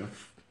Mike Jackson.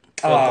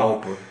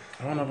 Fuck Oprah.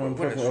 I don't know if I'm What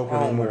fucking is with Oprah no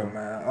wrong with her, more.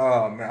 man?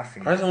 Oh, man, I see.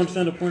 I just don't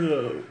understand the point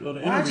of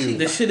the interview.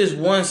 This shit is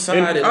one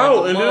sided.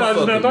 And then I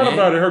just never thought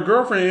about it. Her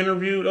girlfriend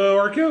interviewed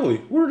R. Kelly.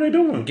 What are they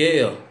doing?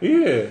 Gail.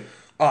 Yeah.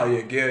 Oh,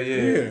 yeah,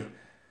 yeah.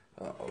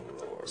 Oh,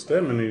 Lord.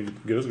 Stedman needs to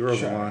get his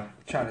girls in line.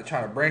 Trying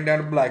to bring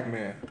down the black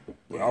man.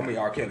 Well, I mean,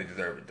 R. Kelly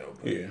deserved it, though.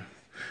 But. Yeah.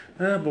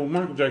 But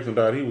Michael Jackson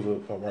died. He was a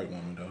white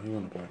woman, though. He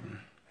wasn't a black man.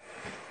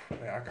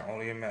 Man, I can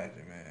only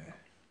imagine,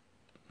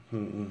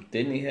 man.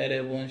 Didn't he have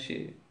that one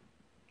shit?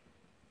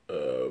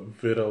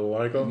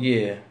 Vitiligo?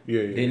 Yeah.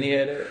 Yeah. Didn't he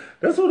have that?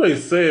 That's what they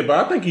said,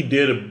 but I think he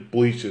did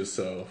bleach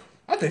himself.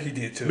 I think he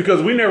did, too.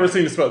 Because we never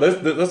seen the spot.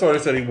 That's why they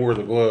said he wore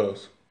the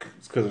gloves.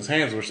 Because his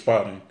hands were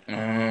spotting.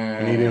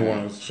 And he didn't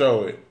want to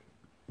show it.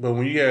 But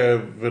when you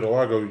have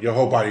vitiligo, your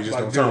whole body just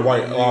don't turn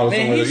white.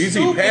 Man, he's you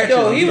see stupid, patches.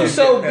 though. He was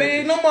so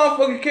big. No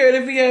motherfucker cared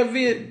if he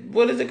had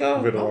what is it called?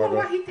 I don't know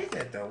why Vitiligo. he did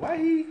that, though.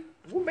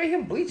 What made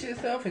him bleach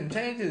himself and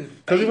change his...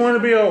 Because he wanted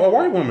to be a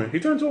white woman. He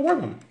turned to a white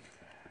woman.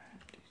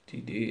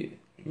 He did.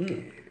 Yeah,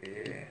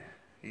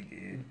 he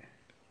did.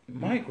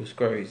 Mike was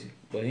crazy,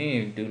 but he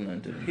didn't do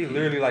nothing to me. He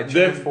literally like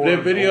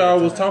That video I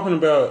was talking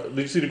about,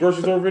 did you see the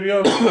grocery store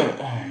video?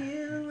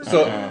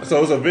 So it's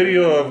a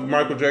video of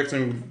Michael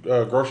Jackson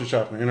grocery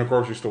shopping in a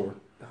grocery store.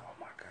 Oh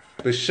my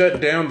God. They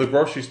shut down the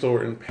grocery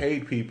store and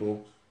paid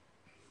people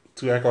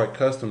to act like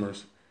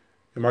customers.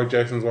 And Mike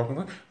Jackson's walking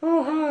like,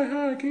 oh,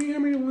 hi, can you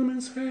hand me the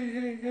lemons?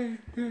 Hey,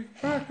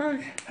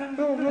 hi.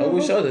 I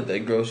wish I was at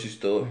that grocery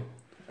store.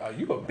 Oh,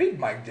 you a big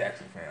Mike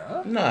Jackson fan,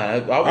 huh? Nah, I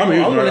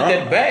wanted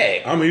that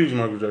bag. I'm a huge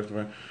Michael Jackson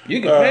fan.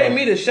 You can pay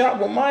me to shop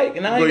with Mike,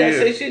 and I ain't gotta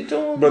say shit to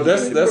him. But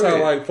that's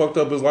how like fucked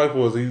up his life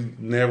was. He's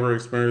never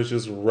experienced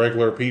just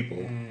regular people.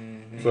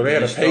 So they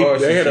had to pay.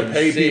 They had to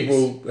pay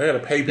people. They had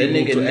to pay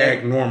people to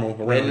act normal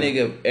around that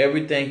nigga.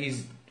 Everything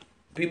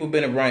people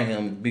been around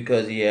him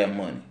because he had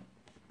money.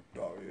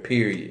 Oh, yeah.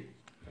 Period.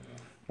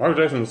 Michael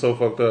Jackson was so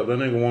fucked up. That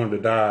nigga wanted to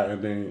die,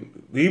 and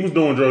then he was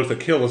doing drugs to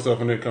kill himself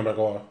and then come back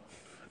alive.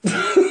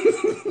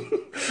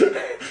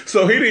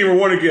 So he didn't even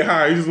want to get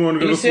high. He just wanted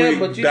to go to sleep,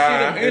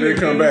 die, and then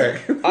come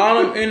back.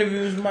 All them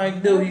interviews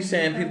Mike do, he's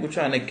saying people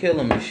trying to kill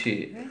him and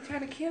shit. They trying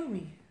to kill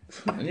me.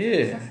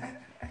 Yeah.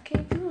 I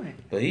can't do it.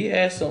 But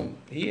that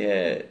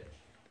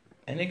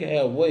nigga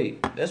had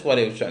weight. That's why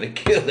they was trying to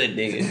kill that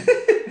nigga.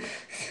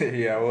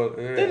 Yeah, well,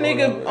 That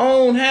nigga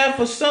owned half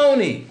of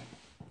Sony.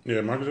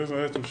 Yeah, Michael Jackson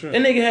had some shit.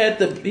 That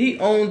nigga he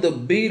owned the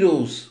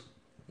Beatles.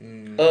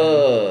 In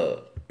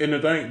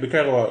the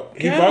catalog.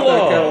 He bought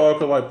that catalog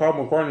because like Paul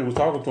McCartney was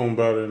talking to him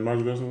about it, and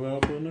Michael Jackson was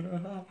like,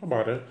 "Nigga, how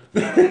about that?"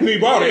 He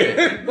bought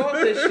it. He bought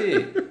that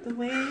shit. The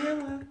way you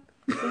look,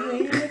 the way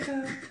you look, like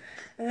a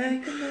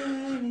man.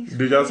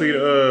 Did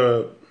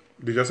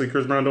y'all see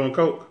Chris Brown doing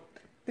coke?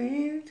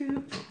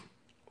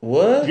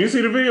 What? Did you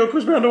see the video of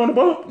Chris Brown doing a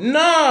bump?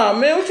 Nah,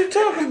 man, what you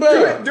talking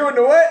about? Doing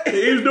the what?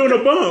 He was doing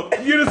a bump.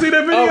 You didn't see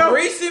that video? A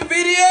recent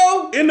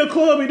video? In the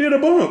club, he did a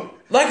bump.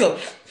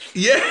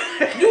 Yeah.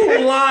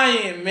 You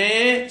lying,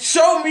 man.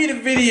 Show me the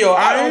video.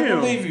 I don't am.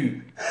 believe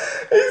you.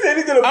 said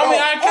he's gonna.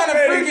 I kind of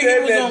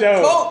figured he was on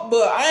coke,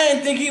 but I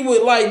didn't think he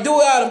would like do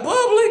it out in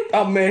public.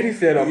 Oh man, he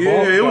said a bump.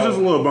 Yeah, it was just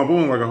a little bump. It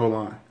wasn't like a whole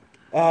line.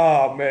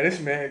 Oh man, this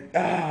man.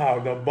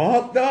 The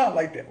bump, dog,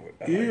 like that.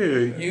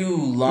 Yeah. You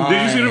lying?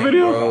 Did you see the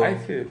video? Bro. I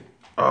see it.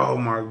 Oh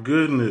my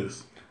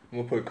goodness. I'm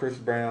gonna put Chris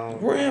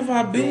Brown. Where have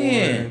I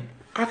been?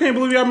 I can't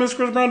believe y'all missed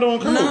Chris Brown doing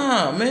coke.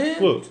 Nah,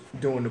 man. Look.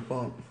 Doing the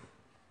bump.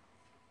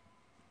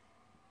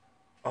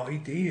 Oh, he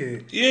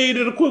did. Yeah, he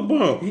did a quick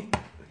bump.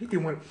 He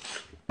did one.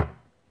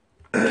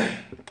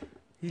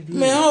 He did.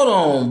 Man, hold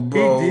on,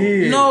 bro. He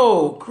did.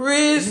 No,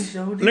 Chris.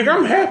 Nigga,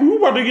 I'm happy. We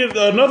about to get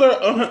another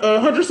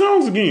 100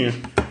 songs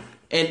again.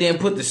 And then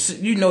put the,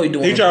 you know he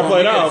doing. He try to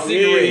play it off.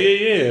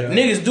 Yeah.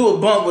 Niggas do a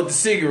bump with the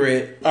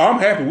cigarette. Oh, I'm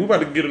happy. We about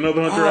to get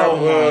another 100 Oh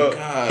my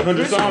god,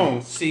 100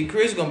 songs. See,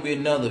 Chris gonna be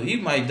another. He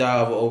might die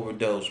of an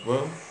overdose,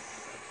 bro.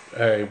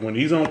 Hey, when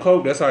he's on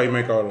coke, that's how he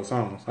make all those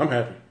songs. I'm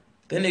happy.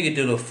 That nigga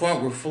do the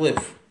front flip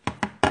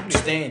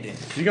standing.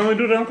 You can only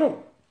do that on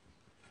coke.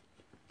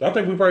 I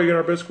think we probably get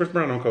our best Chris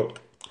Brown on coke.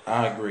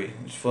 I agree.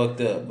 It's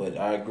fucked up, but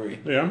I agree.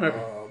 Yeah, I'm happy.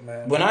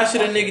 Man. When I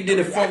should a nigga did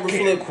a front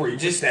flip,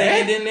 just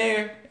standing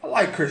there. I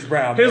like Chris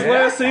Brown. His man.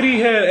 last CD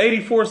had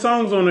 84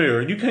 songs on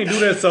there. You can't do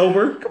that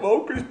sober. Come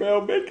on, Chris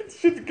Brown, man, get the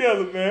shit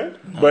together, man.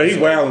 But he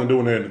wilding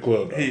doing that in the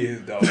club. Though. He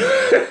is though.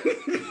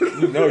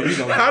 you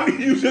know. How do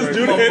you just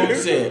do Put that?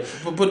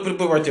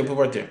 right there. Put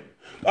right there.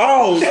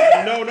 Oh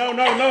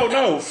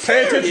no!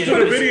 Pay attention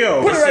to the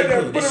video. Put it right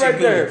there. Put it right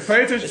there.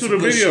 Pay attention to the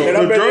video. shit.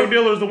 The drug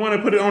dealer is the one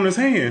that put it on his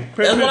hand.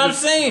 That's what I'm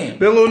saying.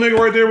 That little nigga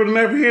right there with the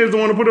nappy head is the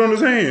one that put it on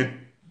his hand.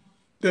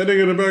 That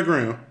nigga in the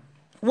background.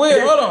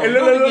 Where? Hold on. Hey,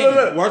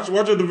 look. Watch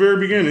at the very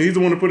beginning. He's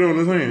the one that put it on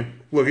his hand.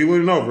 Look, he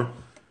leaning over.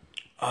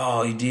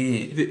 Oh, he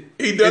did.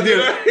 He does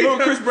that. Little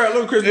Chris Brown.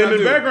 In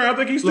the background, I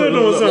think he's still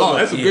doing something. Oh,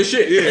 that's some good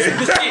shit. Yeah.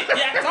 Good shit.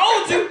 Yeah, I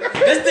told you.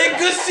 That's that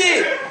good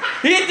shit.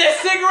 He hit that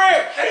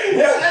cigarette.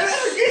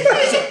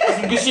 That's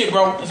some good shit,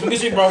 bro. That's some good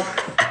shit, bro.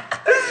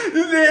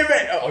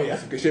 Oh yeah,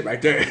 that's some good shit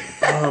right there.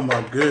 Oh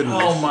my goodness.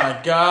 Oh my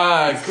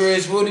God,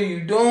 Chris, what are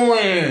you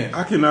doing?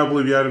 I cannot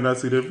believe y'all did not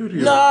see that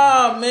video.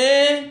 Nah,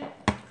 man.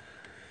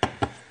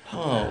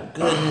 Oh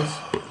goodness.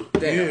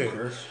 Damn,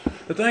 Chris.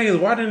 The thing is,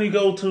 why didn't he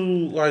go to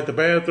like the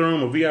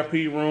bathroom, a VIP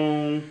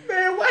room?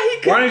 Man, Why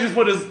didn't he just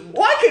put his?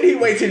 Why couldn't he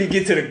wait till he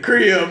get to the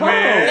crib,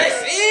 man?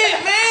 That's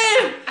it,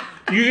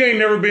 man. You ain't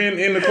never been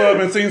in the club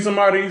and seen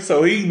somebody,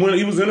 so when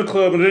he was in the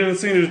club and didn't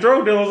see his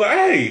drug dealer, was like,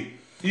 hey,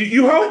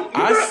 you hope?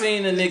 I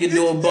seen a nigga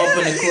do a bump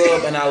in the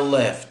club and I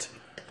left.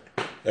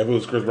 If it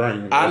was Chris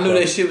Brown, I knew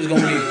that shit was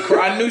gonna get.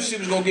 I knew shit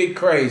was gonna get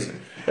crazy.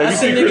 If you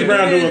see Chris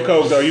Brown doing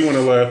coke, though, you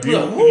wouldn't have left.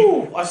 Look,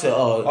 woo. I said,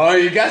 Oh,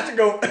 you got to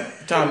go.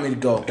 time for me to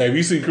go. Hey, if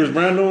you see Chris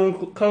Brown doing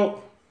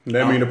coke,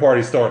 that mean the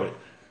party started.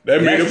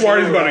 That mean the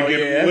party's about to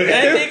get lit.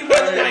 That nigga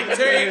was like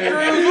Terry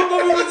Crews.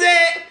 What movie was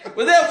that?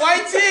 Was that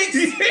White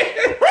Chicks?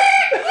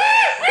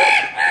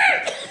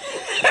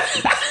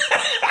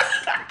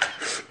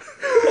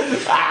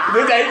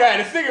 This guy got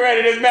a cigarette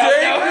in his mouth.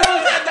 Terry Crews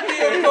had to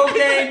be on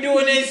cocaine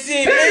doing that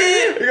shit,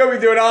 man. You're gonna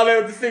be doing all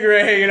that with the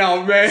cigarette hanging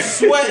out, man.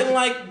 Sweating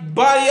like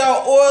body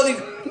all oily,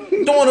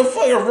 doing a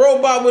fucking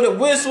robot with a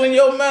whistle in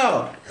your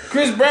mouth.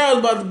 Chris Brown's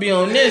about to be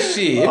on this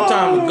shit. It's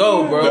time to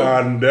go, bro.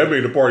 Nah, that made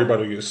the party about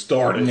to get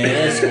started. Man,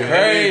 that's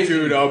crazy.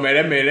 Too, though, man.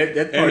 That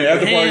And party. the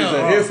after party's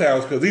at his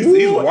house because he's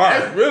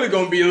wired. That's really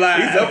gonna be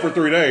live. He's up for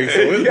 3 days,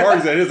 so his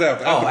party's at his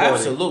house. Oh, after party.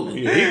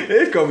 absolutely. Yeah,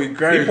 It's gonna be he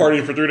crazy.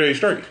 partying for 3 days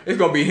straight, It's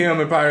gonna be him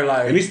and probably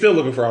like. and he's still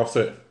looking for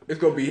Offset. It's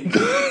gonna be.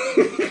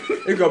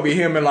 It's gonna be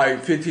him and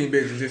like 15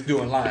 bitches just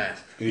doing lines.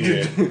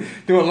 Yeah.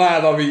 Doing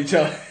lines off of each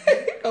other.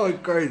 Oh, it's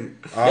crazy.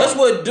 That's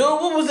what dude.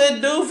 What was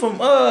that dude from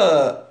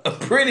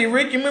Pretty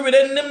Ricky? Remember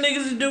that them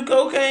niggas that do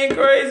cocaine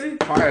crazy?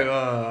 Probably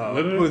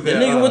who's The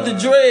that? nigga with the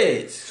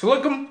dreads.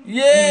 Slickum?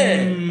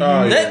 Yeah.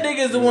 Oh, That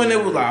nigga's the one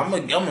that was like,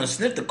 I'm gonna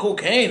sniff the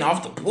cocaine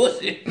off the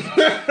pussy.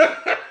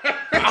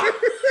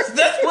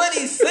 That's what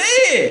he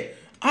said.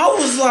 I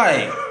was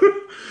like,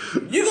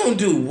 you gonna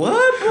do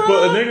what, bro?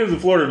 But the niggas in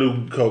Florida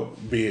do coke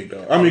big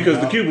though. I mean, because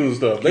the Cubans and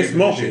stuff, they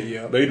smoke it.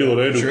 yeah. They do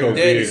Trick coke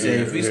Daddy big. said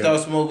Yeah, if he yeah.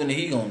 start smoking it,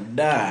 he gonna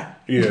die.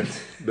 Yeah,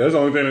 that's the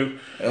only thing.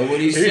 That's what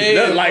he He said.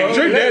 look like bro.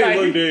 Trick Daddy like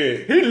look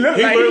dead. He look like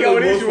he literally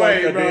on his looks like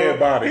way, a bro. dead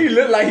body. He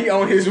look like he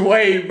on his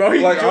way, bro. He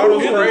Like all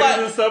those He look phrases like,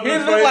 and stuff. he in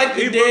his look face, like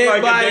the he look dead like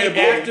a body dead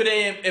boy. after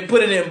they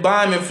put an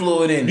embalming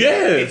fluid in.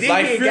 Yes.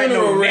 Like he ain't got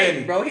funeral no ready.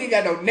 neck, bro. He ain't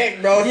got no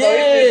neck, bro. So Yeah.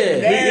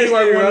 it's He just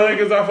like when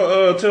nasty, niggas off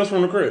of Tales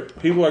from the Crypt.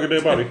 He look like a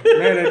dead body. Man,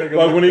 that nigga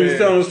Like when he look was bad.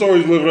 telling the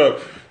stories, live it up.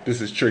 This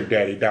is Trick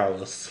Daddy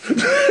Dollars.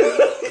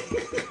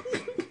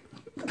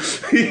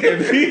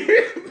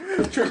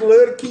 Trick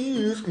little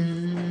keys.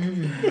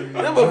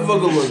 That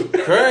motherfucker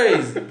look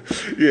crazy.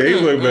 Yeah, he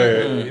look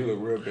bad. He look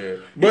real bad.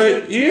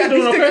 But he ain't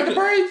doing no still got the okay.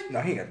 braids?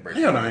 No, he ain't got the braids.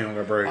 Hell no, he don't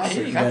got braids.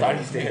 I thought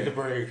he still had the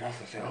braids. I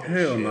said, oh,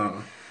 Hell shit.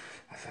 no.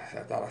 I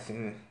thought I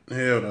seen it.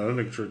 Hell no,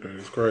 that nigga Trick Daddy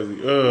is crazy.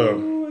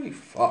 Holy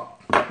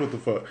fuck. What the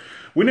fuck?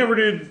 We never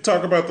did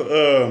talk about the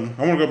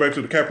I want to go back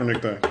to the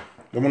Kaepernick thing.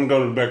 I want to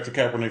go back to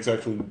Kaepernick's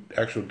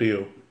actual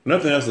deal.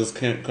 Nothing else has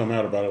can't come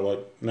out about it. Like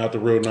not the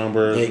real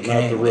numbers, They not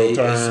can't. the real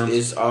terms.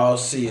 It's all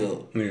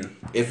sealed. Yeah.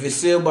 If it's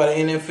sealed by the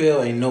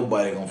NFL, ain't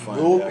nobody gonna find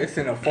Nope, out. it's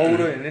in a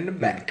folder and in the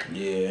back.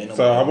 Yeah. Ain't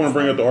So I nobody want to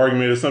bring gonna up the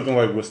argument. It's something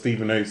like what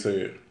Stephen A.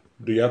 said.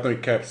 Do y'all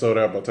think Cap sold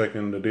out by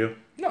taking the deal?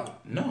 No,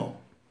 find- No.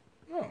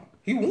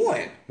 he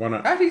won. Why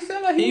not? How did he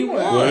sell like he won?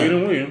 Well, he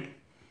didn't win.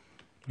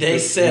 They He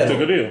settled.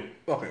 took a deal,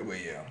 Okay, well,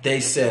 yeah. They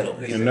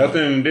settled. and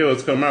nothing in the deal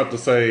has come out to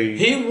say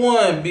He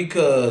won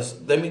because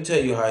let me tell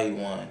you how he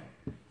won.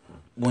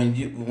 When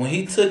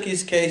he took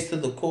his case to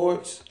the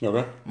courts,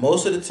 okay.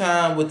 most of the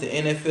time with the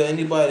NFL,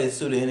 anybody that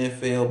sue the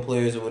NFL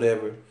players or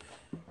whatever,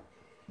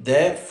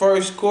 that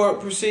first court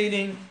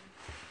proceeding,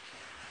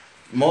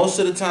 most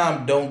of the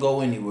time don't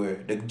go anywhere.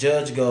 The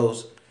judge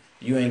goes,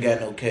 "You ain't got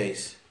no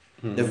case."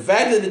 The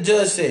fact that the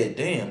judge said,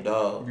 "Damn,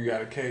 dog, You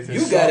got a case.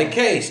 you got a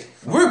case.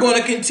 We're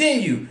going to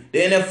continue." The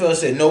NFL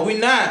said, "No, we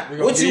not.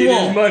 What you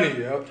want?" Money,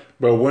 yo.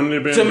 But wouldn't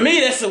it been To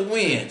me, that's a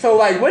win. So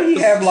like, what he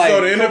have like?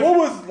 So the So, NFL what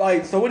was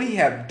like? So what he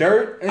have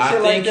dirt and I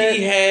shit think like that?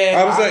 he had.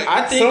 I was like,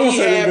 I think someone he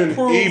said had it's been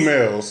proof.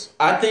 emails.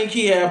 I think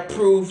he had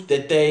proof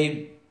that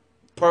they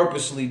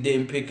purposely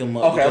didn't pick him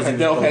up. Okay, because he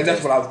was okay,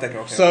 that's protesting. what I was thinking.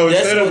 Okay, So That's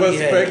instead of what us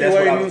he had. that's what I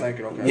speculating, was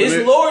thinking. Okay, His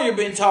When it- lawyer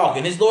been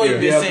talking. His lawyer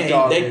been Yeah, saying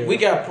dog, they, yeah. we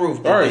got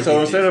proof. That all right. they So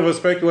did instead this. of us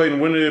speculating,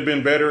 wouldn't it have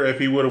been better if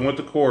he would have went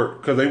to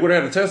court because they would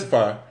have had to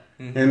testify?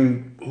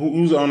 And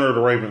who's the owner of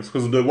the Ravens?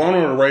 Because the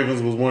owner of the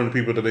Ravens was one of the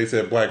people that they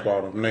said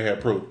blackballed him, and they had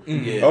proof. Yeah.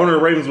 The owner of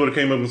the Ravens would have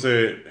came up and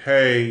said,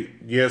 "Hey,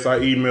 yes, I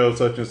emailed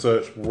such and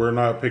such. We're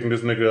not picking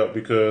this nigga up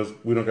because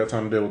we don't got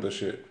time to deal with this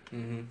shit."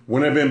 Wouldn't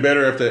it have been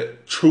better if the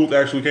truth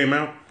actually came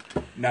out?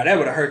 now that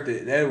would have hurt.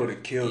 That would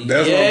have killed.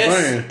 That's yes what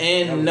I'm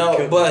saying. and That no,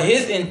 would but kill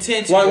his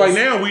intention. Like was,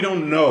 now, we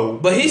don't know.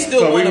 but he still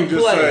So we want can to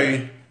just play.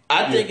 say,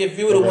 I think if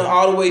he would have went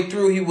all the way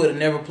through, he would have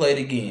never played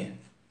again.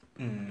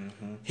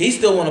 He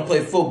still want to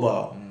play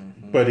football.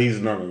 but he's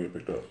not gonna get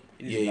picked up.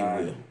 Yeah,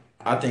 he will.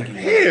 I think he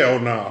will. Hell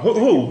no.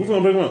 Who's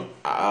gonna pick him up?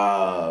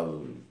 I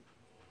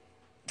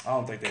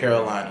don't think they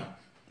Carolina.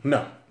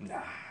 No. Nah,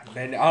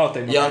 man, I don't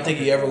think. Y'all don't think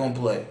he ever gonna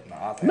play?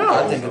 Nah,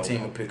 I think a it's team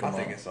over. will pick him I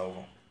think up. it's over.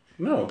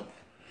 No.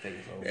 I think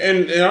it's over.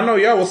 And I know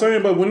y'all was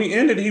saying, but when he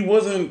ended, he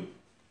wasn't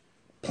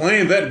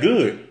playing that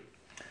good.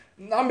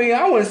 I mean,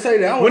 I wouldn't say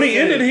that. When he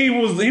ended, he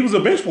was a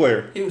bench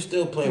player. He was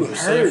still playing He for was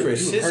San hurt. He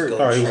was Francisco.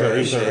 hurt. Oh, he was hurt. He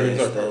was hurt. He was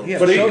Trash, hurt. though. He had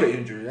But a he- shoulder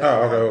injury.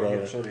 Oh, okay, hold on. He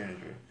had a shoulder injury.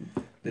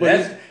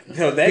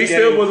 But That he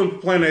still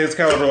wasn't playing at his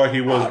caliber like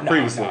he was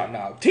previously.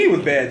 Nah. T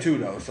was bad too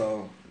though.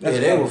 So Yeah,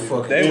 they were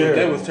fucking They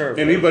terrible. was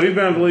terrible. But he's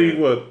been in the league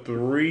what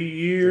 3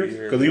 years? 3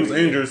 years. Because he was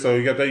injured, so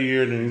he got that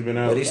year, and then he's been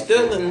out. But he's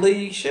still in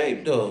league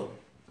shape though.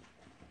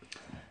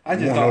 I You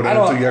just won't know don't. that I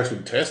until you don't. actually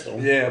test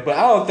him. Yeah, but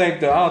I don't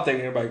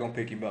think anybody gonna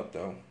pick him up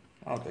though.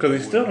 Because they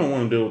still don't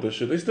want to deal with this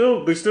shit. They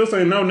still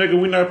saying, no, nigga,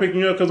 we not picking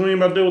you up because we ain't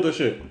about to deal with this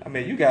shit. I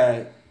mean, you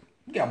got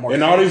more.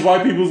 And all these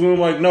white people's going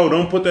like, no,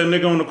 don't put that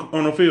nigga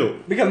on the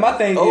field. Because my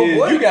thing Oh, is,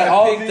 boy, you got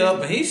all picked these.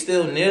 up and he's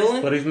still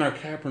kneeling. But he's not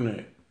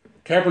Kaepernick.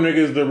 Kaepernick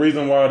is the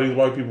reason why these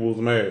white people was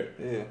mad.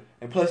 Yeah,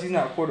 and plus he's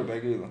not a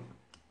quarterback either.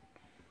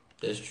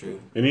 That's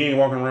true. And he ain't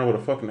walking around with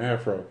a fucking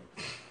afro.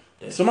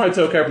 Somebody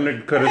tell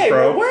Kaepernick to cut his Hey,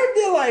 fro. but where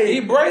did like? He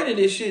braided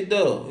this shit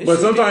though. His But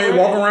shit sometimes he be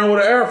walking braided. around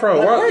with an afro.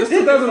 Like, Why? where It's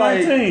did this,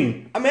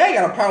 2019. I mean, I ain't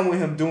got a problem with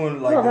him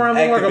doing like Walk around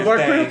this looking like a activist Black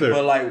thing, Panther.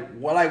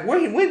 but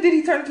when did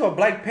he turn into a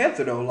Black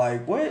Panther though?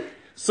 Like what?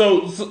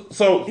 So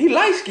He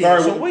light skinned. all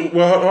right, So wait.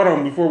 well, hold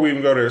on before we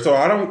even go there. So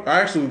I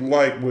actually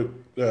like what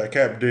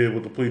Cap did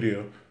with the plea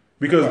deal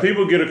because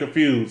people get it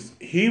confused.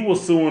 He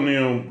was suing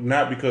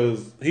them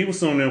because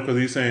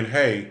he's saying,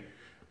 hey,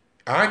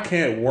 I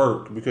can't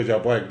work because y'all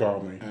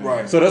blackballed me.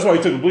 Right. So that's why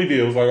he took the plea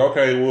deal. It was like,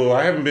 okay, well,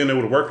 I haven't been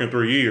able to work in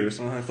 3 years.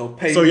 So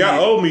pay. So me. y'all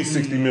owe me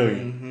 $60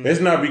 million. It's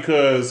not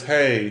because,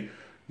 hey,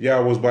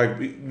 y'all was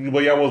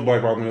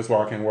blackballing me, that's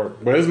why I can't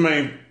work. But his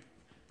main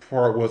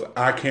part was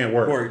I can't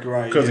work.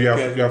 Right? Because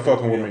yeah, y'all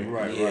fucking with me.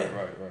 Right.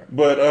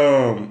 But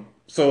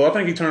so I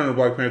think he turned into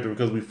Black Panther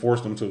because we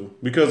forced him to.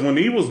 Because when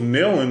he was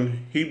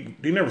kneeling, he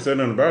never said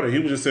nothing about it. He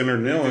was just sitting there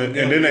kneeling,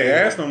 and then they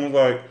asked him, was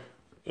like,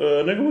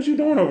 "Nigga, what you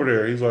doing over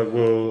there?" He's like,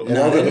 "Well, as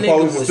long as the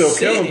police is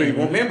still killing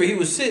people." Remember, he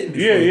was sitting.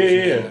 before Yeah. he was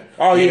kneeling.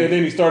 Oh yeah, and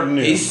then he started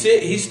kneeling.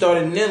 He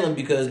started kneeling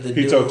because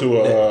the talked to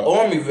the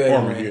army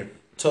veteran army, yeah.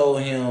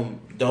 told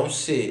him, "Don't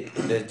sit.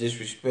 That's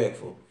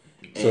disrespectful."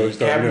 So he And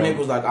started Kaepernick kneeling.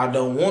 was like, "I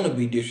don't want to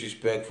be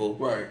disrespectful.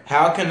 Right.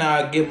 How can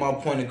I get my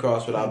point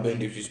across without being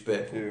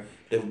disrespectful?" Yeah.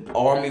 The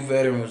army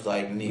veteran was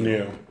like, "Kneel."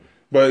 Yeah.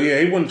 But yeah,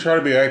 he wouldn't try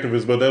to be an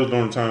activist, but that was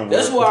during the time where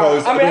That's the why-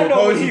 police, I mean, I the know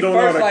police when was he doing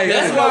first, all that. like-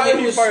 That's Yeah. why When it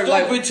he was first,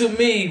 like- stupid to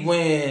me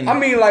when I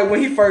mean, like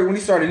when he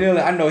started kneeling,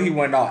 I know he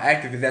wasn't all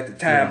activist at the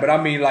time, but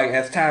I mean, like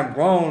as time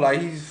grown,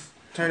 like he's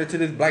turned into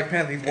this Black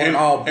Panther. He's wearing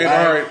all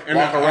black,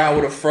 walk around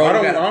with a fro. I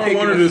got a don't pick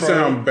want in it to his fro.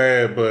 sound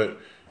bad, but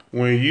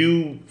when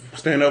you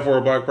stand up for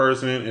a black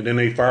person and then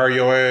they fire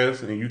your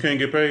ass and you can't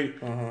get paid,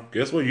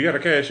 guess what? You got to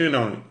cash in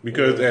on it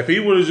because if he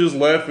would have just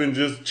left and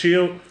just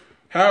chilled,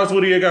 how else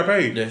would he have got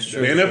paid? That's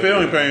true. The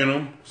NFL ain't paying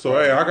him, so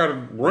hey, I got to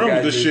run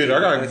with this shit. I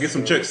got to That's get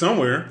some true. checks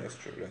somewhere. That's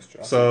true.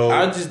 So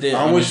I just didn't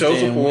I'm with show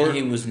understand when support.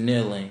 he was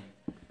kneeling,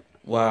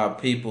 why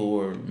people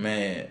were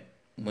mad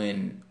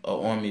when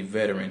an Army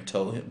veteran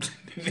told him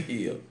to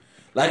kneel.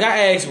 Like,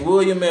 I asked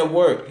William at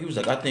work. He was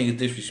like, I think it's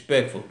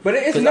disrespectful. But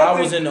it's because I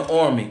was in the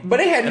Army. But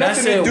it had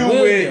nothing to do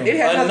William, with... It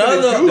had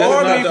another nothing to do with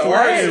Army the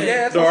person.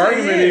 Yeah, the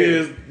argument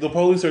is the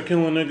police are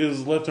killing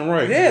niggas left and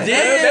right. Yes,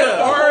 that's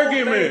the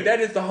argument.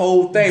 That is the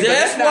whole thing.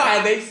 That's not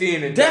how they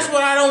seeing it. That's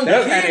what I don't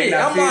get it.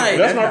 I'm like...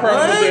 That's my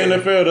problem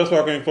with the NFL. That's why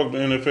I can't fuck the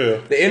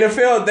NFL. The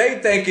NFL, they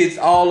think it's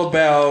all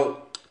about...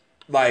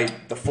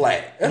 Like the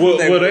flag. Well,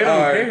 they don't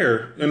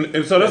care,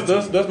 and so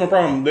that's my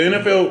problem. The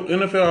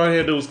NFL, all I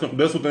had to do was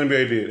that's what the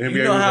NBA did. The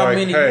NBA was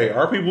like, hey,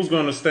 our people's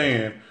going to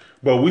stand,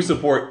 but we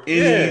support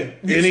anything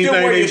they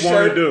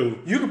want to do.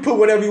 You can put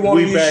whatever you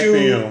want on your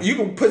shoe. You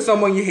can put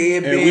some on your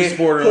headband.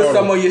 Put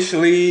some on your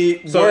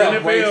sleeve. So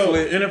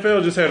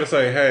NFL just had to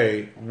say,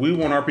 hey, we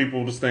want our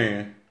people to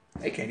stand.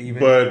 They can't even.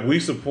 But we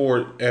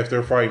support if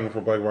they're fighting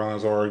for black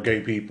violence or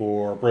gay people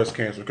or breast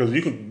cancer because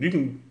you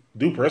can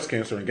do breast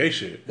cancer and gay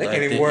shit. They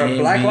can't even wear a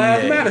Black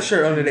Lives Matter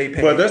shirt under their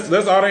pants. But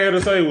that's all they had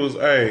to say was,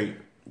 hey,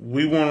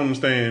 we want them to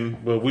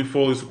stand, but we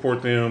fully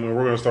support them, and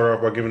we're going to start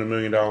off by giving $1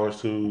 million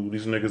to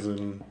these niggas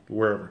in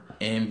wherever.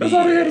 NBA. That's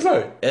all they had to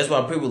say. That's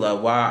why people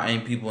like, why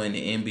ain't people in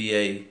the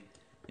NBA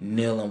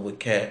kneeling with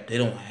Cap? They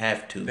don't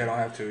have to. They don't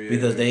have to,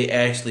 because they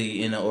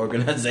actually in an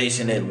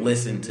organization that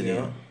listen to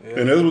them. Yeah.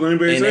 And that's what the NBA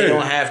said. And they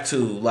don't have to.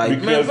 Like,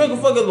 because man,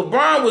 fucking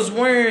LeBron was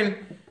wearing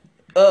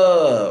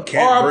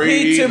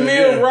RP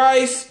Tamir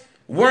Rice.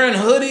 Wearing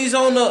hoodies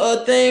on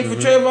the thing for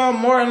Trayvon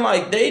Martin,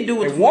 like they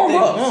do it. They warm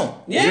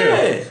up. Yeah.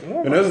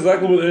 And that's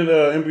exactly what the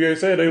NBA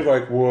said. They was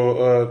like,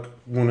 well,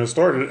 when it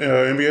started,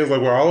 NBA was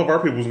like, well, all of our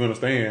people's going to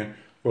stand,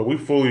 but we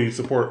fully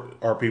support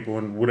our people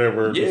and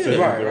whatever decisions or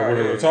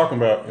whatever they're talking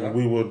about, and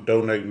we will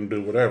donate and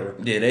do whatever.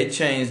 Yeah, they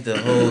changed the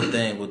whole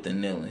thing with the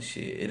kneeling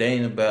shit. It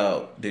ain't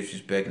about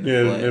disrespecting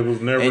the flag. It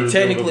was never. And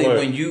technically,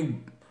 when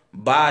you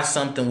buy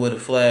something with a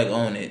flag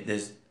on it,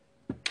 there's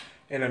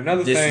and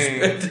another thing,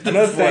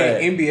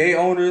 NBA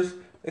owners,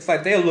 it's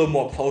like they're a little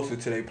more closer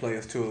to their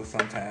players too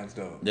sometimes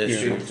though.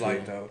 That's true.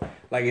 Like though,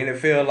 like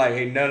NFL, like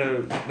ain't none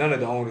of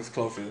the owners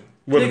closer.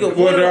 Nigga,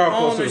 what the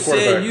owner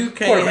said you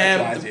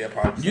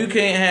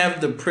can't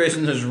have the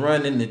prisoners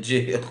running the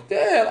jail.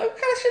 Yeah, like what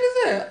kind of shit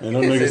is that? And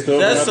them niggas still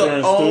got there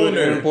and stood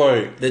and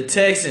played. The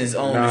Texans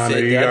owner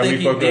said that. I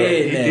think he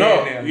did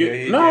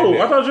now.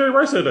 No, I thought Jerry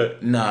Rice said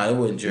that. Nah, it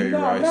wasn't Jerry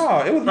Rice. No,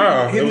 it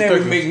was his name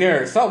was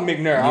McNair. Something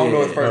McNair. I don't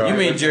know his first name. You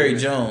mean Jerry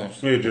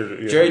Jones? Yeah,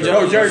 Jerry Jones.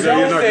 No, Jerry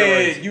Jones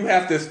said you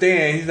have to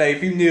stand. He's like,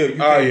 if you kneel, you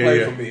can't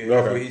play for me.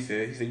 That's what he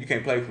said. He said you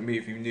can't play for me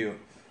if you kneel.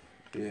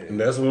 Yeah. And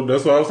that's what I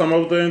was talking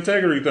about with the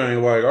integrity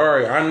thing. Like, all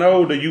right, I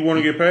know that you want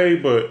to get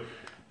paid, but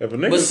if a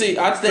nigga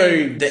I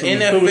think the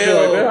NFL,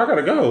 like that, I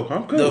gotta go.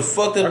 I'm cool. The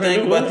fucked up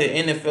thing about the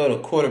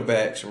NFL, the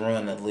quarterbacks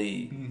run the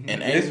league,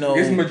 and it's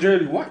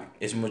majority white.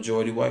 It's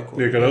majority white.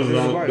 Yeah,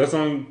 because that's the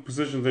only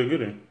positions they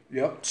get in.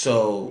 Yep.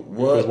 So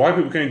what? Because white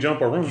people can't jump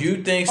or run.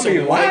 You think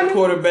some white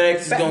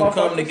quarterbacks is gonna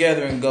come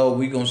together and go,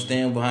 we gonna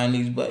stand behind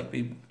these black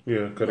people?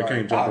 Yeah, because they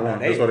can't jump around.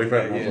 That's why they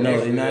fat. No,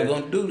 they're not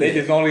going to do that. They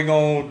just only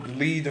going to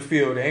lead the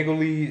field. They ain't going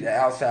to lead the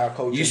outside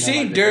coach. You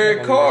see,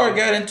 Derek Carr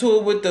got into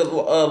it with the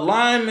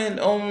lineman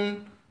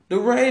on the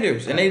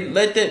Raiders, and they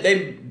let that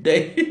they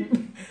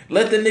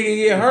let the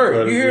nigga get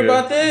hurt. You hear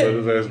about that? Let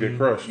his ass get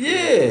crushed.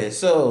 Yeah,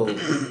 so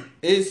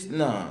it's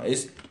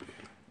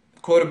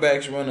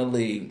quarterbacks run the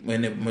league.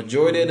 When the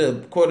majority of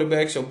the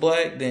quarterbacks are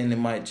black, then it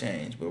might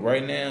change. But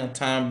right now,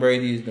 Tom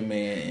Brady is the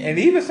man. And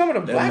even some of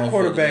the black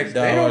quarterbacks,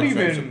 they don't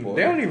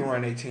even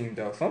run their team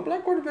though. Some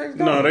black quarterbacks don't.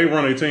 No, they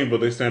run their team, but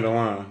they stand in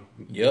line.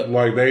 Yep.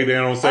 Like they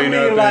don't say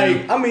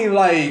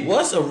nothing.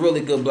 What's a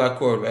really good black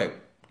quarterback?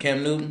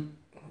 Cam Newton.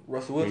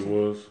 Russell Wilson. He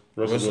was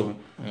Russell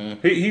Wilson.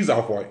 He's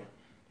off white.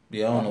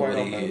 Yeah, I don't know what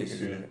he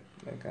is. Yeah.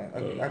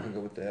 I can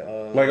go with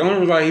that. Like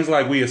only reason he's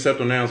like we accept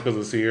him now is because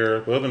of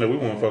Sierra. But other than that, we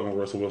won't fucking with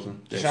Russell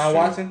Wilson. Deshaun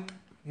Watson,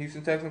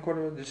 Houston Texans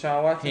quarterback.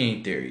 Deshaun Watson. He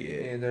ain't there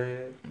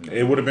yet.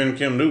 It would have been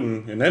Cam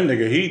Newton, and that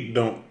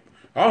nigga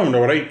I don't know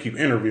why they keep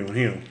interviewing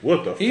him.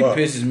 What the fuck? He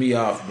pisses me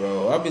off,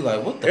 bro. I'll be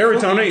like, what the Every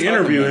fuck time they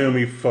interview him,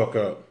 he fuck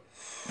up.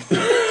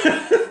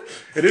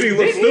 And then he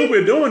looks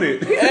stupid doing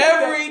it.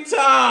 Every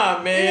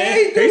time, man.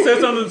 He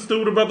said something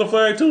stupid about the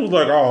flag too. He was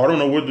like, "Oh, I don't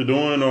know what they're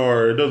doing,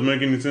 or it doesn't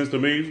make any sense to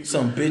me."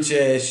 Some bitch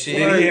ass shit.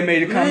 And he had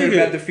made a comment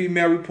about the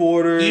female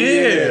reporter.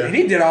 Yeah. And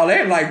he did all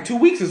that in like 2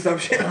 weeks or some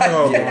shit. Like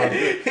that.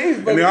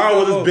 And they all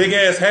with his big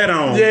ass hat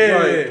on. Yeah,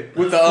 like,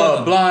 with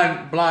the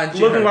blind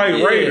chick. Looking like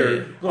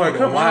Raider. Like,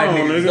 come on,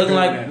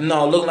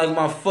 nigga. Looking like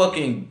my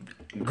fucking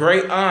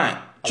great aunt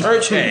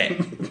church hat.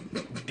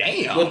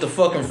 Damn. With the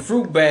fucking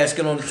fruit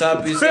basket on the top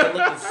of his head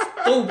looking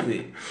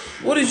stupid.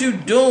 What is you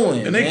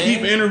doing, And they man?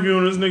 keep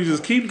interviewing this nigga,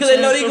 just keep. Because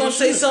they know he gonna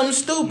say something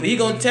stupid. He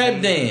gonna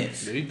tap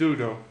dance. Yeah, he do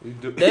though.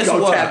 That's he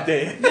gonna why. tap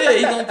dance. Yeah,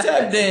 he gonna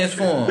tap dance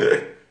for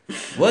him.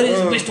 What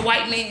is Mr.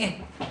 White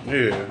Man?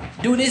 Yeah.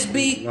 Do this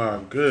beat. My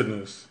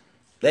goodness.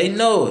 They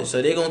know it,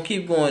 so they gonna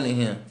keep going to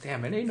him.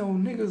 Damn, man, ain't no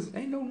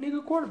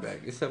nigga quarterback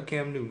except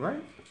Cam Newton,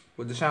 right?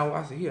 With Deshaun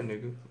Watson, he a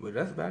nigga, but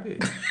that's about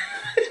it.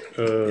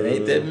 It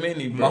ain't that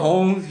many, bro.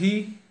 Mahomes,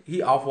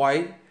 he off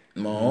white.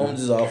 Mahomes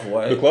is off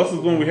white. The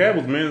closest one we had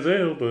was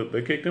Manziel, but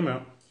they kicked him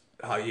out.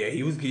 Oh yeah,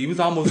 he was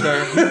almost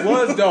there. He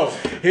was though.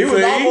 He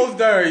was almost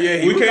there.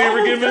 Yeah, we can't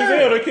ever give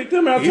Manziel. They kicked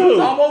him out he too. He was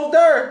almost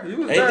there. He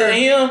was Ain't there. that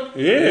him?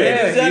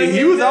 Yeah,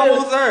 He was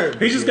almost there.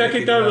 He just got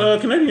kicked out of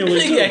the Canadian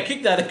League. He got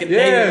kicked out of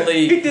Canadian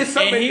League. He did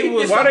something. And He did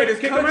why something they in his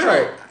kick him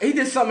contract. He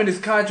did something in his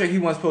contract he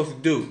wasn't supposed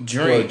to do.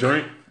 Drink.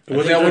 Drink.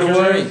 Was that what it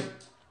was?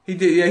 He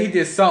did. Yeah, he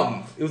did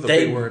something. It was a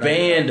They big word.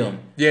 banned him.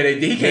 Yeah, they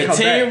did. He can't The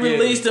come back. team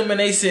released him and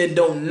they said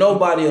don't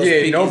nobody else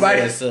pick his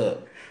ass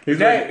up. He's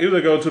like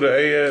go to the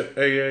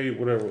AA,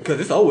 whatever.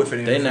 Because it's over for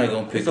them. They not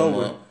gonna pick him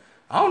up.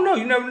 I don't know.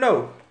 You never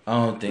know.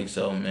 I don't think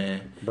so,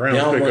 man. Browns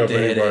pick up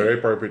anybody. They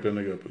probably pick that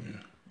nigga up again.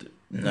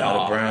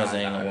 No, the Browns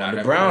ain't gonna want.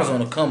 The Browns on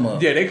the come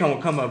up. Yeah, they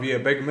come up. Yeah,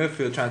 Baker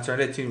Mayfield trying to turn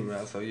that team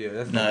around. So yeah,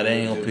 that's Nah,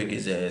 they ain't gonna pick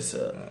his ass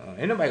up.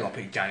 Ain't nobody gonna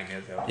pick Johnny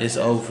Manziel. It's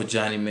over for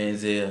Johnny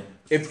Manziel.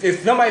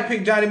 If somebody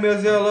pick Johnny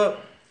Manziel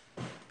up,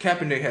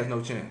 Kaepernick has no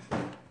chance.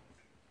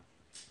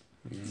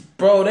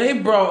 Bro, they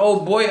brought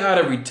old boy out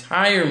of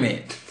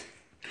retirement.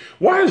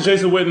 Why is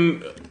Jason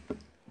Witten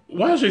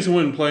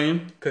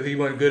playing? Because he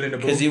wasn't good in the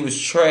booth. Because he was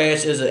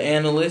trash as an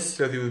analyst.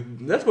 Because he was.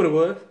 That's what it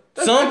was.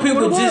 Some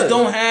people just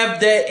don't have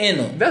that in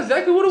them. That's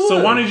exactly what it was.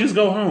 So why didn't you just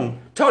go home?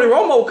 Tony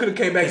Romo could have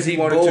came back if he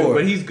wanted to, bored.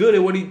 but he's good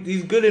at what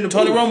he's good in the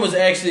Tony booth. Romo's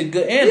actually a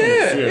good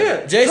analyst.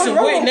 Yeah. Jason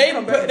Tony Witten, Romo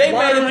come back. they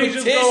Why made a don't they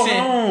just go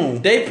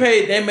home?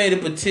 petition. They made a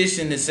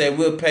petition to say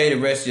we'll pay the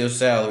rest of your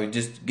salary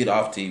just to get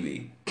off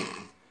TV.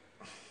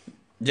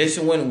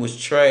 Jason Witten was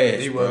trash.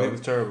 He was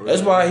terrible.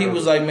 That's why he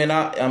was like, man,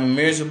 I'm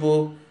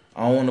miserable.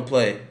 I don't want to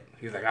play.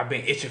 He's like, I've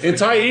been itching for And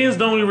tight ends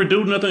don't even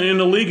do nothing in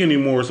the league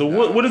anymore. So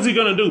what is he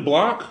gonna do?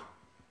 Block?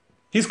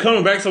 He's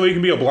coming back so he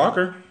can be a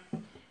blocker.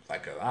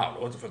 Like, I don't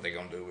know what the fuck they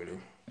gonna do with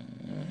him.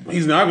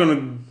 He's not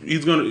gonna.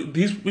 He's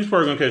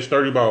probably gonna catch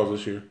 30 balls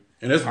this year,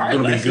 and that's gonna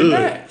be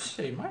good.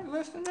 Shit, he might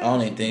less than that. I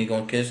don't even think he's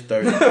gonna catch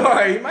 30.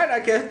 Alright, he might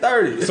not catch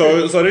 30.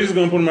 So they're just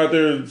gonna put him out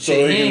there so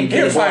Shit, he can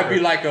He'll probably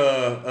be like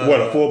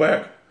a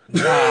fullback.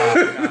 Nah.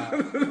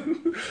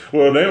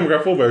 Well, they haven't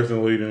got fullbacks in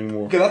the league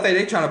anymore. Because I think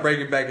they trying to break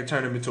it back and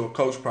turn him into a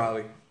coach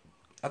probably.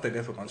 I think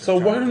that's what I'm So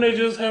why don't they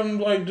just have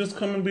him just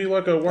come and be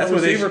like a wide That's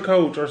what they receiver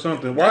coach or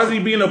something? Why is he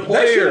being a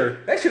player?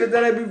 They should have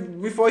done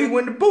that before he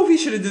went in the booth. He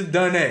should have just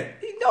done that.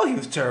 He know he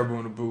was terrible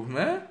in the booth,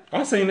 man.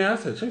 I seen that. I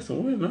said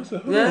Jason Witten. I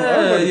said,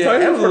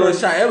 That was a little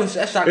shot.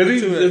 That shocked me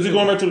too. Is he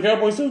going back to the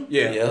Cowboys too?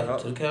 Yeah,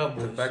 to the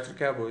Cowboys. Back to the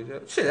Cowboys. Yeah.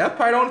 Shit, that's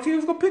probably the only team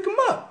that's gonna pick him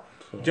up.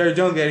 Jerry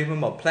Jones gave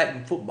him a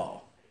platinum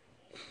football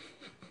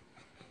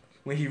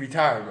when he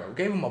retired, bro.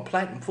 Gave him a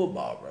platinum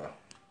football, bro.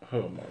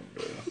 Oh my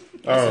god.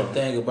 That's the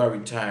thing about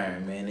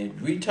retiring, man.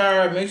 If you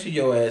retire, make sure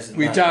your ass is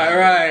Retire,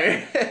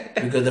 right?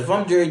 Because if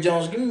I'm Jerry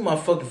Jones, give me my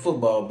fucking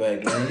football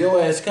back, man.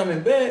 Your ass coming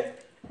back.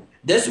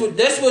 That's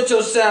what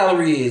your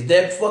salary is.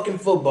 That fucking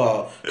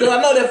football. Because I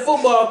know that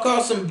football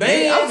costs some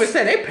bands. I was gonna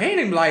say they paying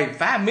him like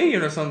 $5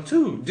 million or something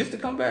too, just to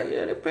come back.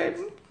 Yeah, they paid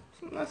him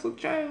some nice little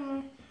change,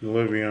 man.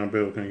 Le'Veon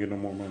Bell can't get no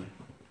more money.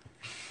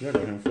 That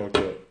got him fucked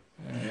up.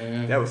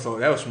 That was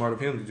smart of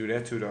him to do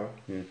that too, though.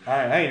 Yeah.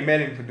 I ain't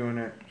mad at him for doing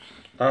that.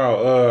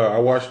 I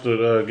watched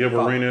the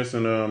Gilbert Arenas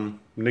and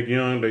Nick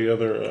Young.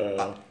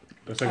 The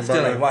second I still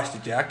fight. ain't watched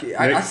it yet.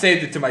 I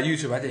saved it to my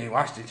YouTube. I didn't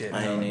watch it yet.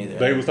 I ain't either.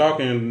 They was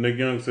talking. Nick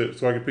Young said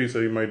Swaggy P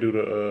said he might do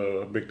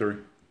the Big Three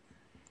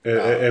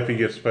if he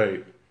gets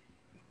paid.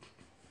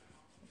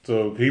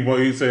 So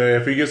he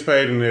said if he gets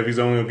paid and if he's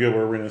only on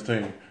Gilbert Arenas'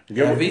 team.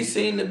 Have you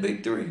seen the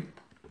Big Three?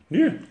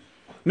 Yeah.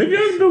 Nick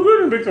Young do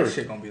good in Big Three. That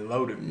shit gonna be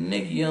loaded.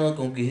 Nick Young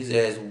gonna get his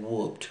ass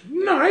whooped.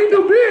 No, he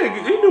do big.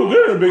 He do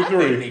good in Big I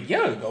think Three. Nick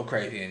Young go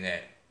crazy in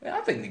that.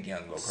 I think Nick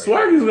Young go crazy.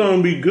 Swaggy's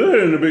gonna be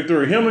good in the Big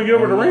Three. Him and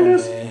Gilbert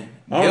Arenas.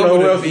 I don't know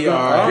who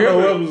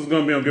else is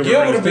gonna be on Gilbert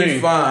Gilbert Arenas' will be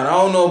team. fine. I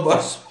don't know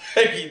about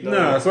Swaggy.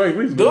 Nah, Swaggy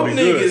P's Them gonna be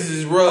good. niggas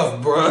is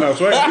rough, bro. No,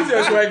 Swaggy. He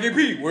said Swaggy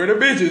Pete, where the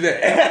bitches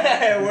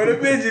at? Where the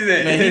bitches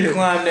at? Man, he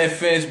climbed that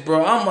fence,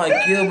 bro. I'm like,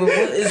 Gilbert,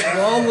 what is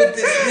wrong with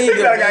this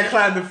nigga? I gotta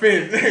climb the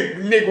fence.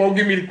 Nick won't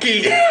give me the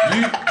key.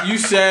 You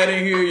sat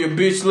in here, your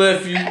bitch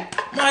left you.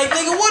 Like,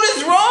 nigga, what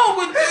is wrong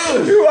with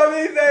you? You want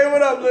me to say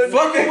what up, little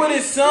Fucking nigga? with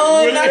his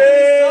son, He knocking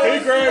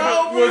his son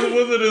grabbed. over.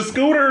 Was it a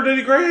scooter? Did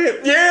he grab?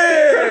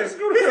 Yeah.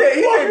 Scooter. He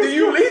said,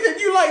 he said,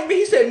 you like me?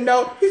 He said,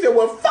 no. He said,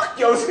 well, fuck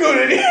your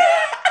scooter.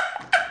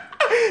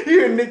 You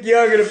hear Nick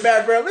Young in the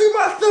background. Leave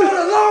my son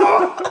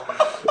alone.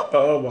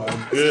 Oh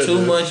my goodness.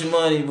 Too much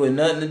money with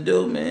nothing to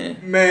do, man.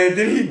 Man,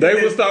 did he?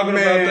 They was talking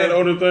about that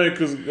other thing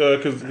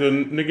because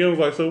Nick Young was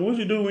like, so what'd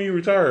you do when you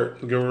retired?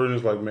 Gilbert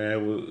was like,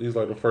 man, he's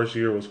like the first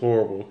year was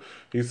horrible.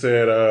 He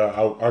said,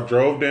 I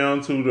drove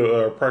down to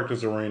the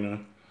practice arena.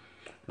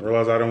 I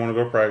realized I didn't want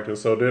to go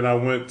practice, so then I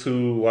went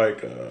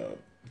to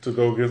to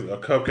go get a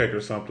cupcake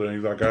or something.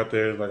 He's like, I got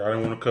there. He's like, I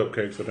didn't want a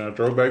cupcake. So then I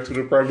drove back to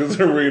the practice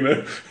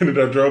arena, and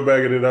then I drove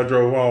back, and then I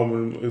drove home.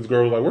 And his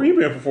girl was like, where you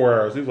been for 4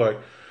 hours? He's like,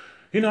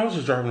 I was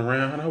just driving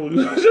around. I was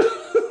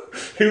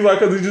he was like,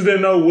 because he just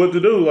didn't know what to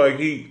do. Like,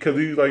 because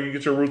you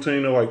get your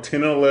routine at like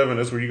 10 and 11.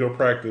 That's where you go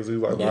practice. He's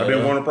like, I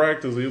didn't want to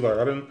practice. He's like,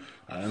 I didn't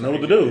I didn't know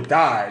what to do.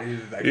 Died. He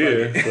was like,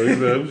 Yeah, so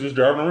he was just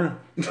driving around.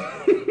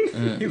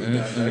 he was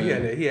done. Though.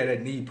 He had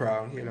that knee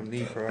problem. He had them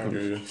knee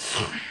problems.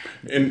 Yeah.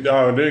 And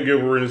then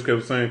Gilbert Arenas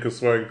kept saying, because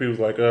Swag P was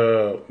like,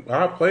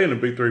 I play in the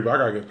Big Three, but I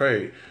gotta get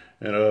paid.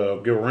 And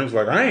Gilbert Arenas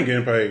was like, I ain't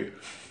getting paid.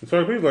 And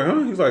Swag P was like,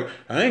 huh? He's like,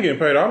 I ain't getting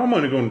paid. All my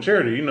money going to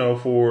charity,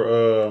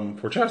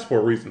 for child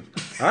support reasons.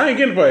 I ain't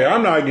getting paid.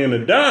 I'm not getting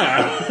a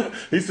dime.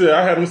 He said,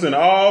 I had him send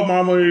all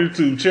my money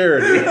to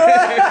charity.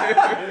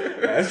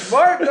 That's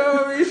smart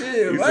though. He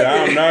said,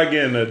 I'm not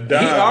getting a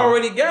dime. He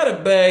already got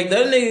a bag.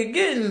 That nigga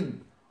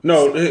getting.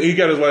 No, he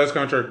got his last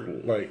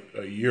contract like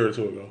a year or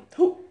two ago.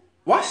 Who?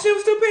 Washington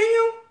was still paying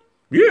him?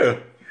 Yeah.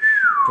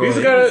 Bro,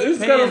 he's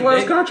got his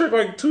last contract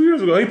like 2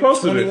 years ago. He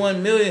posted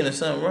 $21 million or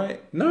something,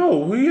 right?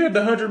 No, he had the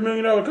 $100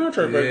 million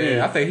contract back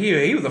then. I think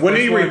he was the when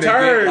first he one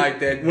retired. to get like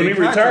that. When he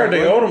retired,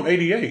 they owed him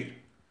 88.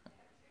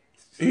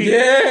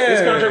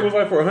 His contract was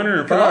like for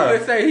 105. I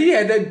was gonna say he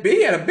had a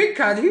big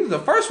contract. He was the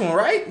first one,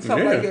 right?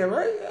 Something like that,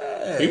 right?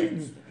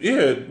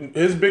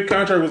 His big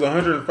contract was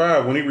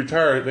 105. When he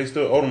retired, they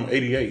still owed him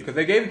 88. Because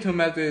they gave it to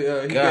him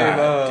after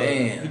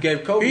damn. He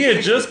gave Kobe. He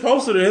had just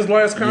posted it. His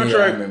last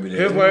contract. Yeah,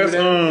 his last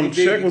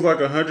check was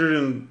like 100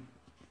 and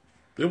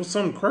it was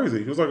something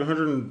crazy. It was like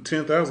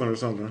 110,000 or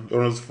something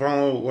on his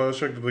final last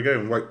check that they gave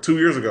him like 2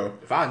 years ago.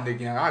 If I was Nick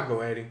Young, I'd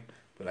go at him.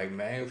 But like,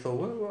 man, so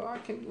what? I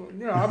can,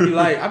 I'd be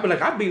like,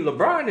 I beat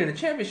LeBron in the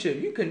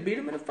championship. You couldn't beat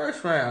him in the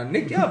first round.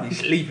 Nick Young be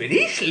sleeping.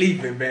 He's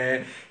sleeping,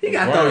 man. He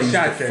got those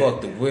shots. Fuck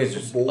the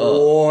Wizards.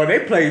 Boy, they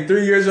played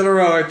 3 years in a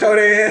row and tore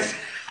their ass.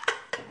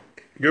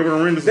 Gilbert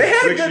Arenas. They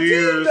had a good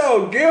team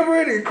though.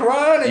 Gilbert and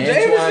Cron and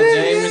Jameson.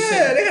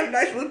 Yeah, they had a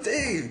nice little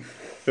team.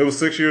 It was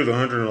 6 years,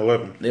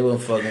 111. They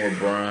wasn't fucking with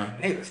Brian.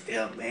 They was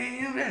still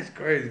paying him. That's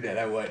crazy that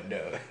I wasn't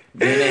though.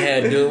 Then they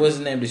had what's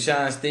his name?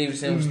 Deshaun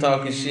Stevenson was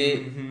talking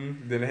shit.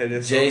 Mm-hmm. Then they had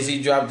that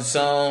Jay-Z dropped the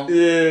song.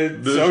 Yeah.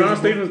 Deshaun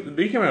Stevenson,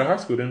 he came out of high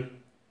school, didn't he?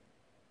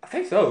 I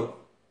think so.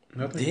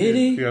 Did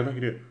he? Yeah, I think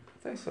he did. I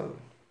think so.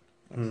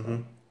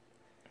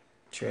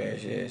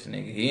 Trash ass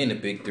nigga. He in the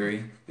Big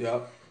Three.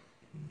 Yep.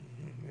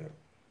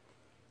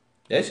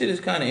 That shit is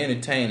kind of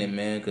entertaining,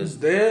 man, because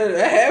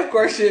that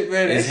half-court shit,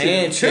 man. His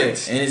hand check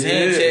and his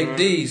hand check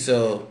D,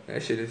 so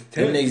that shit is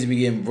them niggas be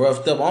getting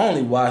roughed up. I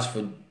only watch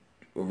for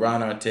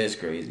Ron Artest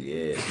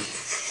crazy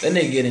ass. That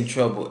nigga get in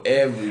trouble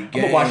every game.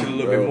 I'm gonna watch it a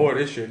little bit more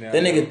this year now.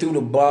 That nigga threw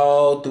the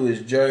ball through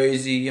his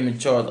jersey. Him and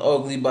Charles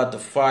Oakley about to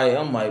fight.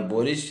 I'm like,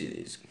 boy, this shit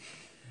is.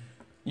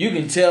 You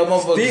can tell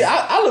motherfuckers.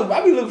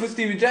 I be looking for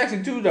Steven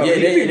Jackson too, though.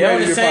 Yeah, they're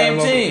on the same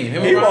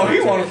team. He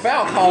want a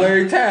foul call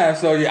every time,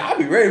 so yeah, I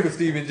be ready for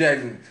Steven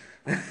Jackson.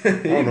 I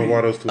don't know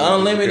why those two.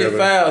 Unlimited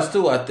fouls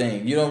too. I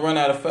think you don't run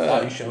out of fouls.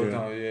 Oh, you sure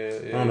don't. Yeah.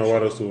 I don't know why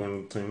those two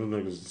on the team.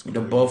 Those niggas is crazy.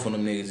 The both of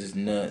them niggas is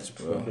nuts,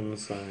 bro. Fucking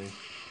insane.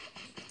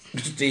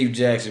 Steve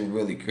Jackson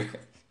really crazy.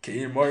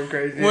 Kenyon Martin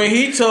crazy. When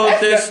he told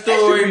that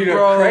story,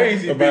 bro,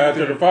 crazy about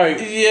after the fight.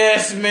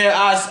 Yes, man.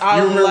 I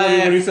you remember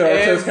when he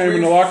said Artest came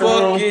in the locker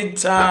room? Fucking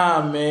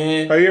time,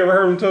 man. Have you ever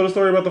heard him tell the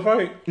story about the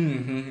fight?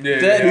 Mm-hmm. Yeah.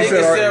 That nigga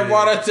said,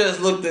 "Why Artest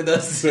looked at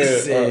us and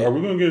said, are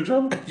we gonna get in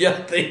trouble?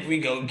 Y'all think we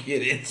gonna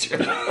get in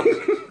trouble?"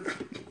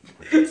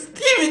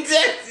 Steven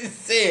Jackson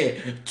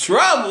said,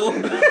 "Trouble?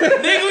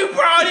 Nigga, we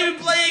probably even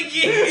play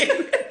again."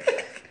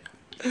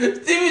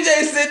 Steven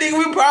Jackson said, "Nigga,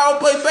 we probably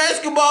play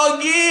basketball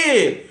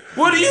again."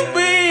 What do you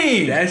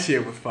mean? That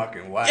shit was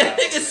fucking wild. That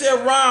nigga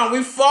said, "Ron,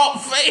 we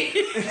fought fake."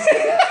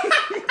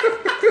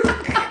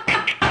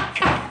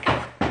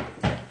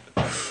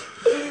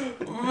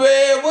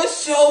 Man, what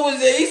show was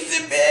that? He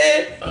said,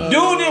 man,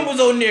 dude them was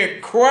on there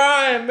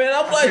crying, man.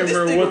 I'm like, this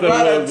nigga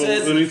Ron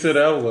Artest. When he said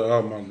that, I was like,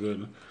 oh my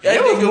goodness. That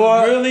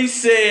nigga really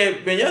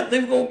said, man, y'all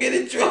think we gonna get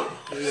in trouble?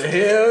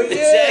 Hell yeah.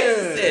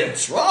 Jackson said,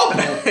 trouble?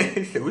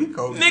 Nigga, we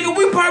probably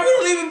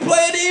don't even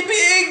play in the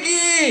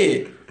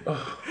NBA again.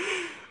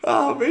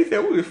 Oh, man, he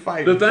said we was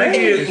fighting. The thing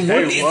is, he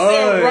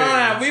said,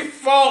 Ryan, we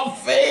fought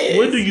fans.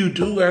 What do you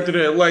do after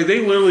that? Like,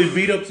 they literally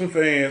beat up some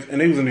fans, and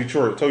they was in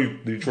Detroit. I told you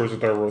Detroit's a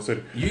third world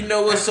city. You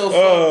know what's so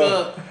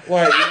fucked up?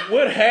 Like,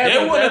 what happened?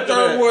 They weren't a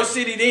third world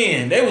city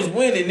then. They was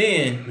winning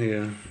then.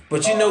 Yeah.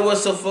 But you know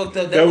what's so fucked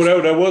up? That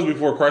was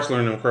before Chrysler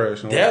and them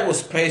crashed. That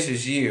was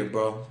Pacers' year,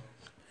 bro.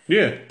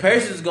 Yeah.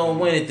 Pacers gonna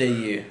win it that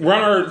year.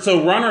 Ron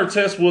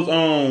Artest was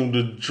on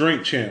the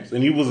Drink Champs,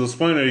 and he was a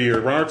explainer of the year.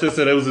 Ron Artest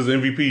said that was his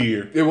MVP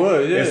year. It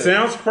was, yeah. It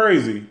sounds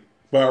crazy,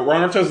 but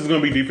Ron Artest is going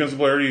to be Defensive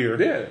Player of the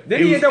Year. Yeah.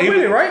 Then he ended up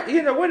winning, right? He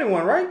ended up winning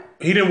one, right?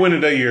 He didn't win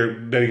it that year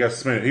that he got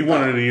suspended. He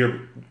won it the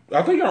year.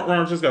 I think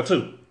Ron Artest got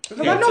two.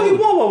 I know he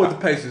won one with the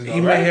Pacers, though, He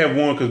may have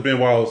one because Ben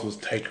Wallace was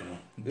taking him.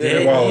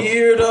 That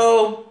year,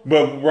 though.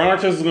 But Ron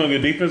Artest is going to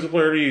get Defensive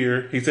Player of the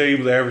Year. He said he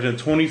was averaging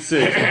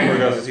 26 before he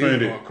got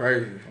suspended. He was going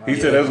crazy. He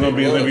said that was going to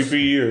be his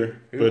MVP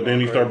year, but then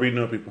he started beating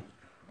up people.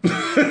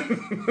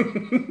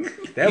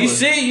 You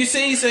see,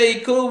 he said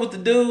he cool with the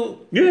dude.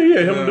 Yeah,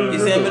 him and dude. He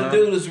said the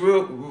dude is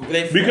real.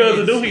 Because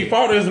the dude he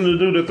fought isn't the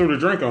dude that threw the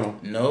drink on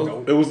him.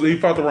 No. He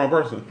fought the wrong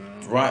person.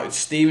 Right,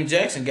 Steven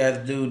Jackson got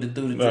the dude that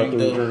threw the drink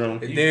though.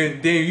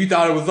 And then you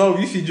thought it was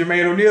over. You see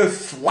Jermaine O'Neal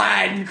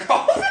sliding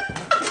across.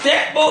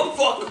 That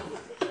motherfucker.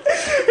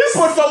 He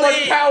put so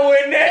much power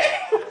in that.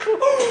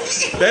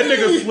 That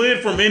nigga slid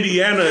from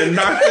Indiana and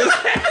knocked his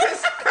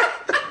ass.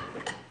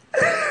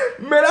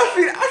 Man,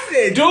 I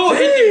said, dude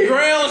hit the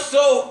ground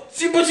so.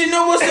 See, but you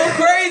know what's so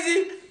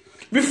crazy?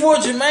 Before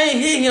Jermaine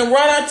hit him,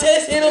 Ron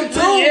Artest hit him too.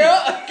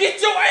 Yeah.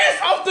 Get your ass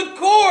off the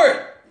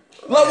court.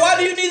 Like, why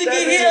do you need to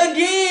get hit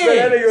again? Man,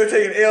 that nigga was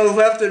taking L's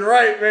left and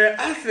right, man.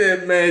 I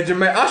said, man,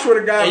 Jermaine, I swear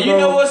to God, and bro. you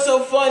know what's so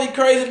funny,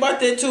 crazy about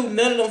that too?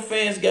 None of them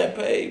fans got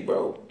paid,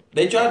 bro.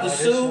 They tried to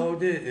sue. Sure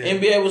did, yeah.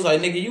 NBA was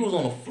like, nigga, you was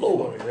on the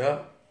floor. Yeah.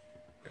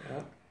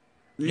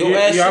 Your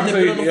ass shouldn't have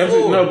been on the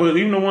floor. No, but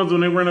even the ones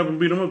when they ran up and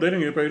beat them up, they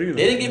didn't get paid either.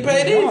 They didn't get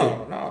paid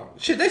either. No.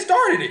 Shit, they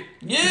started it.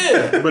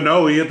 Yeah. But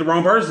no, he hit the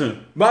wrong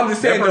person. But I'm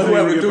just saying, That though,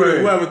 person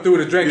whoever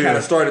threw the drink Yeah. kind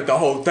of started the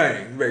whole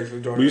thing,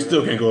 basically. But you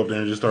still can't go up there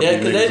and just start Yeah,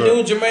 beating because that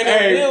niggas dude, up. Jermaine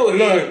Hey, O'Neal,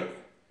 look,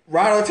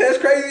 Ron Artest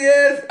crazy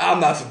ass, I'm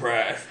not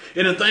surprised.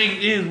 And the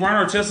thing is,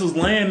 Ron Artest was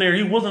laying there.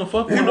 He wasn't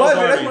fucking He with wasn't,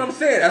 nobody. that's what I'm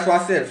saying. That's why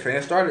I said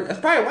fans started. That's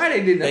probably why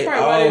they didn't. That's they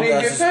probably why all they didn't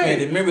got get suspended.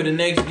 paid. Remember the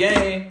next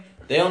game,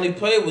 they only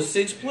played with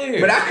 6 players.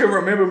 But I can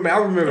remember, man. I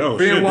remember Oh,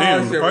 Ben shit, Wallace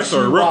damn, and the fight Rasheed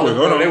started real Wallace, quick.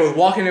 Hold bro. They on. was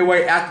walking their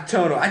way out the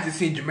tunnel. I just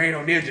seen Jermaine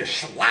O'Neal just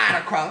slide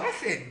across. I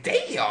said,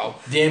 damn.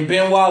 Then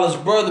Ben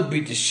Wallace's brother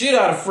beat the shit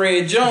out of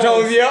Fred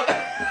Jones. Yeah.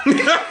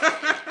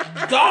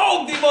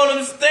 Dogged him on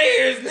them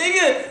stairs,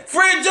 nigga.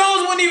 Fred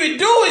Jones wasn't even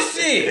doing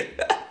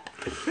shit.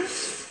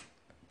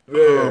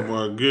 Oh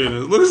my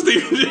goodness! Look at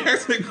Steven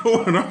Jackson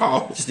going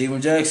off.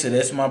 Steven Jackson,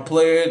 that's my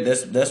player.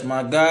 That's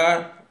my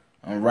guy.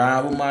 I'm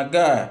riding with my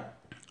guy.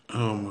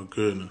 Oh my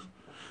goodness!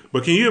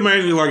 But can you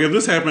imagine, like, if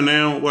this happened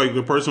now, like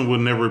the person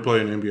would never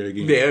play in the NBA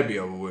again? Yeah, it'd be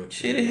over with.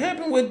 Shit, it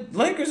happened with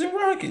Lakers and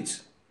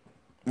Rockets.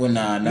 Well,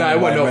 nah, Nah, it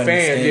wasn't no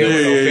fans. Yeah, it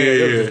wasn't no fans.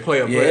 It was just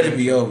player. Yeah, it'd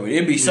be over.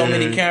 It'd be so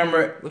many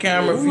camera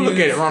views. Look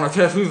at it, Ron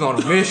Artest. He was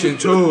on a mission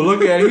too.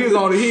 Look at it. He was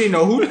on. He didn't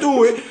know who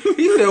threw it.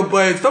 He said,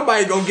 "But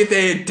somebody gonna get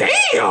that."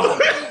 Damn.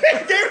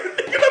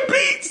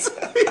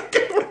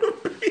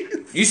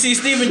 You see,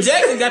 Steven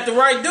Jackson got the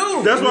right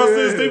dude. That's why I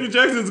said Steven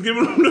Jackson's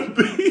giving him the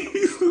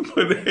beats.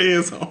 Put their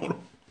hands on him.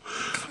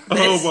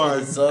 Oh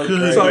my so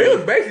goodness! So it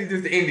was basically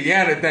just the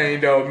Indiana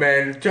thing, though,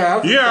 man.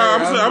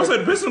 I'm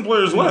saying Piston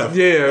players left.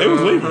 Yeah, they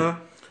was leaving.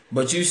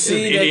 But you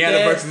see Indiana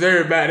that versus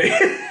everybody.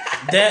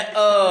 that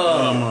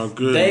Oh my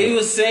goodness! they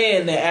was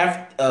saying that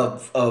after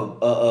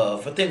I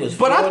think it was.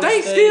 But I Florida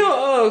think State.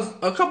 still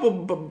a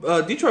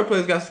couple Detroit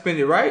players got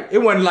suspended, right? It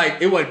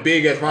wasn't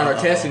big as Ron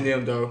Artest and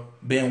them though.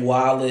 Ben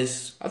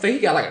Wallace. I think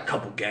he got like a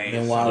couple games.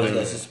 Ben Wallace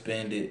got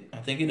suspended. I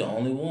think he the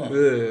only one.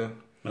 Yeah.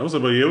 That was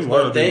about it was a lot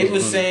But of they things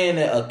was funny. saying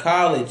that a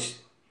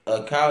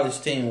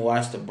college team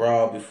watched the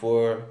brawl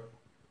before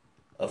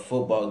a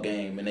football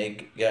game, and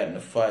they got in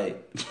a fight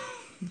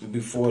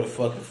before the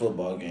fucking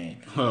football game.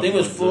 I think it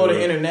was my Florida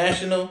God.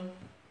 International.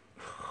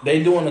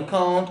 They doing the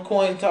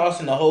coin toss,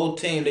 and the whole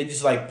team they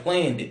just like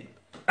planned it.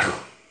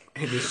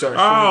 He just started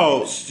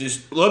Oh, It's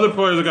just other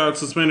players got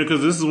suspended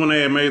because this is when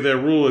they had made that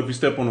rule: if you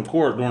step on the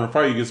court during a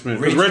fight, you get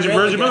suspended. Because Reggie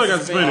Miller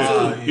got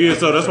suspended. Yeah,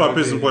 so that's why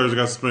Piston players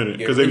got suspended.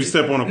 Because if you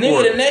step on the nigga,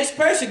 court, the next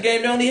person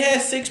game they only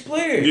had 6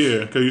 players. yeah,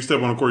 because you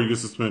step on the court, you get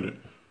suspended.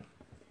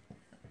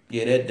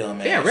 Yeah, that dumb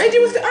ass. Damn, Reggie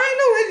was.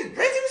 I didn't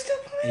know Reggie was still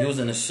playing. He was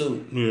in a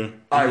suit.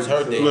 Yeah, He was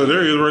hurt there. look,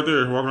 there he is, right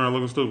there, walking around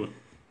looking stupid.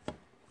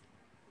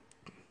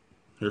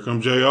 Here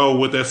comes J.O.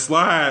 with that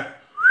slide.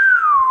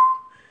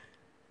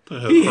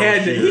 He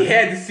had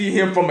to see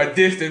him from a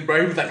distance,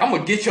 bro. He was like, "I'm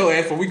gonna get your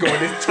ass when we go in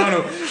this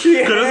tunnel." Because that's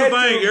the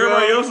thing.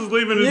 Everybody else is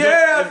leaving.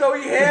 Yeah, so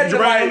he had to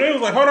Jermaine O'Neal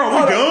was like, "Hold on,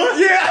 we done?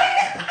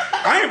 Yeah.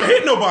 I ain't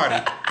hit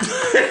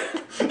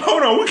nobody.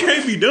 Hold on, we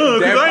can't be done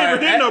because I ain't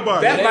even hit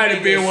nobody." That might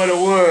have been what it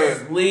was.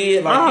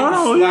 Slid like he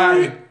was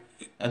sliding.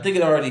 I think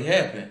it already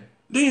happened.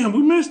 Damn,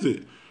 we missed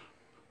it.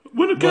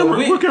 What we- camera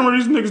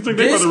these niggas think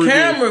they about This to reveal?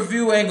 camera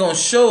view ain't gonna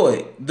show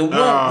it. The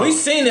one we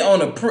seen it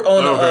on a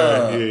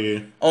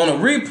on a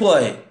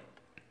replay.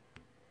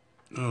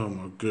 Oh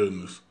my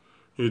goodness.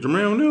 Yeah,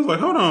 Jermaine O'Neal's like,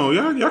 hold on,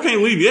 y'all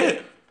can't leave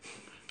yet.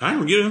 I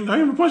ain't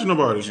even punching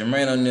nobody.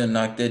 Jermaine O'Neal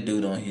knocked that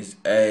dude on his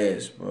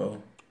ass,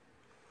 bro.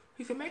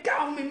 He said, "Man, get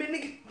off me, man,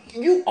 nigga.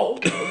 You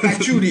old.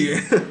 Got you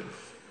there."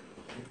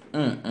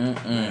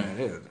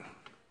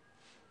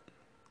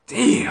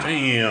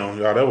 Damn,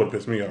 y'all, that would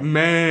piss me off.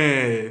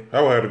 Man.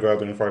 I would have to go out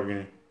there and fight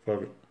again.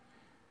 Fuck it.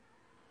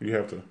 You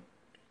have to.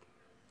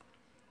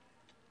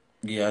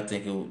 Yeah, I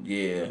think it.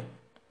 Yeah.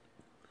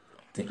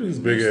 I think These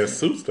big ass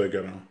suits they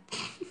got on.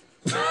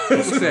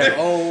 What's that?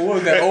 Oh, what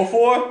was that?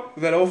 04?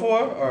 Was that 04?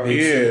 Or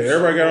Yeah,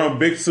 everybody got on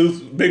big suits,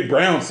 big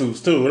brown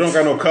suits too. It don't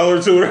got no color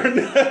to it or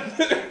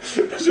nothing.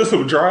 It's just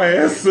some dry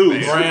ass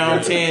suits.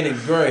 brown, tan, and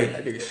gray.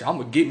 That nigga shit, I'm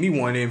gonna get me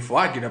one in before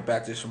I get up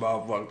at this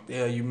motherfucker. The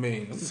hell you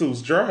mean?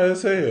 Suits dry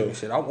as hell.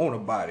 Shit, I want a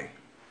body.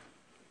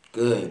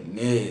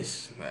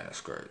 Goodness. Man,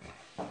 that's crazy.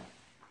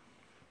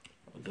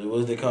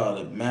 What they call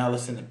it?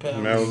 Malice in the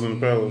Palace. Malice in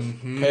the Palace.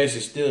 Pace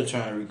is still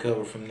trying to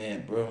recover from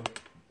that, bro.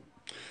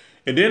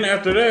 And then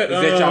after that,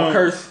 Is that y'all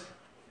curse?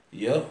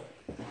 Yep.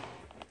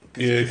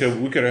 Yeah, because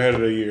we could have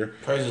had it a year.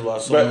 Pace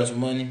lost so But- much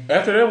money.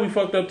 After that, we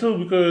fucked up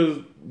too because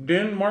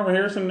didn't Marvin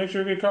Harrison next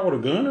year get caught with a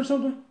gun or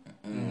something?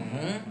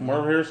 Mm-hmm.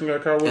 Marvin Harrison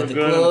got caught with At a the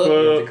gun club?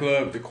 in The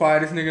club, the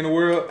quietest nigga in the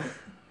world.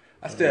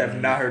 I still have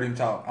not heard him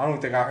talk. I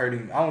don't think I heard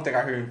him. I don't think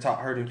I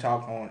heard him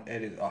talk on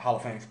at his Hall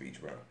of Fame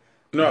speech, bro.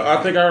 No,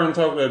 I think I heard him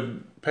talk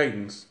at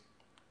Peyton's.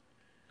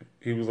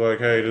 He was like,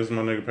 "Hey, this is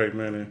my nigga Peyton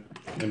Manning,"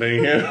 and then he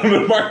handed him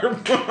the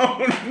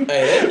microphone.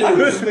 Hey, that dude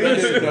was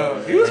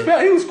special.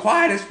 He was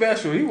quiet and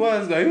special. He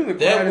was though. He was a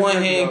That one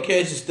hand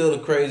catch is still the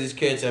craziest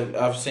catch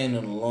I've seen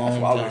in a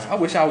long time. I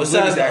wish I was.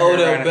 Besides the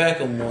Odell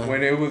Beckham one.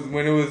 When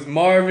it was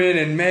Marvin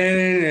and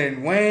Manning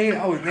and Wayne,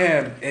 I was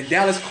damn, and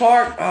Dallas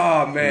Clark.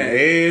 Oh man,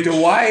 Edge,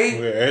 Dwight,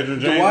 Edge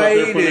James up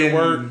there putting in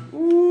work.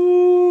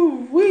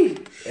 Ooh wee,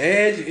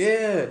 Edge,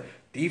 yeah.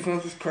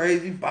 Defense was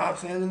crazy. Bob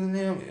Sanders and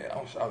them. Yeah,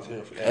 I was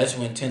here for that. That's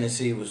when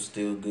Tennessee was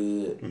still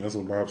good. And that's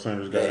when Bob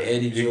Sanders got.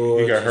 Eddie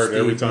George, he got hurt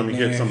every Steve time he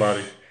hit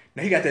somebody.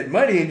 Now he got that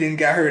money and then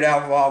got hurt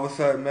out all of a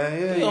sudden, man.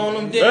 Yeah,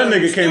 That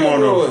nigga came on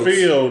the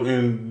field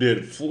and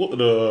did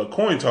the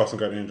coin toss and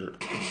got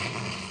injured.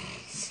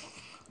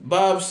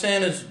 Bob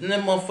Sanders,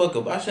 that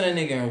motherfucker. I saw that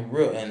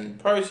nigga in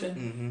person.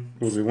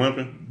 Mm-hmm. Was he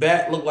limping?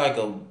 Back looked like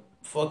a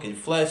fucking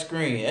flat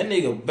screen. That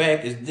nigga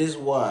back is this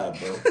wide,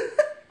 bro.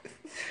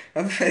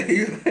 I'm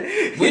saying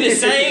We the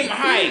same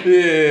height.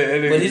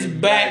 Yeah, but his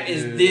back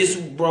is this,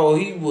 bro.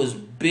 He was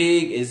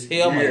big as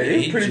hell. Yeah,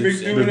 he's pretty big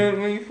dude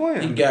when he's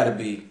playing. He gotta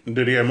be.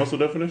 Did he have muscle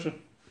definition?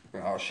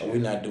 Oh shit, we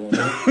not doing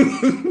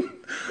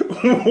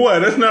that. What?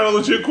 That's not a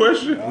legit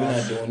question. We're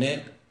not doing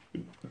that.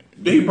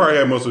 He probably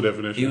had muscle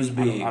definition. He was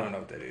big. I don't know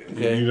what that is.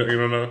 Okay. You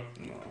don't know? No, I don't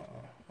know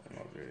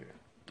what that is.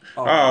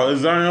 Oh,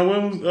 is Zion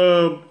Williams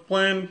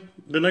playing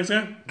the next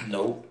game?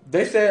 Nope.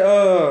 They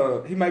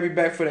said he might be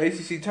back for the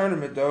ACC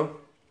tournament though.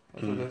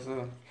 That's what they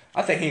said.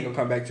 I think he ain't gonna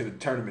come back to the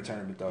tournament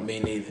though. Me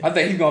neither. I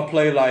think he's gonna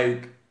play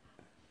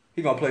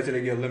till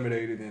they get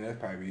eliminated, and that's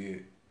probably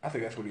it. I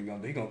think that's what he's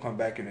gonna do. He's gonna come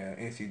back in the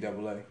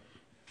NCAA.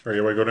 Or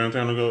you go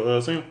downtown and go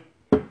see him?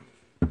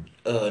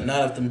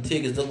 Not if them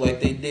tickets look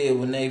like they did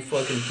when they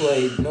fucking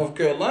played North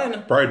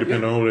Carolina. Probably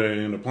depending on who they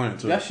in the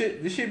plant too.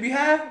 This shit be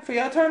high for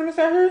y'all tournaments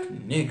out here?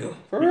 Nigga.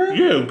 For real?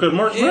 Yeah, because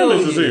March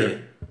Madness is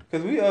here.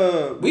 Cause we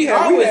always get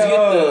I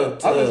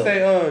was gonna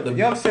say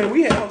y'all said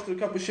we had hosted a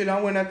couple shit. I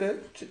went out there.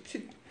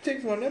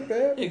 Chicks weren't that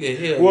bad. Nigga,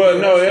 hell. Well,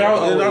 yeah, no, it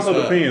always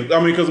also depends.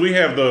 I mean, because we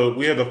have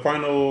the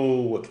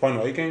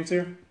final 8 games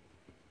here.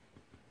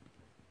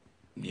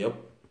 Yep.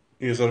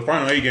 Yeah, so the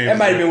final 8 games. That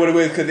might have been what it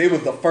was because it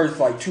was the first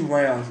 2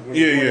 rounds.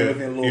 Yeah.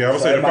 I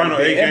would say the final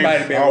 8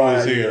 games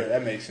always here. Yeah,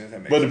 that makes sense.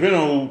 But depending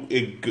on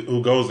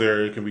who goes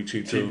there, it can be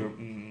cheap too.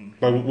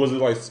 Mm-hmm. Like, was it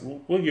like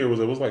what year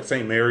was it? It was like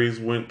St. Mary's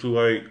went to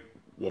like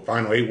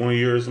final 8 one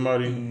year or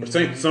somebody, or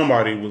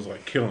somebody was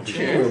like killing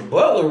people. Yeah,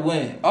 Butler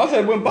went. I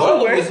said when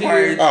Butler was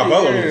here. Oh,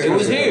 Butler was it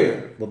was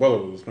here. But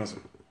Butler was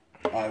expensive.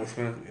 Oh, it was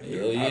expensive.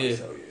 Hell yeah.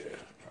 So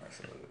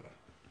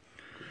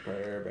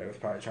everybody was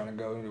probably trying to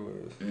go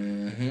anyways.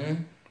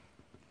 Mm-hmm.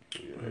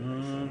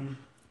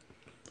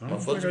 I don't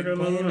think I got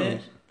nothing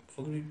else.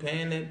 Folks be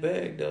paying that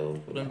bag though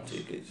for them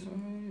tickets.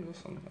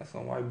 That's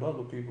some white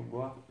Butler people,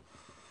 boy.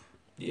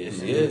 Yes.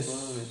 They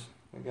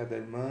got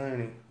that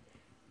money.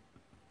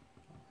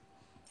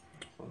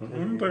 I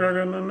don't think I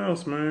got nothing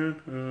else, man.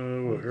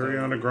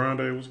 Ariana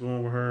Grande was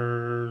going with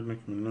her,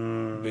 Nicki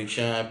Minaj. Big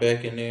Sean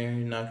back in there,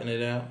 knocking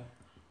it out.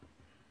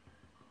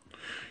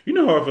 You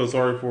know how I feel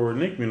sorry for her?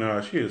 Nicki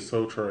Minaj, she is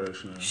so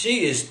trash now.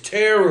 She is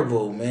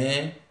terrible,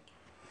 man.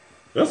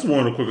 That's one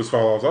of the quickest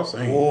fall-offs I've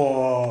seen.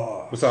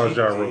 Whoa. Besides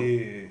Ja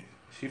Rule.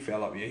 She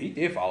fell off. Yeah, he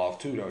did fall off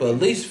too, though. But at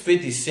least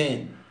 50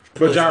 Cent.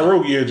 But Ja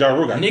Rule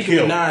got Nicki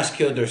killed. Minaj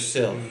killed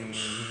herself.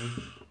 Mm-hmm.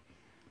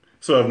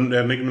 So if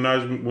Nicki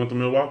Minaj went to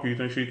Milwaukee, you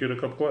think she'd get a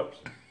couple claps?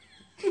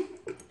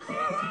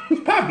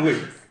 Probably.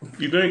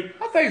 You think?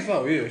 I think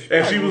so, yeah.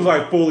 If she was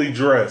like fully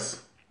dressed.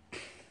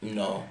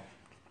 No.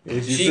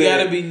 And she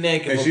got to be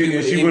naked. And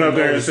she went up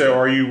there and said,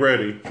 "Are you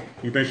ready?"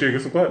 You think she'd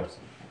get some claps?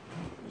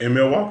 In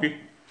Milwaukee?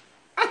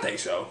 I think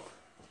so.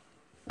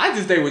 I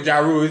just think with Ja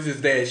Rule, it's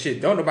just that shit.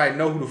 Don't nobody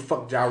know who the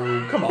fuck Ja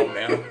Rule. Come on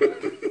now.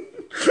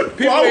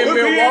 People in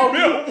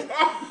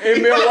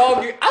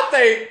Milwaukee,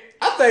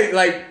 I think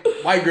like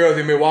white girls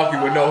in Milwaukee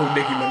would know who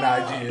Nicki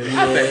Minaj is.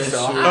 I think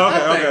so.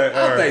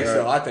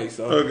 I think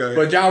so. Okay.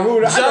 But Ja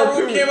Rule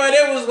came out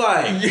there was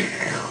like,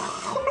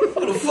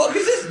 who the fuck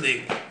is this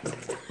nigga?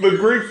 The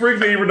Greek freak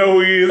didn't even know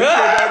who he is.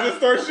 I just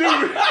start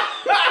shooting.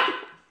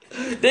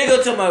 They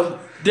go tell my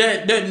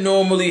that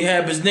normally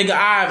happens, nigga.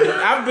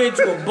 I've been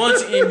to a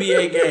bunch of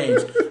NBA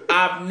games.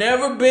 I've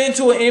never been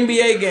to an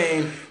NBA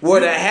game where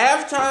the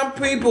halftime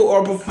people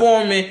are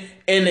performing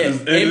and the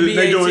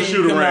NBA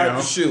team come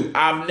out to shoot.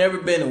 I've never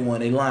been to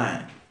one. They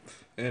lying.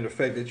 And the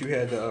fact that you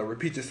had to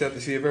repeat yourself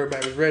to see if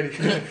everybody was ready.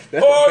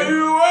 Are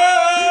you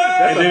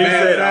ready? And then he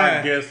said,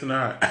 "I guess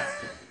not."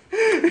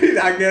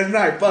 I guess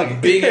not. Fuck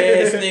it. Big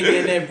ass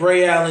nigga in that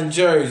Bray Allen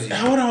jersey.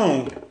 Hold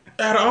on.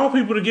 Out of all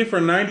people to get for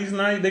 90s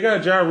night, they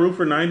got Ja Rule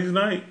for 90s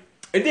night.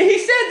 And then he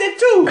said that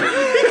too. He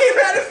came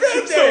out and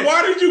said that. So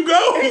why did you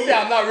go? He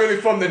said, I'm not really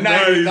from the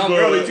 90s. I'm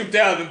early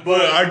 2000s,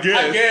 but I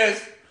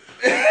guess.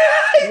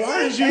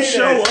 Why did you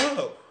show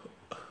up?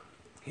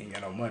 He ain't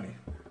got no money.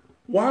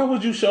 Why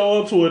would you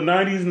show up to a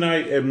 90s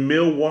night at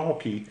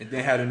Milwaukee And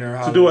then had a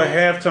nerve to do a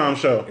halftime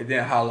show? And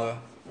then holler,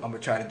 I'm gonna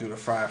try to do the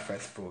Fire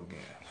Festival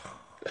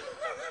again.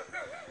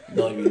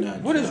 No, you're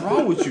not. What is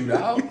wrong with you,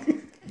 dog?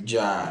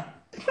 Jai.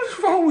 What's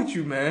wrong with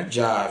you, man?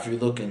 Jai, if you're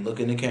looking, look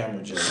in the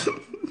camera, Jai.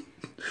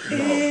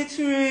 It's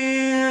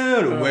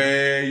real the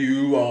way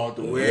you walk,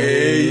 the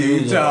way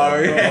you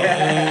talk.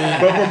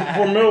 But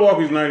for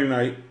Milwaukee's 90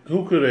 night,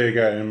 who could they have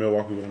got in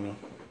Milwaukee? We don't know.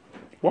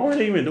 Why were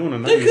they even doing a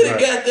 90s night? They could have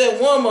got that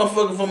one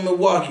motherfucker from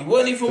Milwaukee.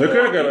 Wasn't he from They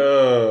Milwaukee? could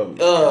have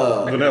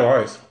got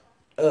Vanilla Ice.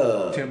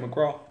 Tim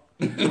McGraw.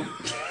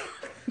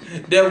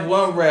 That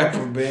one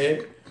rapper,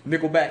 man.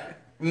 Nickelback.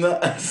 No,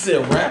 I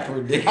said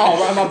rapper, nigga. Oh,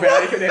 right, my bad. I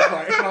didn't hear that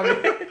part. My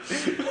bad.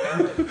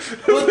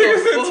 What Nigga the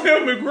said fuck?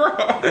 Tim McGraw.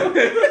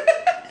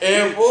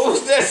 And what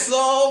was that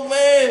song,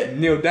 man?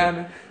 Neil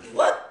Diamond.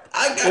 What?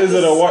 I got Is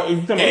it a what?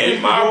 In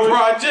my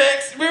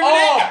projects. Remember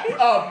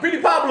that? Pretty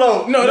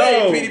Pablo. No, that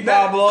ain't Petey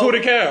Pablo. Cootie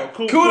Cow.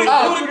 Cootie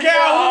Calhoun.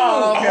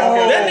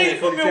 That nigga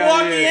from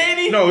Milwaukee, ain't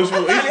he? No, he's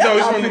from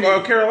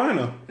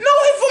Carolina. No,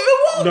 he from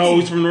Milwaukee. No,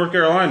 he's from North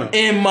Carolina.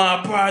 In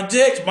my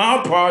project.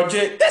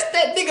 That's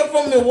that nigga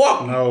from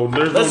Milwaukee. No,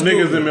 there's Let's no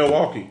niggas Google. in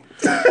Milwaukee.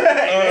 I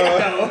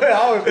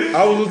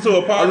was listening to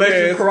a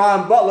podcast.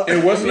 Karan Butler.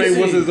 And what's his Let me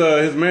name was see.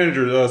 his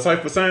manager,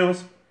 Cypher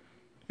Sounds.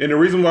 And the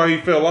reason why he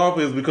fell off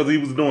is because he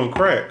was doing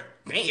crack.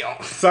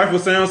 Damn. Cypher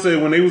Sounds said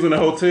when they was in the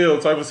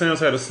hotel, Cypher Sounds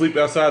had to sleep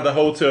outside the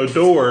hotel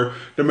door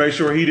to make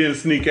sure he didn't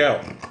sneak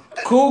out.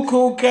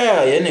 Cool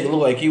Cal. Yeah, that nigga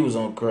look like he was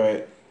on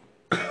crack.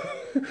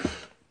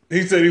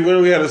 He said he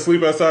literally had to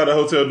sleep outside the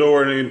hotel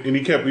door, and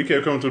he kept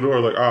coming to the door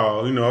like,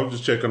 oh, I was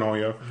just checking on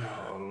you.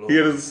 He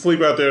had to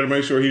sleep out there to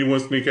make sure he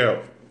wouldn't sneak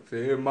out.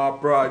 In my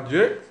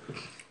project.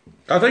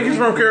 I think he's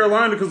from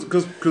Carolina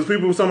because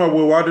people were talking about,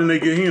 well, why didn't they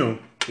get him?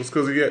 It's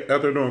because he got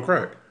out there doing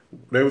crack.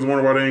 They was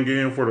wondering why they didn't get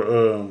him for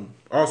the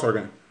All-Star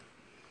game.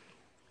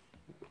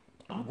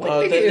 I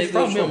thought that nigga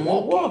was from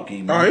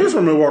Milwaukee, man. Oh, he was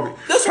from Milwaukee.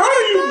 That's How what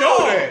do you I know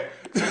thought. that?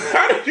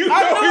 How do you know I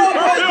know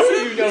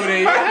he's that. from How do you know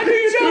that? How do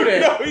you know that?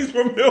 know he's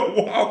from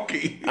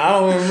Milwaukee? I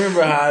don't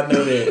remember how I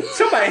know that.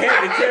 Somebody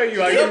had to tell you.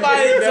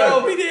 Somebody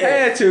told me that.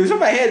 Had to.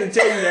 Somebody had to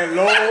tell you that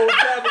long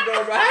time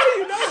ago. Bro. How do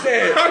you know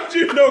that? How'd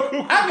you know who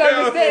I can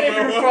understand if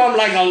you're from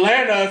like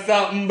Atlanta or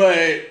something,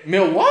 but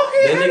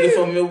Milwaukee? That nigga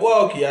from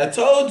Milwaukee. I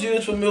told you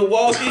it's from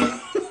Milwaukee.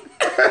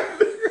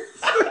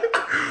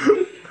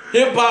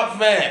 Hip hop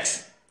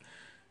facts.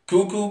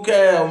 Cuckoo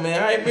Cal,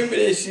 man. I remember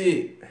that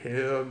shit.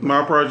 Hell,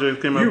 My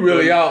project came out. you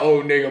really are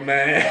old nigga,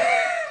 man.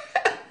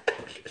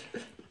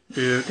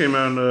 Yeah, it came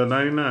out in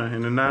 99,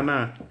 in the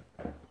 99.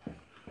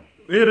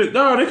 Yeah, they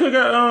could have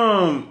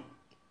got,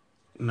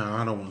 no,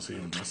 I don't want to see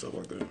him myself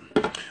like that.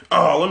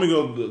 Oh, let me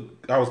go.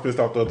 I was pissed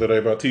off the other day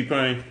about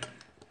T-Pain.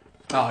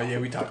 Oh yeah,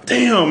 we talked.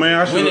 Damn,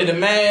 man. Winnie the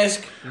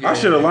Mask. I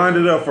should have lined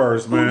it up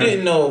first, man. Who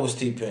didn't know it was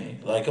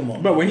T-Pain? Like, come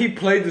on. But when he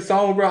played the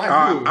song, bro,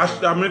 I knew.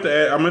 I meant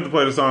to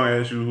play the song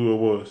and ask you who it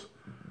was.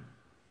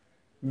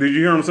 Did you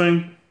hear him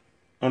sing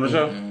on the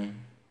show?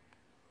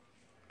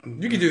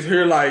 You could just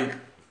hear like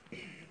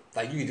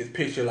you could just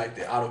picture like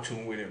the auto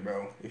tune with it,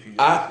 bro. If you,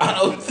 just, I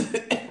don't.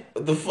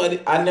 The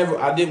funny, I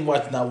didn't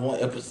watch not one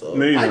episode.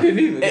 Neither. I didn't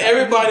either. And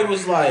everybody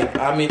was like,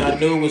 I mean, I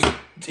knew it was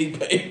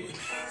T-Pain.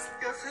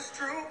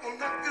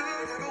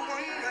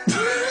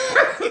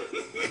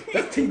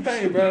 That's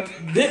T-Pain, bro.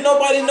 Didn't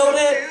nobody know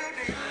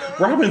that?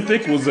 Robin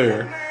Thicke was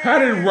there. How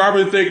did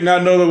Robin Thicke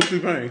not know that was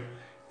T-Pain?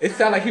 It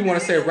sounded like he want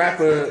to say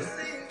rapper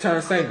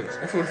turned singer.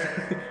 That's what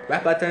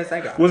rapper turned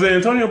singer. Was it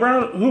Antonio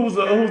Brown? Who was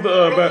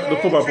the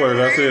football player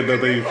that I said that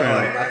they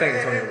found? I think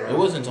Antonio Brown. It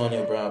was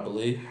Antonio Brown, I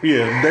believe.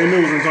 Yeah, they knew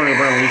it was Antonio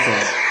Brown when he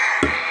sang.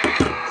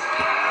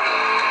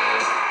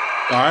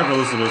 I haven't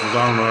listened to this, so I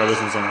don't know how this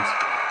one sounds.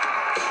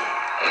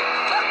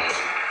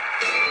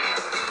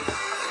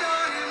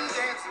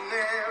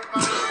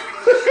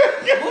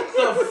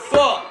 What the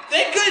fuck?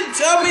 They couldn't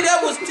tell me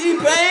that was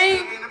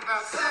T-Pain?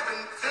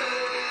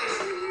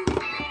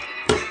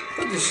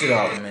 Put this shit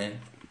out, man.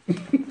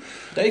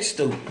 They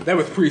stupid. That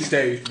was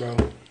pre-staged, bro.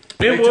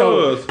 It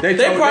was. They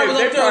probably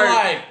looked there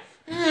like,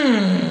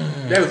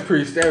 That was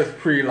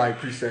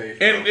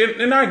pre-staged.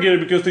 And I get it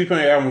because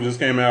T-Pain album just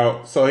came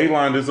out, so he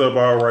lined this up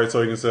all right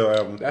so he can sell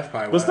album. That's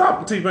probably. But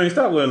stop, T-Pain,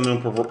 stop letting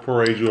them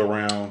parade you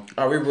around.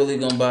 are we really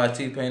gonna buy a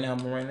T-Pain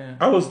album right now?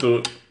 I listened to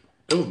it.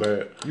 It was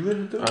bad. You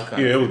listened to it?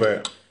 Okay. Yeah, it was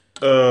bad.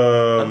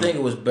 I think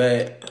it was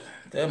bad.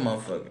 That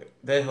motherfucker,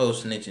 that whole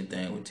snitching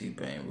thing with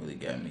T-Pain really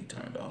got me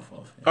turned off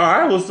of it.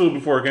 I listened to it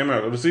before it came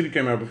out. The CD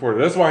came out before.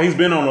 That's why he's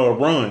been on a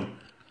run.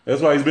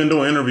 That's why he's been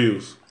doing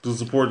interviews to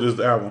support this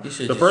album.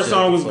 The first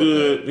song was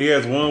good. He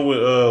has one with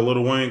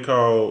Lil Wayne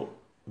called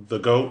The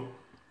GOAT.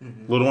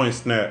 Lil Wayne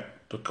Snap.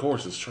 The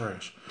chorus is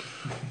trash.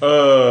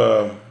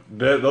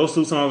 Those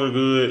two songs are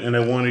good, and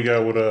that one he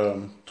got with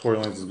Tory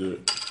Lanez is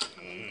good.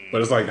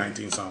 But it's like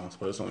 19 songs,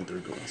 but it's only 3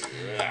 good ones.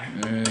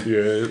 Yeah,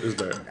 it's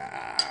bad.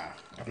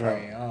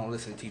 I don't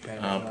listen to T-Pain.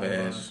 I'll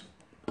pass.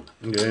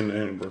 Yeah,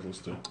 and Breathless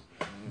too.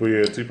 But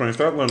yeah, T-Pain,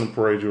 stop letting them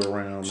parade you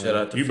around. Shout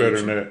out to you better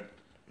Future. than that.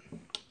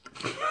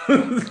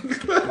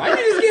 Why you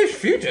just give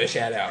Future a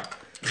shout out?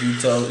 He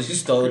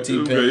stole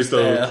T-Pain's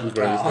style.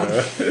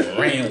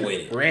 Ran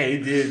with it. He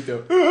did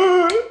though.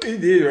 He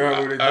did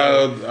run with it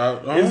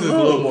though. This is a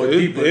little more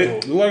deeper.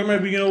 It like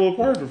maybe getting a little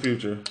quiet for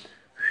Future.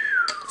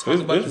 Talk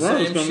about the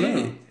same shit.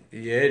 Down.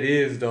 Yeah, it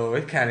is though.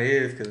 It kind of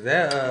is because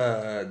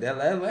that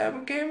last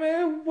album came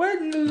out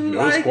wasn't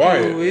like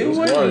quiet. It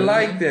wasn't quiet.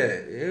 like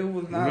that. It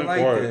was not like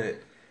that.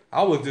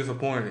 I was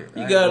disappointed.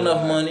 You got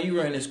enough money.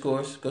 You ran this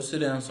course. Go sit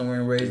down somewhere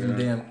and raise them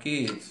damn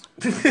kids.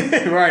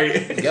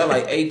 Right. You got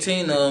like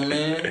 18 of them,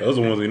 man. Those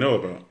are the ones we know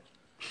about.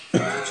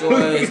 Put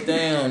your ass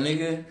down,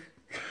 nigga.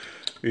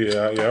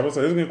 Yeah. I would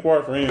say it's getting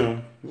quiet for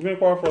him. It's getting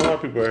quiet for a lot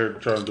of people out here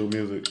trying to do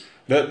music.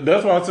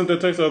 That's why I sent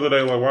that text the other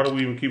day. Like, why do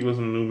we even keep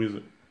listening to new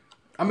music?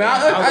 I mean,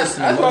 I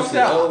listen to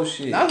mostly old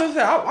shit. I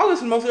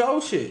listen to mostly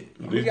old shit.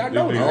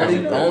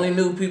 Only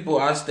new people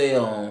I stay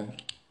on.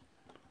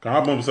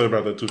 I'm gonna say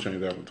about that 2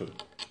 Chainz album too.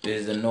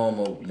 Is the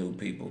normal new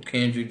people.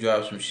 Kendrick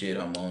dropped some shit,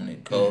 I'm on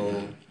it.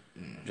 Cole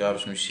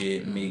dropped some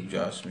shit. Meek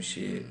dropped some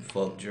shit.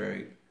 Fuck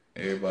Drake.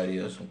 Everybody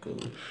else, I'm cool.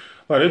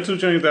 Like that 2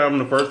 Chainz album,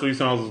 the first 3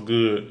 songs was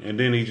good, and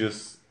then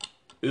it's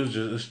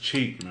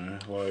cheap, man.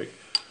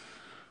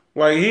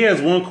 Like he has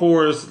one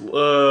chorus. 2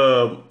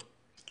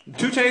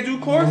 Chainz do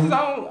choruses.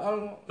 I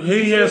don't.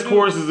 He has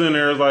choruses in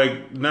there. It's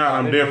like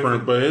I'm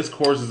different, but his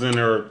choruses in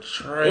there are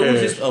trash. It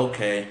was just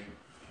okay.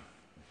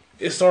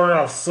 It started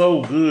off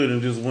so good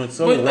and just went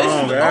so long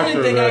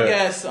after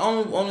that.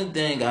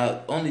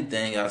 Only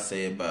thing I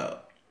say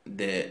about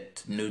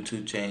that new 2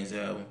 Chainz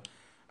album,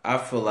 I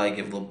feel like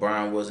if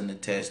LeBron wasn't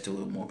attached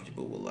to it, more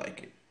people would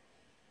like it.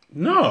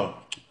 No,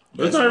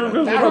 that's not even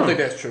because I don't think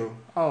that's true.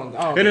 I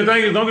don't and the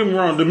thing is, don't get me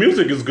wrong, the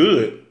music is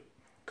good.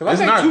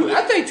 Cause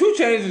I think 2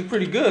 Chainz is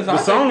pretty good. So the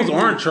songs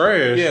aren't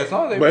trash. Yeah,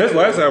 but his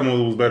last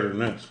album was better than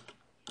this.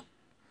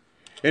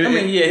 And,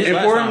 and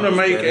for him to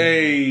make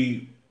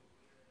a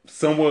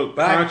somewhat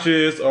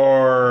conscious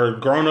or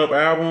grown up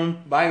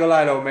album. But I ain't gonna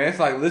lie though, man. It's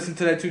like listen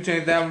to that 2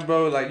 Chainz album,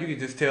 bro. Like you can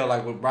just tell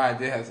like what Brian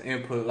did has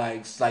input,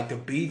 like the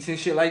beats and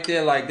shit like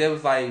that. Like that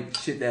was like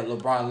shit that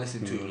LeBron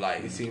listened to.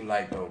 Like it seemed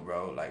like though,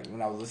 bro. Like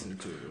when I was listening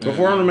to it. But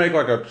for him to make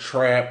like a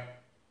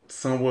trap,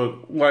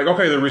 somewhat like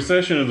The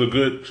Recession is a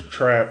good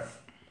trap,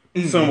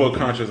 somewhat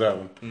conscious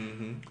album.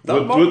 Mm-hmm.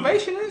 The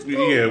motivation is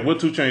cool. Yeah, what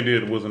 2 Chainz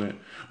did wasn't it?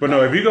 But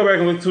no, if you go back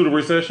and listen to The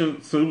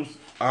Recession,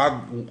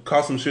 I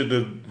caught some shit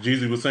that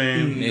Jeezy was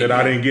saying that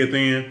I didn't get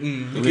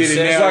then.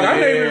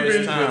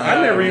 I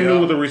never even knew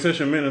what the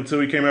recession meant until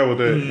he came out with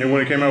that. And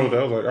when he came out with that,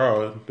 I was like,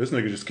 oh, this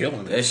nigga just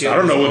killing it. I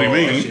don't know what he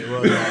means.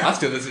 I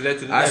still listen to that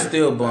today. I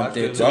still bumped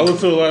it too. I listened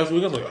to it last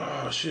week. I was like,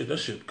 oh shit, that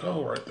shit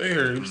cold right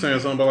there. He was saying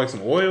something about like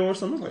some oil or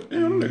something. I was like,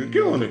 damn, that nigga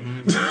killing it.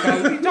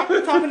 He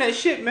talking that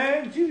shit,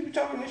 man. Jeezy be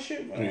talking that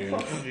shit, man. Yeah.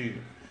 Fuck with Jeezy.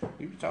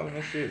 He be talking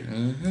that shit.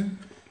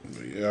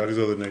 Yeah, all these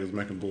other niggas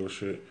making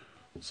bullshit.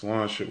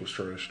 Salon shit was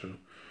trash too.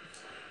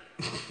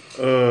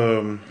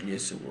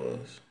 Yes, it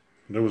was.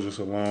 There was just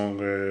a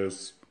long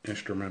ass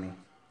instrumental.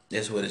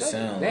 That's what it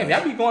sounds like. Damn,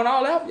 y'all be going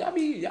all out. Y'all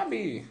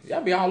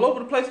be all over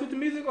the place with the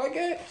music like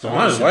that.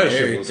 Solange's last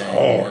shit was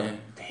hard.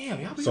 Man. Damn,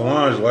 y'all be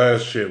Solange's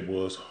last shit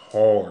was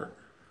hard.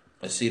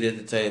 A seat at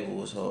the table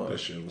was hard. That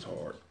shit was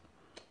hard.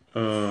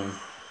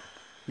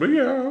 But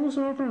yeah, I was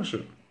all kind of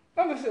shit.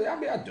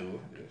 I do.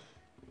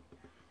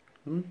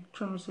 I'm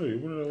trying to see.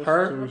 What did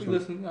I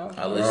listen to?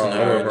 I listen to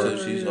her too.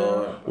 She's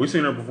hard. We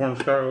seen her perform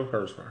Chicago.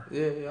 Hers fire.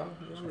 Yeah, y'all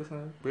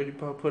listen. Bridget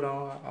put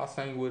on. I'll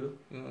sing with her.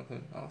 You know what I'm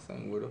saying? I'll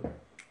sing with her.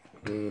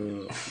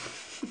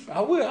 I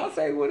will. I'll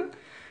sing with her.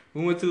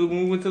 We went to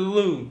the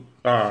loo.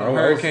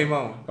 Her came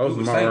on. I was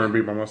in my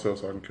R&B by myself,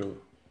 so I can kill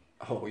it.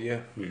 Oh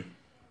yeah. Yeah.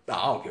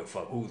 Nah, I don't give a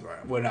fuck who's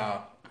around. When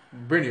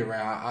Brittany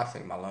around, I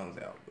sing my lungs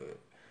out. But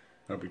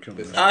I'll be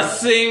killing it. I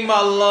sing my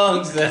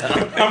lungs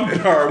out. I'm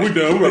alright. We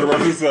done. We better wrap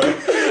this up.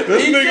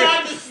 This he nigga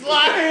tried to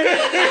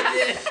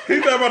slide.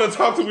 He's not about to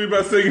talk to me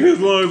about singing his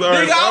lungs. All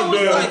right, I'm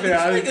done. Like, this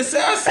nigga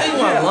said I sing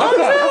my lungs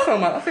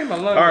out. I sing my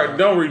lungs. All right,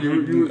 don't read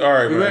you. All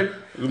right, man.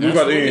 We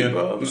about to end.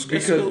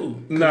 Because you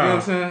know what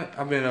I'm saying?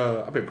 I've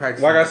been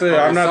practicing. Like I said,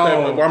 I'm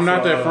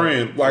not that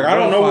friend. Like I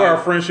don't know where our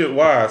friendship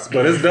lies,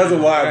 but it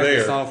doesn't lie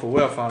there. Song for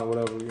well found or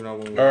whatever, you know.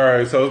 All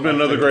right, so it's been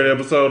another great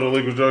episode of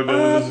Legal Drug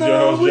Dealers. This is your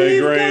host Jay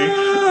Green.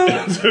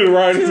 To the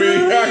right of me,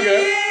 I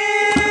got.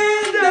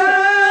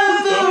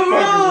 What the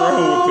fuck is wrong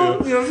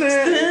with you? You know what I'm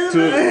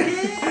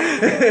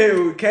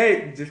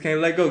saying? Can't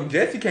let go.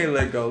 Jesse can't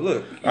let go.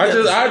 Look, I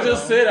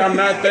just said I'm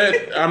not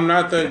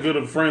that good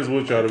of friends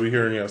with y'all to be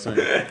hearing y'all sing.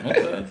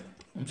 Okay,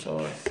 I'm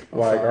sorry.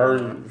 Like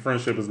our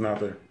friendship is not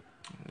there,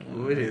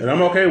 it is, and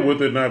I'm okay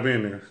with it not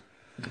being there.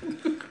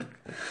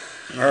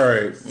 All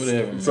right,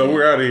 whatever. So man.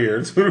 we're out of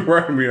here. To the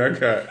right of me, I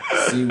got.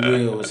 See,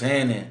 Will was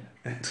handing.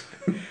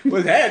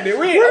 What's happening?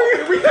 We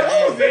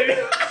closed it.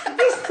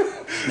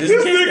 This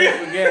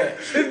nigga forget.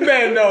 This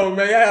man know,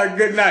 man. Y'all have a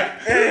good night.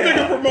 This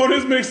nigga promote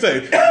his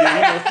mixtape.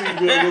 Yeah, you gonna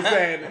see Will was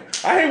happening.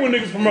 I hate when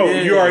niggas promote.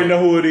 Yeah. You already know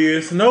who it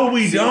is. No,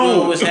 we don't.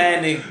 Will was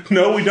happening.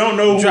 No, we don't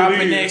know who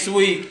Dropping it is. next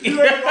week. You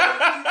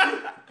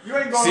You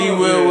ain't going See on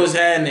Will was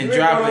happening, you ain't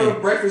going on a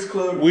dropping. Breakfast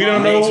Club. We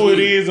don't know Next who it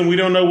week. is, and we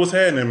don't know what's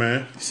happening,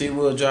 man. See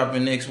Will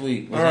dropping next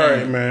week. All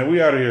right, man.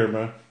 We out of here,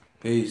 man.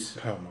 Peace.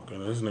 Oh my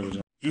goodness, this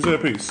nigga. You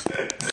said peace.